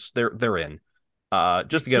Remars. They're in.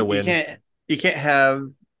 Just to get a win. You can't have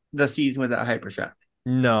the season without Hypershock.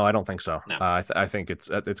 No, I don't think so. No. I think it's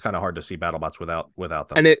kind of hard to see BattleBots without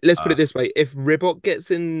them. And let's put it this way: if Ribot gets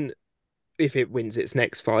in, if it wins its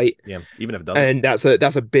next fight, Yeah, even if it doesn't, and that's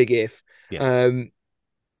a big if, Yeah.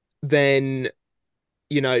 then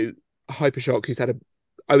Hypershock, who's had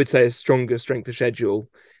I would say a stronger strength of schedule,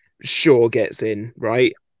 sure gets in,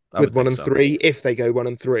 right? I With would 1 think and so. 3, if they go 1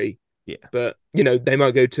 and 3. Yeah. But they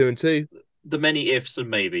might go 2 and 2. The many ifs and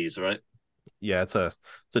maybes, right? Yeah, it's a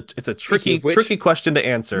Speaking of which, tricky question to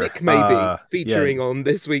answer. Nick maybe featuring on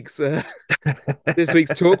this week's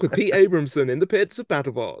talk with Pete Abramson in the pits of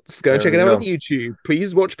BattleBots. Go and check it out on YouTube.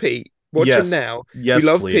 Please watch Pete. Watch him now. Yes, we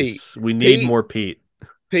love please. Pete. We need Pete- more Pete.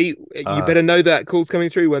 Pete, you better know that call's coming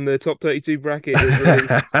through when the top 32 bracket is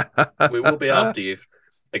released. We will be after you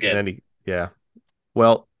again. Yeah.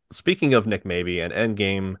 Well, speaking of Nick Maybe and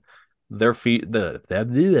Endgame, their season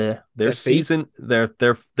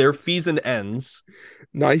ends.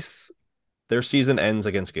 Nice. Their season ends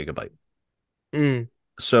against Gigabyte. Mm,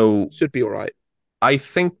 So should be all right. I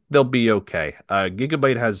think they'll be okay.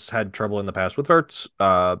 Gigabyte has had trouble in the past with Verts.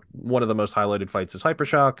 One of the most highlighted fights is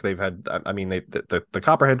Hypershock. They've had, I mean, the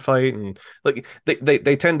Copperhead fight, and like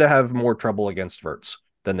they tend to have more trouble against Verts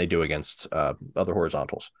than they do against other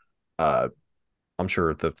horizontals. I'm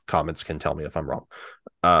sure the comments can tell me if I'm wrong.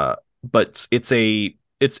 But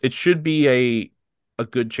it should be a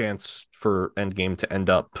good chance for Endgame to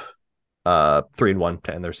end up 3-1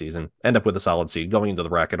 to end their season, end up with a solid seed, going into the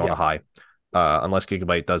bracket on a high. Unless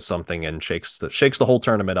Gigabyte does something and shakes the whole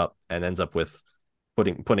tournament up and ends up with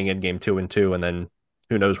putting in game 2 and 2, and then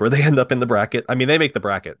who knows where they end up in the bracket. I mean, they make the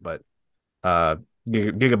bracket, but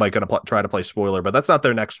Gigabyte gonna try to play spoiler, but that's not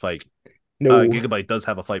their next fight. No. Gigabyte does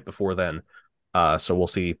have a fight before then, so we'll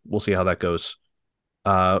see how that goes.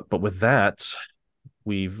 But with that,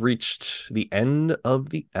 we've reached the end of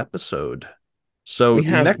the episode. So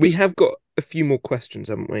we have got a few more questions,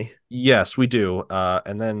 haven't we? Yes, we do.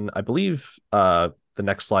 And then I believe the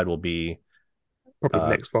next slide will be probably the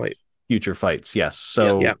next fight. Future fights. Yes.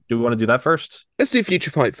 So do we want to do that first? Let's do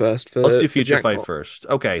future fight first. Let's do future fight first.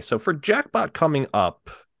 Okay. So for Jackbot coming up,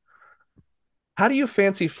 how do you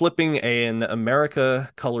fancy flipping an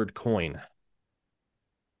America colored coin?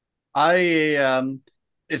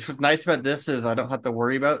 It's what's nice about this is I don't have to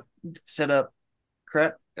worry about setup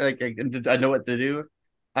crap. Like I know what to do.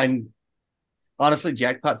 I'm honestly,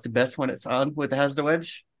 Jackpot's the best when it's on with the Hazard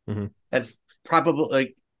Wedge. Mm-hmm. That's probably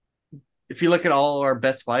like if you look at all our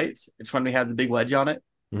best fights, it's when we have the big wedge on it.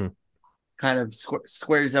 Mm-hmm. Kind of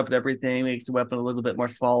squares up everything, makes the weapon a little bit more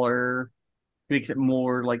smaller, makes it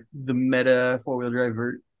more like the meta 4-wheel drive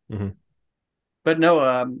vert. Mm-hmm. But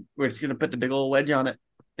no, we're just gonna put the big old wedge on it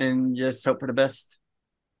and just hope for the best.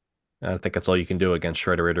 I think that's all you can do against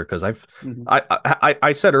Shredderator, because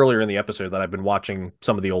I said earlier in the episode that I've been watching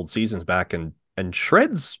some of the old seasons back, and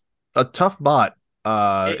Shred's a tough bot.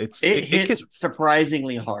 It hits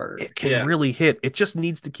surprisingly hard. It can really hit. It just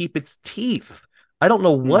needs to keep its teeth. I don't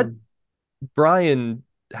know what Brian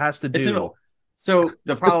has to do. So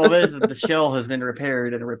the problem is that the shell has been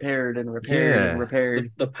repaired and repaired and repaired and repaired.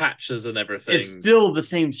 The patches and everything. It's still the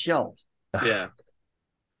same shell. Yeah.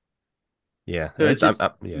 Yeah, so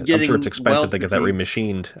I'm sure it's expensive to get that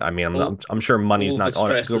remachined. I mean, I'm sure money's not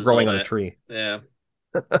growing on a tree. Yeah.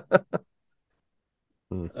 But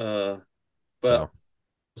we'll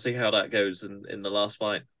see how that goes in the last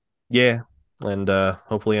fight. Yeah, and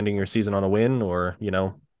hopefully ending your season on a win, or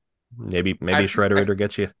maybe Shredderator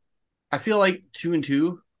gets you. I feel like 2 and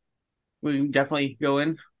 2, we can definitely go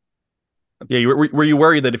in. Yeah, were you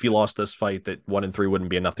worried that if you lost this fight, that 1 and 3 wouldn't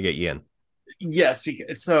be enough to get you in? Yes,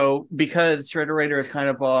 so because Shredderator is kind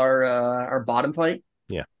of our bottom fight.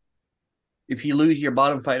 Yeah. If you lose your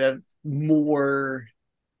bottom fight, that's more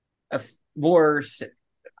more.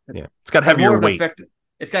 Yeah, it's got has more heavier of an weight. effect.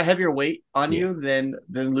 It's got heavier weight on Yeah. you than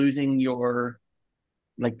losing your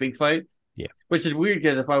like big fight. Yeah. Which is weird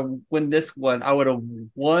because if I win this one, I would have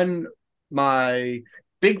won my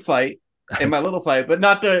big fight and my little fight, but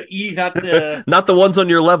not the Not the ones on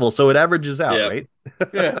your level, so it averages out, Yeah. right?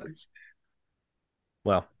 yeah.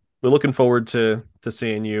 Well, we're looking forward to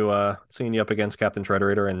seeing you up against Captain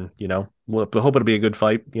Shredderator, and we'll hope it'll be a good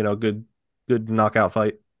fight. Good knockout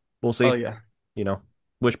fight. We'll see. Oh yeah.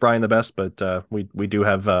 Wish Brian the best, but we do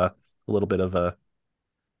have a little bit of a.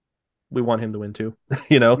 We want him to win too,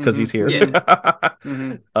 because he's here. Yeah.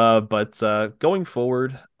 Mhm. But going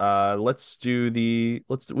forward,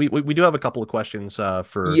 we do have a couple of questions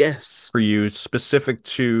for you specific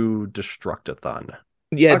to Destructathon.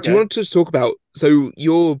 Yeah, do Okay. you want to talk about, so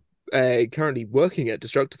you're currently working at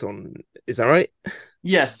Destructathon, is that right?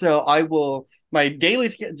 Yes, so my daily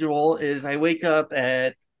schedule is I wake up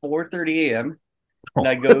at 4:30 a.m. and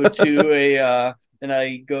I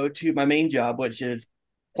go to my main job, which is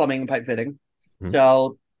plumbing and pipe fitting. Mhm.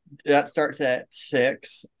 So that starts at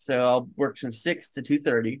 6. So I'll work from 6 to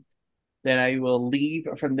 2:30. Then I will leave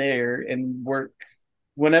from there and work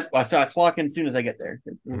so I clock in as soon as I get there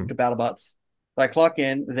Mhm. to BattleBots. So I clock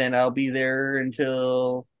in, then I'll be there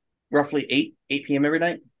until roughly 8 p.m. every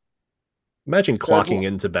night. Imagine That's clocking what-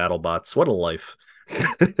 into BattleBots. What a life.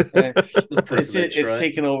 The privilege, It's right?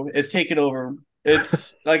 taken over. It's taken over.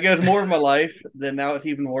 It's like it was more of my life, then now it's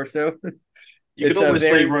even more so. You It's could a always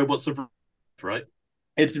very- say robots of right.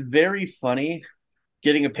 It's very funny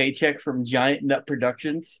getting a paycheck from Giant Nut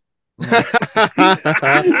Productions. How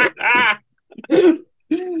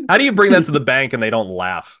do you bring that to the bank and they don't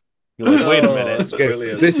laugh? You're like, wait a Oh, minute. that's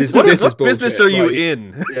brilliant. This is What bullshit. business are you Like,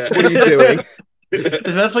 in? Yeah. What are you doing?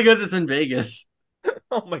 Especially because it's in Vegas.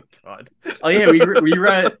 Oh my god. Oh yeah, we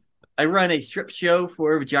run. I run a strip show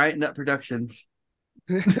for Giant Nut Productions.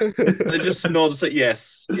 They just nod and say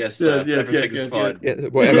yes, sir. Yeah, Everything's yes, fine. Yeah,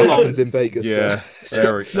 whatever happens in Vegas. Yeah.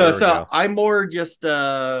 So. No, so I'm more just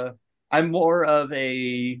I'm more of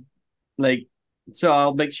a like so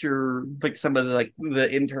I'll make sure like some of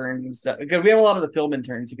the interns because we have a lot of the film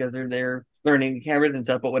interns because they're there learning the cameras and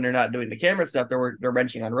stuff, but when they're not doing the camera stuff, they're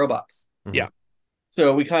wrenching on robots. Yeah.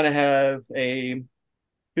 So we kind of have a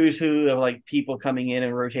who's who of like people coming in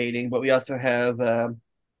and rotating, but we also have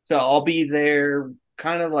so I'll be there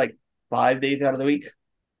kind of like 5 days out of the week.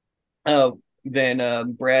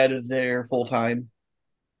 Then Brad is there full time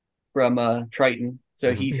from Triton,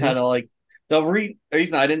 so he's kind of like the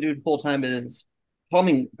reason I didn't do it full time is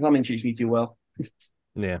plumbing treats me too well.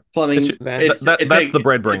 Yeah. Plumbing That's like, the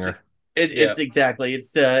bread bringer. It's exactly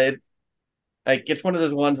it's like it's one of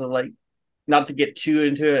those ones of like not to get too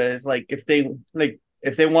into it. It's like if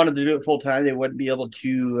they wanted to do it full time, they wouldn't be able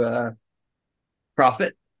to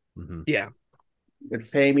profit. Mhm. Yeah. It's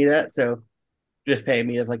paying me that, so just paying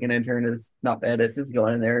me as like an intern is not bad. It's just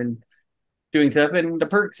going in there and doing stuff, and the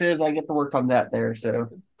perks is I get to work on that there. So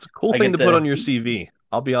It's a cool I thing to get put the- on your CV.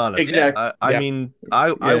 I'll be honest. Exactly. I Yeah. mean,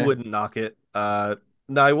 I wouldn't knock it.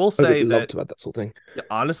 Now I will I say would love that to have that sort of thing.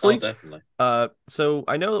 honestly, Oh, definitely. so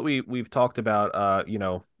I know that we've talked about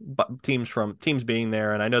teams being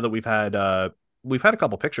there, and I know that we've had a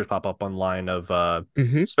couple pictures pop up online of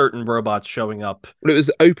Mhm. certain robots showing up. Well, it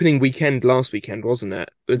was opening weekend last weekend, wasn't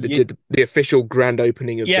it? They Yeah. did the official grand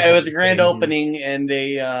opening of yeah, the it was a whole grand thing. opening, and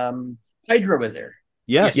they Hydra was there.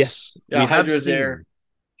 Yes, Yes. we Yeah, have Hydra's seen. there.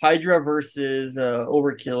 Hydra versus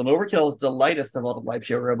Overkill, and Overkill is the lightest of all the live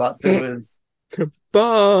show robots. So it was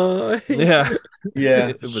Bye. Yeah, yeah.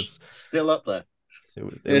 it was Still up there.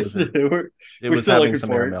 We're it was still having looking some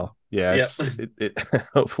for it. airmail. Yeah, Yep. it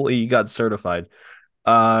hopefully you got certified.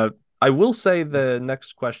 I will say the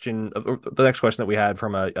next question that we had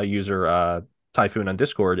from a user, Typhoon on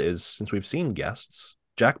Discord, is since we've seen guests,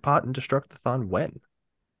 Jackpot and Destructathon when?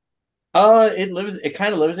 It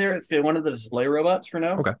kind of lives there. It's one of the display robots for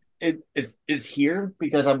now. Okay. It's here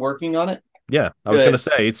because I'm working on it. Yeah, I was Good. gonna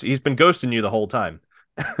say he's been ghosting you the whole time.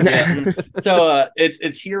 Yeah. So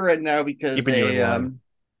it's here right now because Keeping you in line.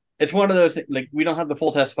 it's one of those like we don't have the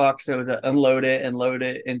full test box, so to unload it and load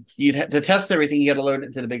it, and to test everything, you got to load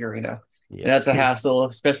it to the big arena. Yeah. And that's a hassle,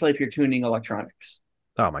 especially if you're tuning electronics.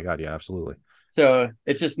 Oh my god, yeah, absolutely. So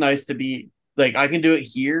it's just nice to be like I can do it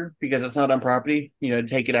here because it's not on property.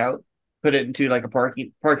 Take it out, put it into like a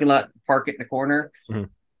parking lot, park it in the corner, Mhm.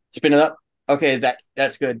 spin it up. Okay,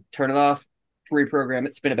 that's good. Turn it off, reprogram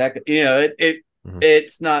it, spin it back. Mhm.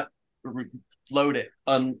 It's not load it,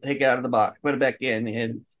 take it out of the box, put it back in,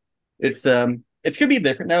 and it's gonna be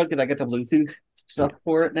different now because I got the Bluetooth stuff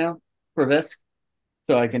for it now for VISC,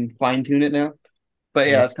 so I can fine tune it now. But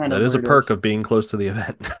yeah, Yes, it's kind that of is a where it perk is. of being close to the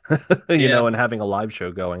event, Yeah. and having a live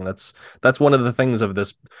show going. That's one of the things of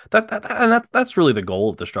this and that's really the goal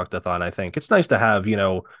of Destructathon. I think it's nice to have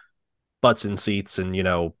butts in seats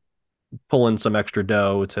and pulling some extra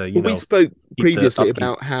dough to Well, we spoke keep the previously upkeep.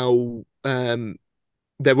 about how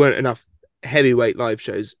there weren't enough heavyweight live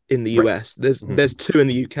shows in the Right. US. There's two in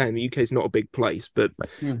the UK, and the UK is not a big place, but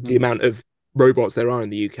Mhm. the amount of robots there are in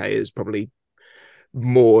the UK is probably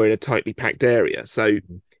more in a tightly packed area. So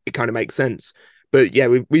it kind of makes sense. But yeah,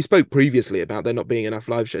 we spoke previously about there not being enough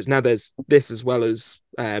live shows. Now there's this as well as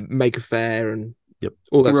Maker Faire and Yep.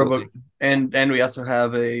 all that sort of Robo thing. and we also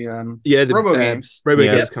have a Yeah, the Robo Games. Robo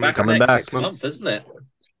Yeah, Games back coming next back. month, isn't it?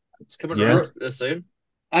 It's coming Yeah. around soon.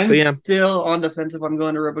 I'm So, yeah. still on the fence if I'm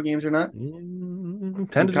going to Robo Games or not.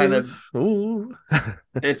 Tentative. kind of- Ooh.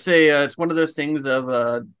 It's one of those things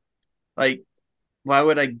of like, why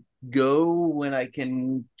would I go when I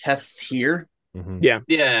can test here? Mhm.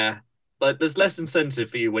 Yeah, like there's less incentive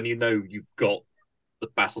for you when you know you've got the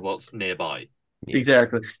BattleBots nearby. Yeah.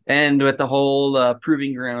 Exactly. And with the whole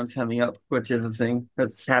Proving Grounds coming up, which is a thing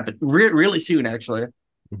that's happened really soon, actually.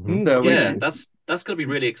 Mhm. So we Yeah, should- that's going to be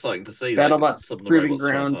really exciting to see. BattleBots some of the Proving robots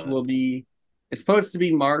trying Grounds to- will be. It's supposed to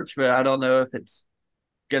be March, but I don't know if it's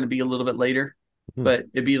going to be a little bit later. Hmm. But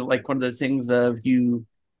it'd be like one of those things of you.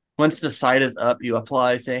 Once the site is up, you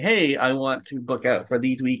apply, say, "Hey, I want to book out for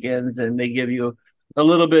these weekends," and they give you a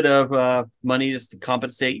little bit of money just to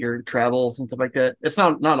compensate your travels and stuff like that. It's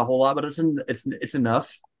not a whole lot, but it's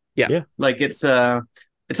enough. Yeah. Yeah. Like it's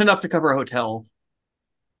enough to cover a hotel.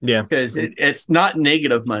 Yeah. Because it's not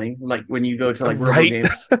negative money, like when you go to like Robo Right. Games.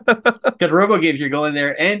 Because Robo Games, you're going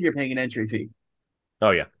there and you're paying an entry fee. Oh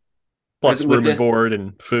yeah. Plus With room this- and board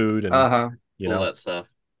and food and Uh-huh. all that stuff.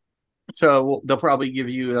 So they'll probably give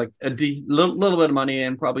you like a little bit of money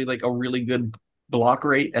and probably like a really good block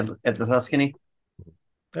rate at the Tuscany.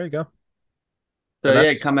 there you go. So And yeah,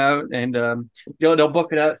 that's- come out and they'll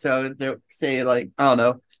book it out. So they'll say like, I don't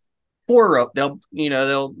know,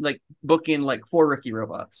 they'll like book in like 4 rookie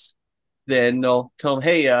robots. Then they'll tell them,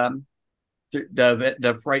 hey,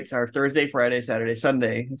 the flights are Thursday, Friday, Saturday,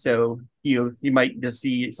 Sunday. So you might just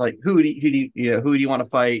see it's like who do you want to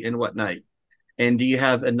fight and what night, and do you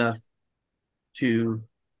have enough to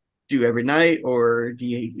do every night, or do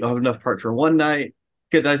you have enough parts for one night?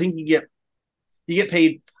 Because I think you get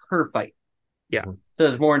paid per fight. Yeah. So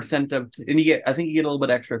there's more incentive, and I think you get a little bit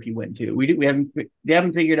extra if you win too. They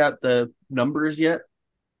haven't figured out the numbers yet.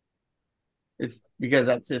 It's because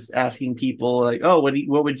that's just asking people like, oh,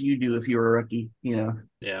 what would you do if you were a rookie? Yeah.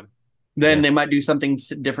 Then Yeah. they might do something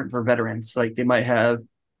different for veterans. Like they might have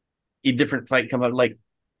a different fight come up. Like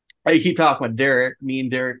I keep talking with Derek. Me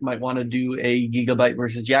and Derek might want to do a Gigabyte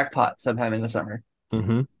versus Jackpot sometime in the summer.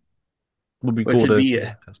 Mhm. Would be Which cool would to be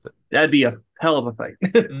test it. That'd be a hell of a fight.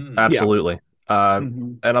 Mm. Absolutely.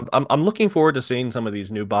 Mhm. And I'm looking forward to seeing some of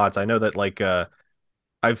these new bots. I know that like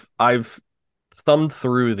I've thumbed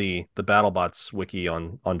through the BattleBots wiki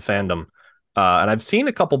on fandom, and I've seen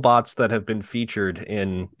a couple bots that have been featured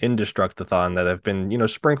in Destructathon that have been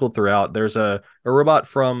sprinkled throughout. There's a robot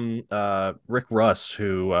from Rick Russ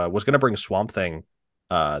who was going to bring Swamp Thing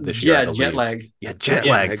this year. I Yeah, believe. jet lag. Yeah, jet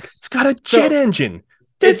Yes. lag. It's got a jet engine.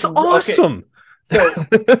 It's okay. awesome. So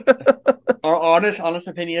our honest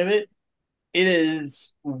opinion of it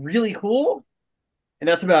is really cool, and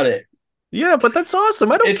that's about it. Yeah, but that's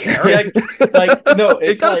awesome. I don't It's care. no, it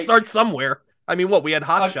it's got to like- start somewhere. I mean, what we had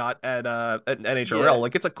Hotshot at NHRL. Yeah.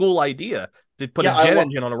 Like, it's a cool idea to put Yeah, a jet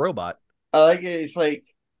engine on a robot. I like it.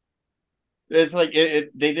 It's like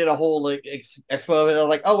they did a whole like expo of it. I was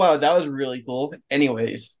like, oh wow, that was really cool.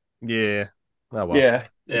 Anyways, Yeah. Oh well. yeah,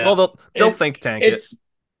 Yeah. Well, they'll It's- think tank it.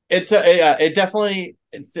 it definitely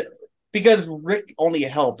because Rick only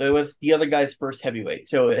helped. It was the other guy's first heavyweight,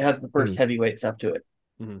 so it has the first heavyweight stuff to it.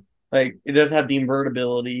 Mhm. Like it doesn't have the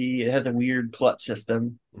invertibility. It has a weird clutch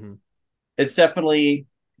system. Mhm. It's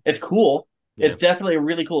cool. Yeah. It's definitely a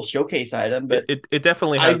really cool showcase item, but It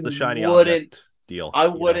definitely has I the shiny wouldn't- object deal. I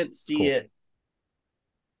wouldn't see Cool. it.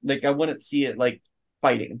 Like I wouldn't see it like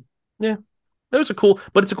fighting. It was a cool,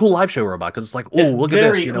 but it's a cool live show robot because it's like, oh, It's look at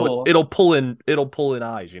this. very cool. It'll pull in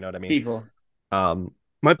eyes. You know what I mean? People.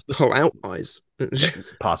 Might pull out eyes.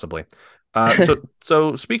 Possibly.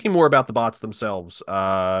 So speaking more about the bots themselves,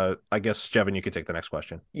 I guess Jevin, you could take the next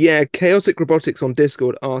question. Yeah, Chaotic Robotics on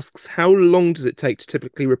Discord asks, how long does it take to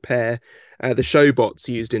typically repair the show bots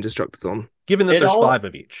used in Destructathon? Given that It there's all- 5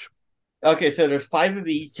 of each. Okay, so there's 5 of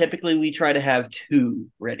each. Typically, we try to have 2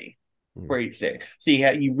 ready for each day. So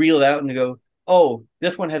you reel it out and you go, oh,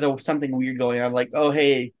 this one has something weird going on. Like, oh,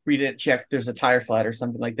 hey, we didn't check. There's a tire flat or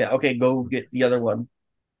something like that. Okay, go get the other one.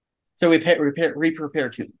 So we re-prepare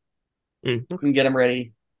 2 and get them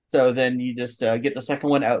ready. So then you just get the second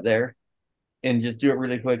one out there and just do it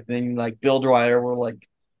really quick. Then like build wire, we'll like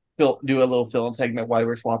do a little fill-in segment while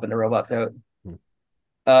we're swapping the robots out.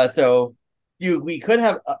 So we could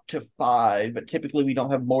have up to 5, but typically we don't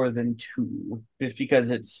have more than 2, just because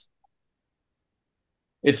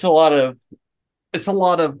it's a lot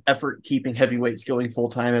of effort keeping heavyweights going full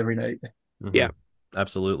time every night. Yeah,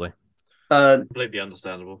 absolutely. Completely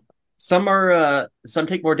understandable. Some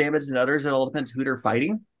take more damage than others. It all depends who they're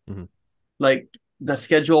fighting. Like the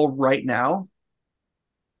schedule right now,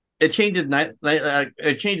 it changes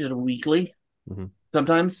it changes weekly.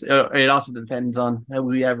 Sometimes it also depends on how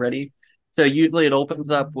we have ready. So usually it opens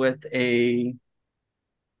up with Tazbot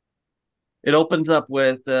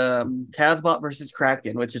versus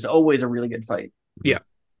Kraken, which is always a really good fight. Yeah,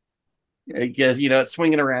 because it's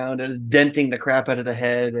swinging around and denting the crap out of the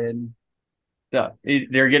head, and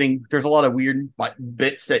there's a lot of weird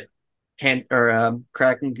bits that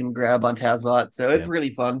Kraken can grab on Tazbot, so it's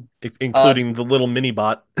really fun, including the little mini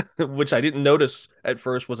bot, which I didn't notice at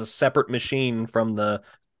first was a separate machine from the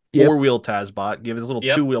 4-wheel Tazbot. Give it a little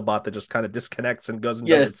 2-wheel bot that just kind of disconnects and goes and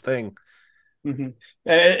does its thing. And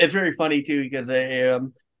it's very funny too because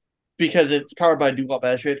it's powered by dual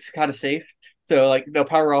battery. It's kind of safe. So like they'll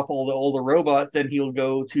power off all the robots, then he'll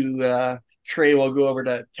go to Trey will go over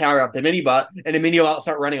to tower up the mini bot, and the mini bot will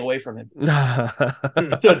start running away from him.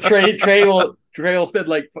 So Trey will spend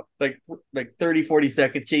like 30-40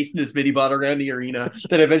 seconds chasing this mini bot around the arena.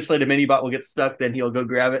 Then eventually the mini bot will get stuck. Then he'll go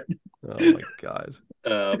grab it. Oh my god!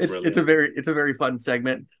 It's a very fun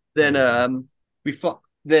segment. Then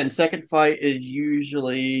Then second fight is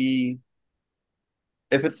usually,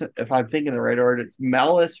 if I'm thinking the right order, it's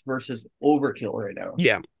Malice versus Overkill right now.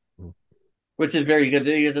 Yeah. Which is very good.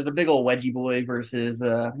 There's a big old wedgie boy versus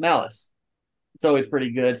Malice. It's always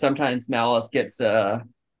pretty good. Sometimes Malice gets because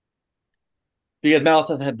Malice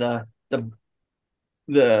doesn't have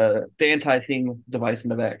the anti-thing device in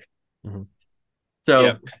the back.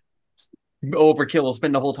 So Overkill will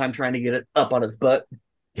spend the whole time trying to get it up on his butt.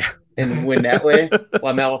 Yeah. And win that way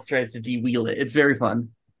while Malice tries to de-wheel it. It's very fun.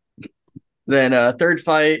 Then third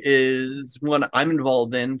fight is one I'm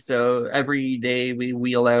involved in. So every day we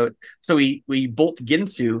wheel out. So we bolt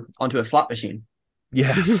Ginsu onto a slot machine.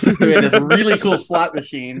 Yes. So we have this really cool slot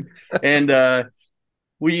machine, and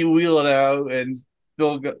we wheel it out. And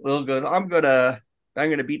Bill goes, "I'm gonna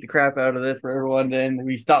beat the crap out of this for everyone." Then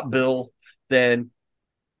we stop Bill. Then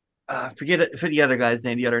forget the other guy's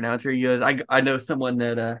name, the other announcer. He goes, "I know someone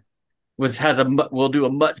that will do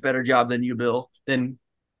a much better job than you, Bill." Then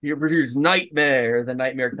he produces Nightmare. The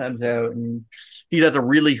Nightmare comes out, and he does a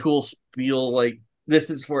really cool spiel like, "This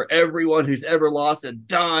is for everyone who's ever lost a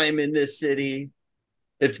dime in this city."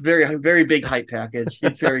 It's very, very big hype package.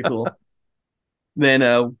 It's very cool.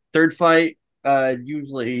 Then third fight,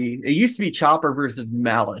 usually it used to be Chopper versus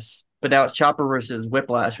Malice, but now it's Chopper versus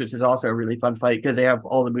Whiplash, which is also a really fun fight because they have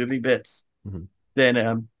all the moving bits.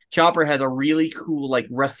 Then Chopper has a really cool like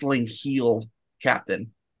wrestling heel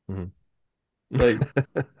captain. Like,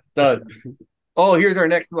 here's our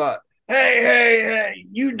next spot. Hey,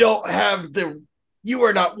 you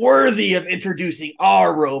are not worthy of introducing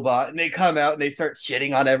our robot. And they come out and they start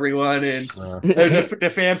shitting on everyone, and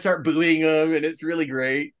the fans start booing them, and it's really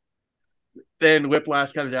great. Then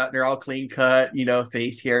Whiplash comes out and they're all clean cut,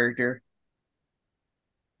 face character.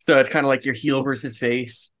 So it's kind of like your heel versus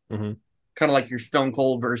face. Kind of like your Stone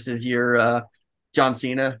Cold versus your John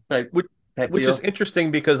Cena type. Which is interesting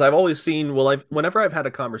because I've always seen, whenever I've had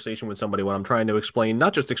a conversation with somebody when I'm trying to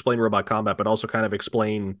not just explain robot combat, but also kind of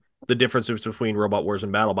explain the differences between Robot Wars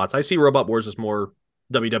and BattleBots. I see Robot Wars as more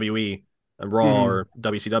WWE and Raw or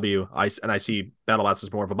WCW. I see BattleBots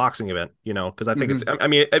as more of a boxing event, because I think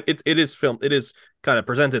it is kind of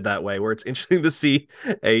presented that way, where it's interesting to see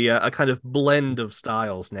a kind of blend of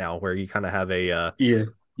styles now, where you kind of have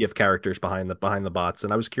you have characters behind the bots,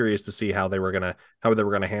 and I was curious to see how they were gonna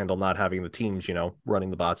handle not having the teams, running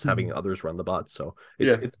the bots, having others run the bots. So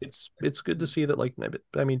it's good to see that.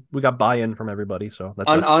 We got buy-in from everybody, so that's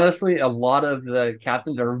honestly a lot of the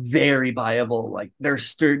captains are very viable. Like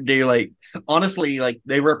they like honestly like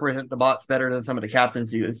they represent the bots better than some of the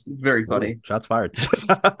captains do. It's very funny. Shots fired.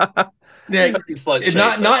 Yeah,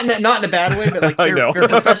 not in a bad way, but like they're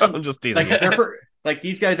professional. I'm just teasing. Like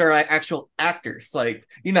these guys are actual actors. Like,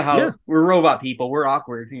 how we're robot people. We're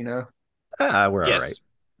awkward, we're all right.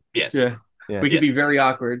 Yes. Yeah. We can be very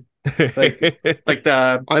awkward.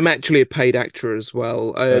 I'm actually a paid actor as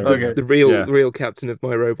well. The real captain of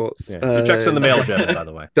my robots. Yeah. Your check's in the mail, Jen, by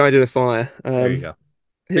the way. Died in a fire. There you go.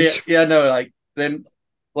 Then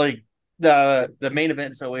the main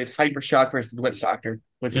event is always Hypershock versus Witch Doctor,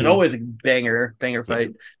 which is always a banger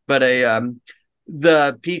fight. But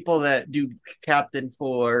the people that do captain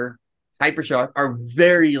for Hypershock are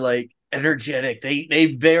very like energetic.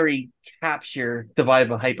 They very capture the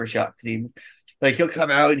vibe of Hypershock scene. Like he'll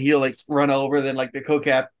come out and he'll like run over, then like the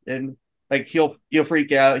co-cap and like he'll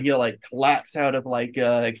freak out, he'll like collapse out of like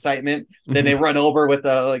excitement. Then they run over with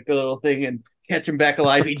like a little thing and catch him back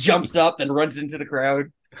alive. He jumps up and runs into the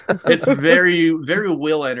crowd. It's very, very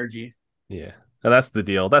Will energy. Yeah. And that's the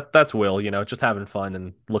deal. That's Will, just having fun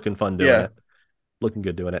and looking fun doing it. Looking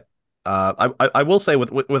good doing it. I will say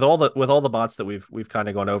with all the bots that we've kind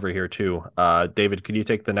of gone over here too. David, can you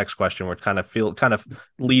take the next question, which kind of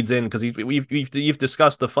leads in because you've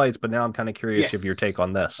discussed the fights, but now I'm kind of curious of your take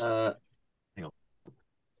on this. Hang on.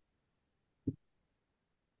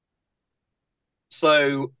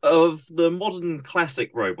 So, of the modern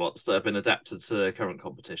classic robots that have been adapted to current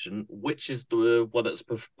competition, which is the one that's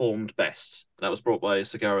performed best? That was brought by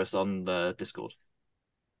Sagaris on Discord.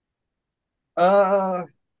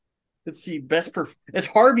 Let's see. It's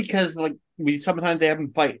hard because like sometimes they have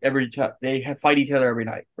them fight fight each other every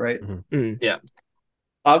night, right? Yeah.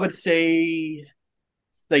 I would say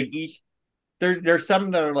like each there's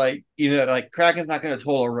some that are like like Kraken's not going to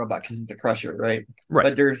total a robot because it's a crusher, right? Right.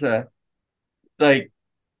 But there's like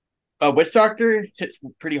a Witch Doctor hits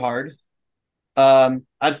pretty hard. I'd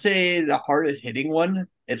say the hardest hitting one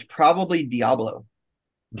is probably Diablo.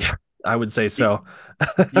 Yeah, I would say so.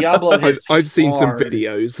 Diablo hits I've seen some hard.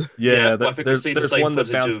 videos. There's one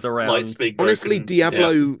that bounced around. Honestly,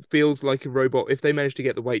 Diablo feels like a robot. If they managed to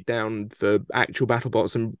get the weight down for actual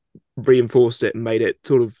BattleBots and reinforced it and made it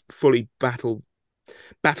sort of fully battle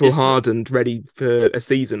hardened, ready for a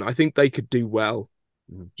season, I think they could do well.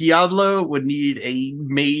 Diablo would need a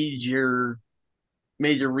major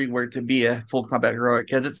rework to be a full combat heroic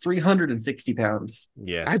because it's 360 pounds.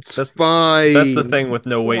 Yeah, that's fine. That's the thing with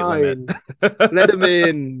no weight limit. Let them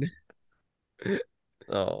in.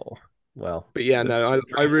 Oh well, but yeah, no,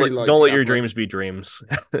 I really like. Don't let your dreams be dreams.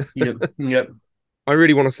 Yep. I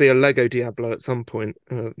really want to see a Lego Diablo at some point.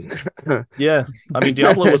 Yeah, I mean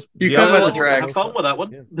Diablo was. Come with the drag. Have fun with that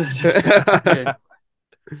one. Yeah.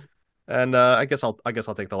 And I guess I'll take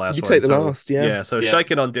the last one. You take the last, yeah. Yeah. So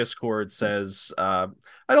Shaiken on Discord says, I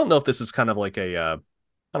don't know if this is kind of like I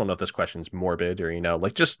don't know if this question's morbid or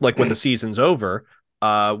like just like when the season's over,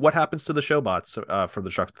 what happens to the showbots for the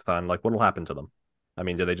Destructathon? Like what'll happen to them? I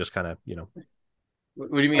mean, do they just kind of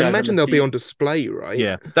What do you mean? I imagine they'll be on display, right?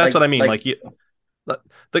 Yeah, that's what I mean.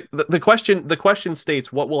 The question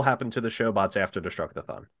states what will happen to the showbots after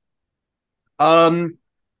Destructathon.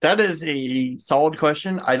 That is a solid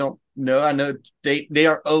question. I don't know. I know they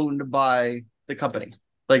are owned by the company.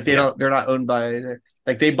 Like they're not owned by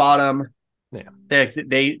they bought them. Yeah.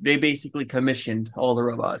 They basically commissioned all the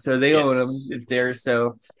robots, so they own them. It's theirs.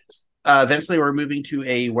 So eventually we're moving to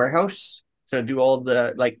a warehouse. So do all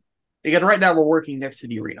the because right now we're working next to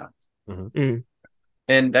the arena.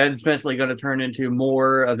 And that's eventually going to turn into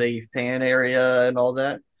more of a fan area and all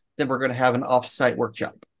that. Then we're going to have an off-site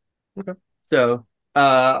workshop. Okay. So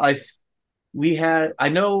I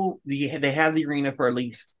know they have the arena for at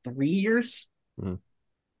least 3 years.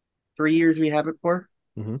 3 years we have it for.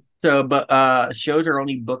 So, but shows are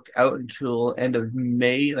only booked out until end of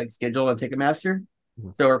May, like scheduled on Ticketmaster.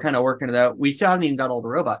 So we're kind of working it out. We still haven't even got all the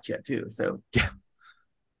robots yet, too. So yeah,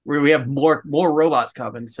 we have more robots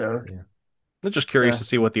coming. So yeah. I'm just curious to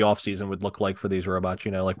see what the off season would look like for these robots.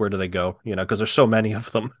 Like where do they go? Because there's so many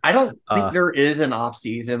of them. I don't think there is an off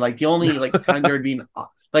season. Like the only time there would be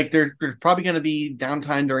there's probably going to be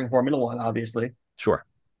downtime during Formula One, obviously. Sure.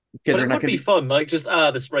 But it would be fun. Like just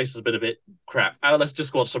this race has been a bit crap. Let's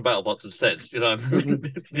just watch some BattleBots instead.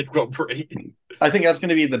 Mid Grand Prix. I think that's going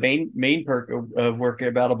to be the main perk of working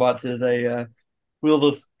at BattleBots is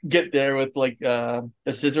we'll just get there with a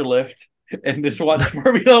scissor lift. And just watch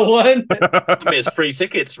Formula One. I mean, it's free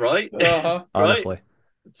tickets, right? Honestly,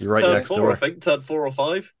 you're right next door. I think turn 4 or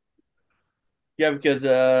 5. Yeah, because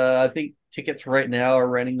I think tickets right now are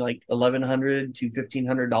running like $1,100 to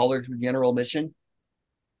 $1,500 for general admission.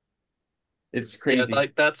 It's crazy. Yeah,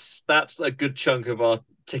 that's a good chunk of our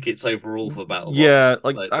tickets overall for BattleBots. Yeah,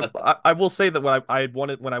 I will say that when I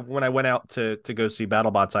wanted when I went out to go see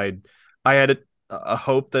BattleBots, I had a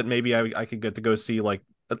hope that maybe I could get to go see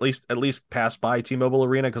at least pass by T-Mobile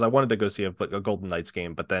Arena because I wanted to go see a Golden Knights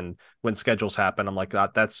game. But then when schedules happen, I'm like,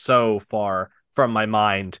 God, that's so far from my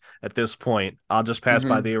mind at this point. I'll just pass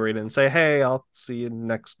by the arena and say, hey, I'll see you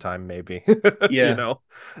next time, maybe. Yeah.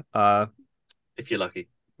 If you're lucky.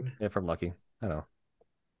 If I'm lucky. I know.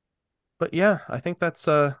 But yeah, I think that's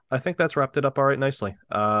wrapped it up all right nicely.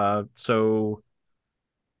 So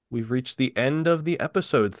we've reached the end of the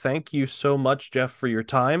episode. Thank you so much, Jeff, for your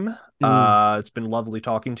time. It's been lovely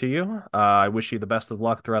talking to you. I wish you the best of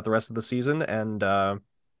luck throughout the rest of the season, and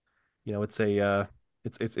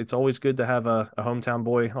it's always good to have a hometown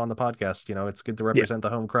boy on the podcast. It's good to represent the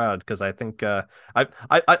home crowd, because I think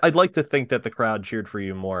I'd like to think that the crowd cheered for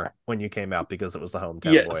you more when you came out because it was the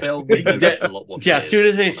hometown boy. I feel we noticed a lot more. Yeah, as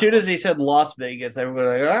soon as they said Las Vegas, everyone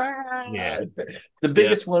was like, ah! Yeah. The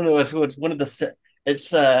biggest one was one of the.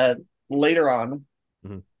 It's later on.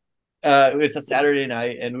 Mm-hmm. It's a Saturday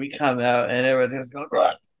night, and we come out, and everyone's just going.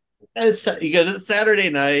 Rah! It's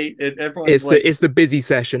Saturday night, and everyone's it's the busy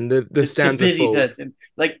session. The stands are full. Session.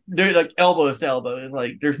 Like they're like elbows to elbows.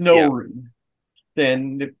 Like there's no room.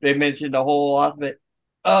 Then they mentioned a whole lot of it.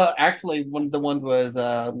 Actually, one of the ones was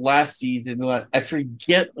last season. I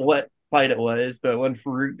forget what fight it was, but when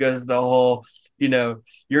Farouk goes the whole,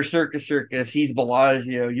 you're Circus, he's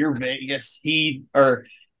Bellagio, you're Vegas,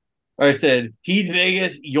 I said, he's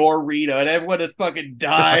Vegas, you're Reno, and everyone has fucking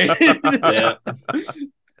died. Yeah.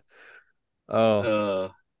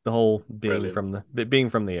 The whole being brilliant. being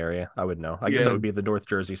from the area, I would know. I guess that would be the North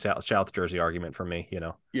Jersey, South Jersey argument for me,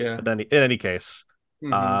 Yeah. But in any case,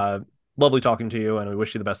 lovely talking to you, and we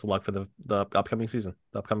wish you the best of luck for the upcoming season,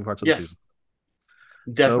 the upcoming parts of the season.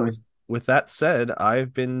 Definitely. So, with that said,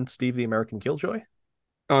 I've been Steve the American Killjoy.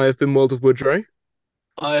 I've been Walter Woodrow.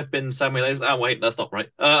 I've been Samuel Hayes. Oh, wait, that's not right.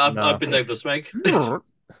 I've been David Smeg.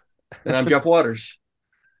 And I'm Jeff Waters.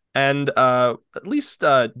 And at least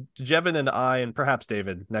Jevin and I, and perhaps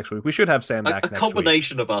David next week. We should have Sam back next week. A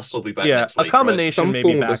combination of us will be back next week. A combination, right?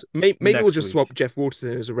 maybe back. Maybe we'll just week. swap Jeff Waters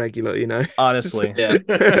in as a regular, Honestly. Yeah.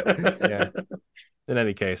 Yeah. In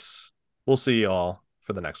any case, we'll see you all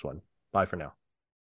for the next one. Bye for now.